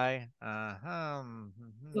 goodbye. Uh-huh.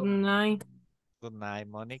 Good night. Good night,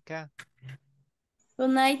 Monica. Good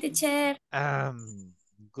night, teacher.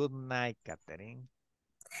 Good night, Catherine.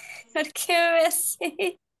 ¿Por qué me ve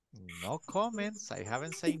así? No comments. I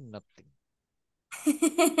haven't said nothing.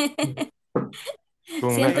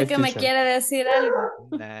 Siento que me quiere decir algo.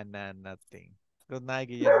 Nah, nothing. Good night,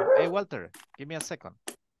 Guillermo. Hey, Walter, give me a second.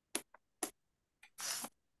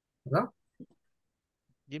 ¿Verdad?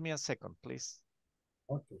 Give me a second, please.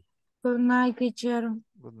 Okay. Good night, teacher.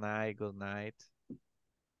 Good night, good night.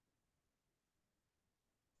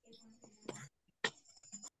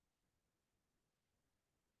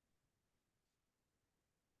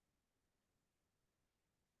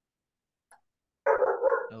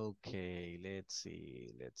 Okay, let's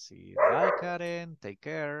see. Bye, Karen. Take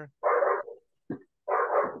care.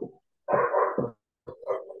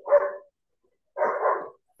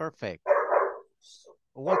 Perfect.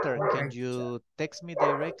 Walter, can you text me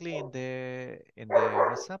directly in the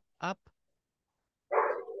WhatsApp app?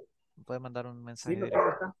 ¿Me puede mandar un mensaje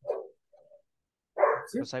directo?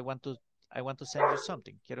 Because I want to send you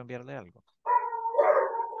something. Quiero enviarle algo.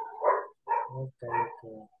 Okay.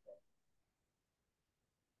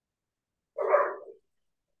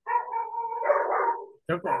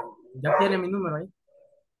 Creo que ya tiene mi número ahí.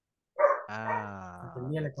 Ah,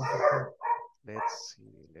 let's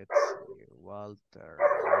see. Walter.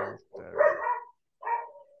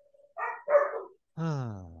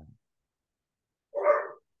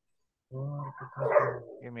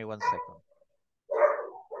 Give me 1 second.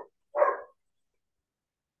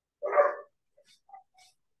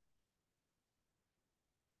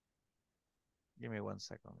 Give me one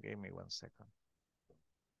second.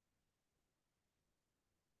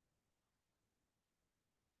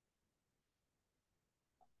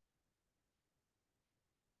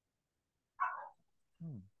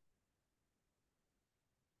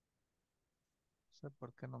 No sé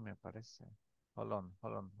por qué no me aparece. Hold on.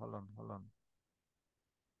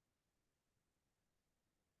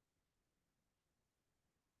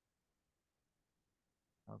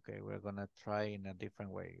 Okay, we're gonna try in a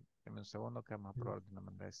different way. Deme un segundo que vamos a probar de una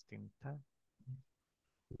manera distinta.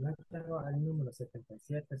 No tengo el número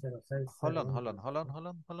 7706. Hold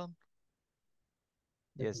on.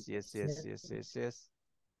 Yes.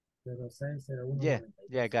 0601.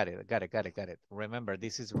 Yeah, got it. Remember,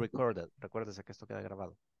 this is recorded. Recuérdese que esto queda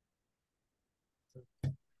grabado.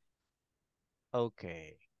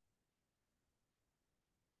 Okay.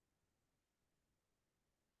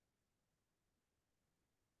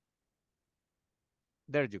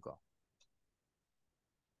 There you go.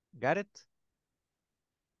 Got it?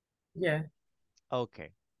 Yeah.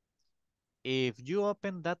 Okay. If you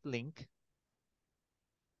open that link,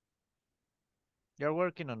 you're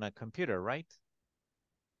working on a computer, right?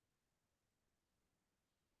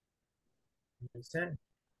 Estoy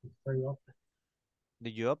open.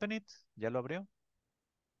 Did you open it? ¿Ya lo abrió?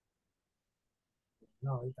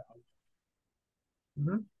 No, ahorita.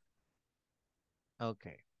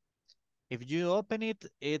 Okay. If you open it,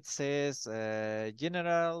 it says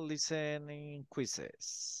general listening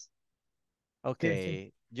quizzes. Okay,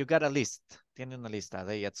 Sí. You got a list. Tiene una lista. A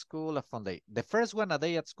day at school, a fun day. The first one, a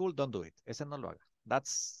day at school, don't do it. Ese no lo haga.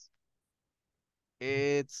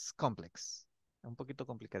 It's complex. Un poquito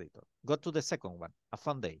complicadito. Go to the second one, a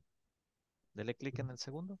fun day. Dele clic en el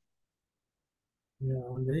segundo.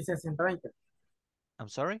 Donde dice 120. I'm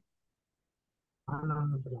sorry?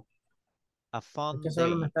 No, perdón. A fun Es que day.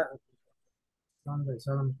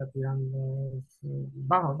 solo me está tirando.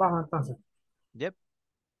 Bajo entonces. Yep.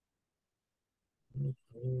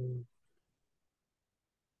 Okay.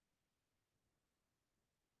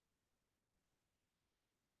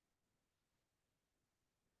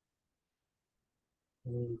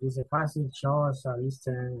 Dice fácil, shows a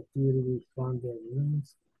listen activity from the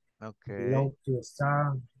links Okay. below to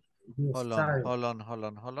start.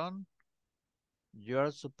 Hold on. You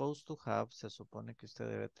are supposed to have, se supone que usted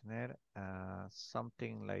debe tener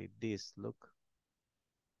something like this, look.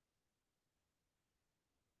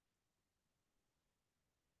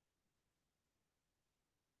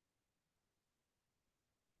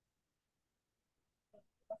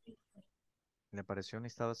 ¿Le pareció un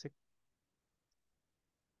listado así?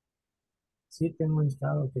 Sí, tengo un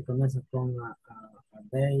listado que comienza con a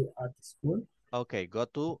day at school. Okay, go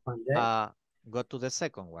to the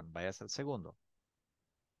second one. Vayas al segundo.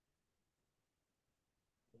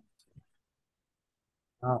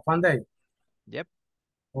 Fun day. Yep.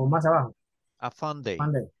 O más abajo. A fun day.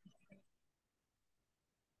 Fun day.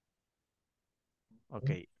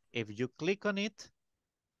 Okay, if you click on it,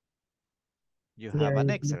 you Sí, have an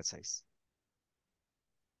ahí, exercise.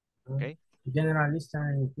 Okay. General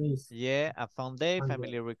listening, please. Yeah, a fun day, Fun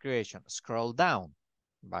family day. recreation. Scroll down.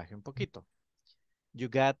 Baje un poquito. You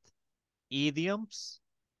got idioms,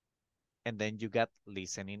 and then you got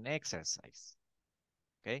listening exercise.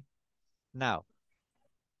 Okay. Now,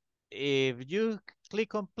 if you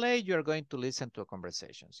click on play, you're going to listen to a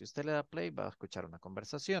conversation. Si usted le da play, va a escuchar una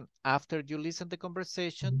conversación. After you listen to the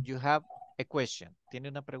conversation, you have a question. Tiene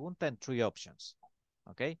una pregunta and 3 options.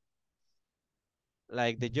 Okay.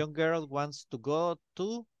 Like the young girl wants to go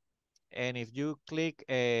to, and if you click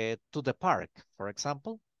to the park, for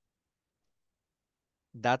example,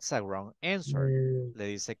 that's a wrong answer. Le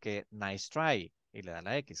dice que nice try y le da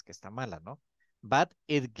la X, que está mala, ¿no? But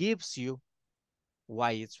it gives you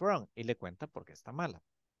why it's wrong y le cuenta por qué está mala.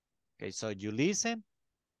 Okay, so you listen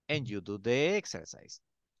and you do the exercise.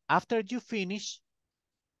 After you finish,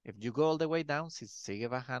 if you go all the way down, si sigue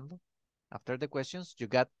bajando, after the questions, you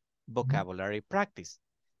got vocabulary practice.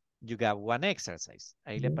 You got one exercise.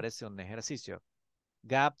 Ahí le aparece un ejercicio.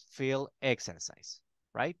 Gap fill exercise,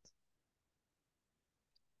 right?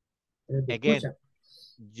 Again,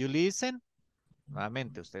 you listen,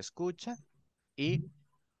 nuevamente usted escucha y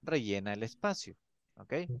rellena el espacio,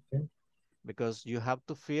 okay? Because you have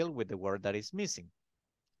to fill with the word that is missing.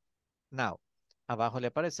 Now, abajo le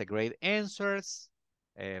aparece grade answers,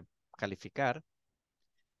 calificar,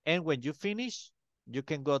 and when you finish, you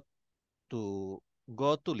can go to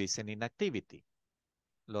listening activity.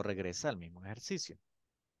 Lo regresa al mismo ejercicio.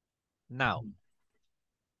 Now,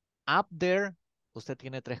 up there, usted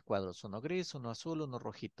tiene 3 cuadros, uno gris, uno azul, uno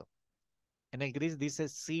rojito. En el gris dice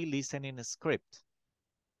see listening script.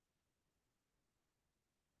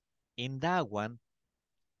 In that one,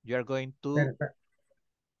 you are going to...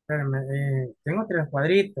 Espérame, tengo 3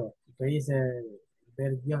 cuadritos que dice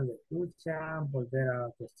ver guión de escucha, volver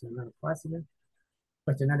a cuestionario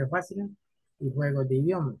fácil y juegos de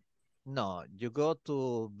idioma. No, you go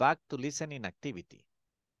to back to listening activity.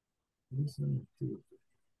 Listening activity.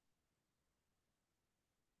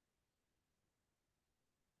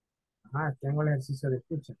 Ajá, tengo el ejercicio de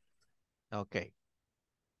escucha. Ok.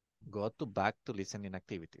 Go to back to listening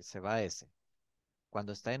activity. Se va a ese.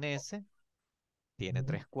 Cuando está en ese, tiene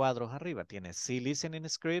 3 cuadros arriba. Tiene see listening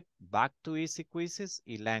script, back to easy quizzes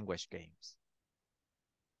y language games.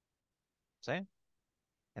 ¿Sí?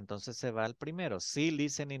 Entonces se va al primero. See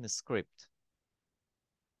listening script.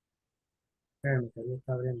 Espérame, que ahí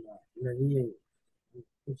está abriendo. Le di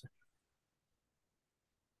escucha.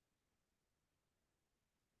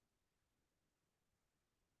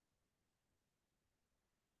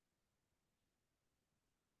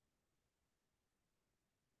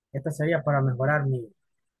 Esta sería para mejorar mi...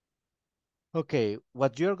 Ok,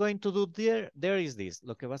 what you're going to do there is this.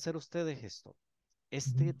 Lo que va a hacer usted es esto.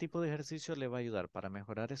 Este tipo de ejercicio le va a ayudar para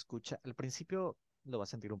mejorar escucha. Al principio lo va a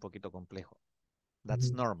sentir un poquito complejo.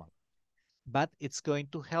 That's normal. But it's going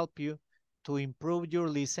to help you to improve your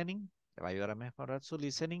listening. Le va a ayudar a mejorar su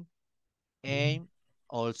listening. And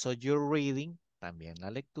also your reading, también la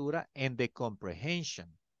lectura, and the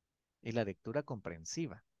comprehension. Y la lectura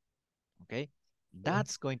comprensiva. Okay?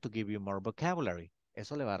 That's going to give you more vocabulary.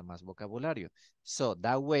 Eso le va a dar más vocabulario. So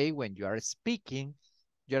that way, when you are speaking,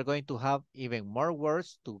 you're going to have even more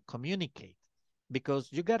words to communicate because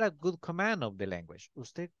you got a good command of the language.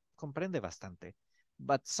 Usted comprende bastante.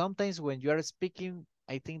 But sometimes when you are speaking,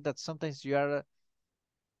 I think that sometimes you are...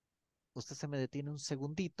 Usted se me detiene un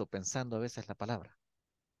segundito pensando a veces la palabra.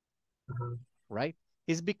 Right?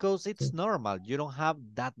 It's because it's normal. You don't have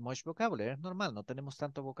that much vocabulary. Es normal, no tenemos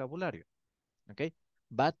tanto vocabulario. Okay?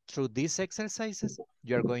 But through these exercises,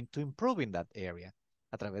 you are going to improve in that area.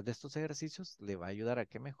 A través de estos ejercicios le va a ayudar a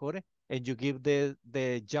que mejore and you give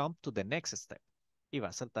the jump to the next step. Y va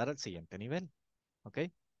a saltar al siguiente nivel. ¿Ok?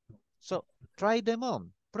 So, try them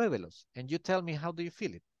on. Pruébelos. And you tell me how do you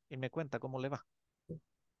feel it. Y me cuenta cómo le va.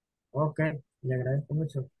 Ok, le agradezco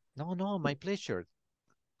mucho. No, my pleasure.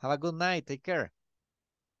 Have a good night. Take care.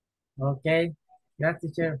 Ok, gracias,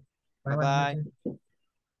 teacher. Buenas Bye-bye. noches.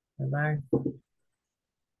 Bye-bye.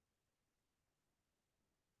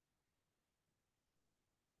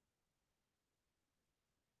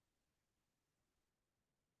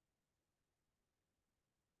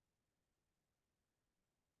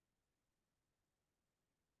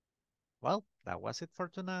 Well, that was it for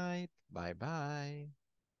tonight. Bye-bye.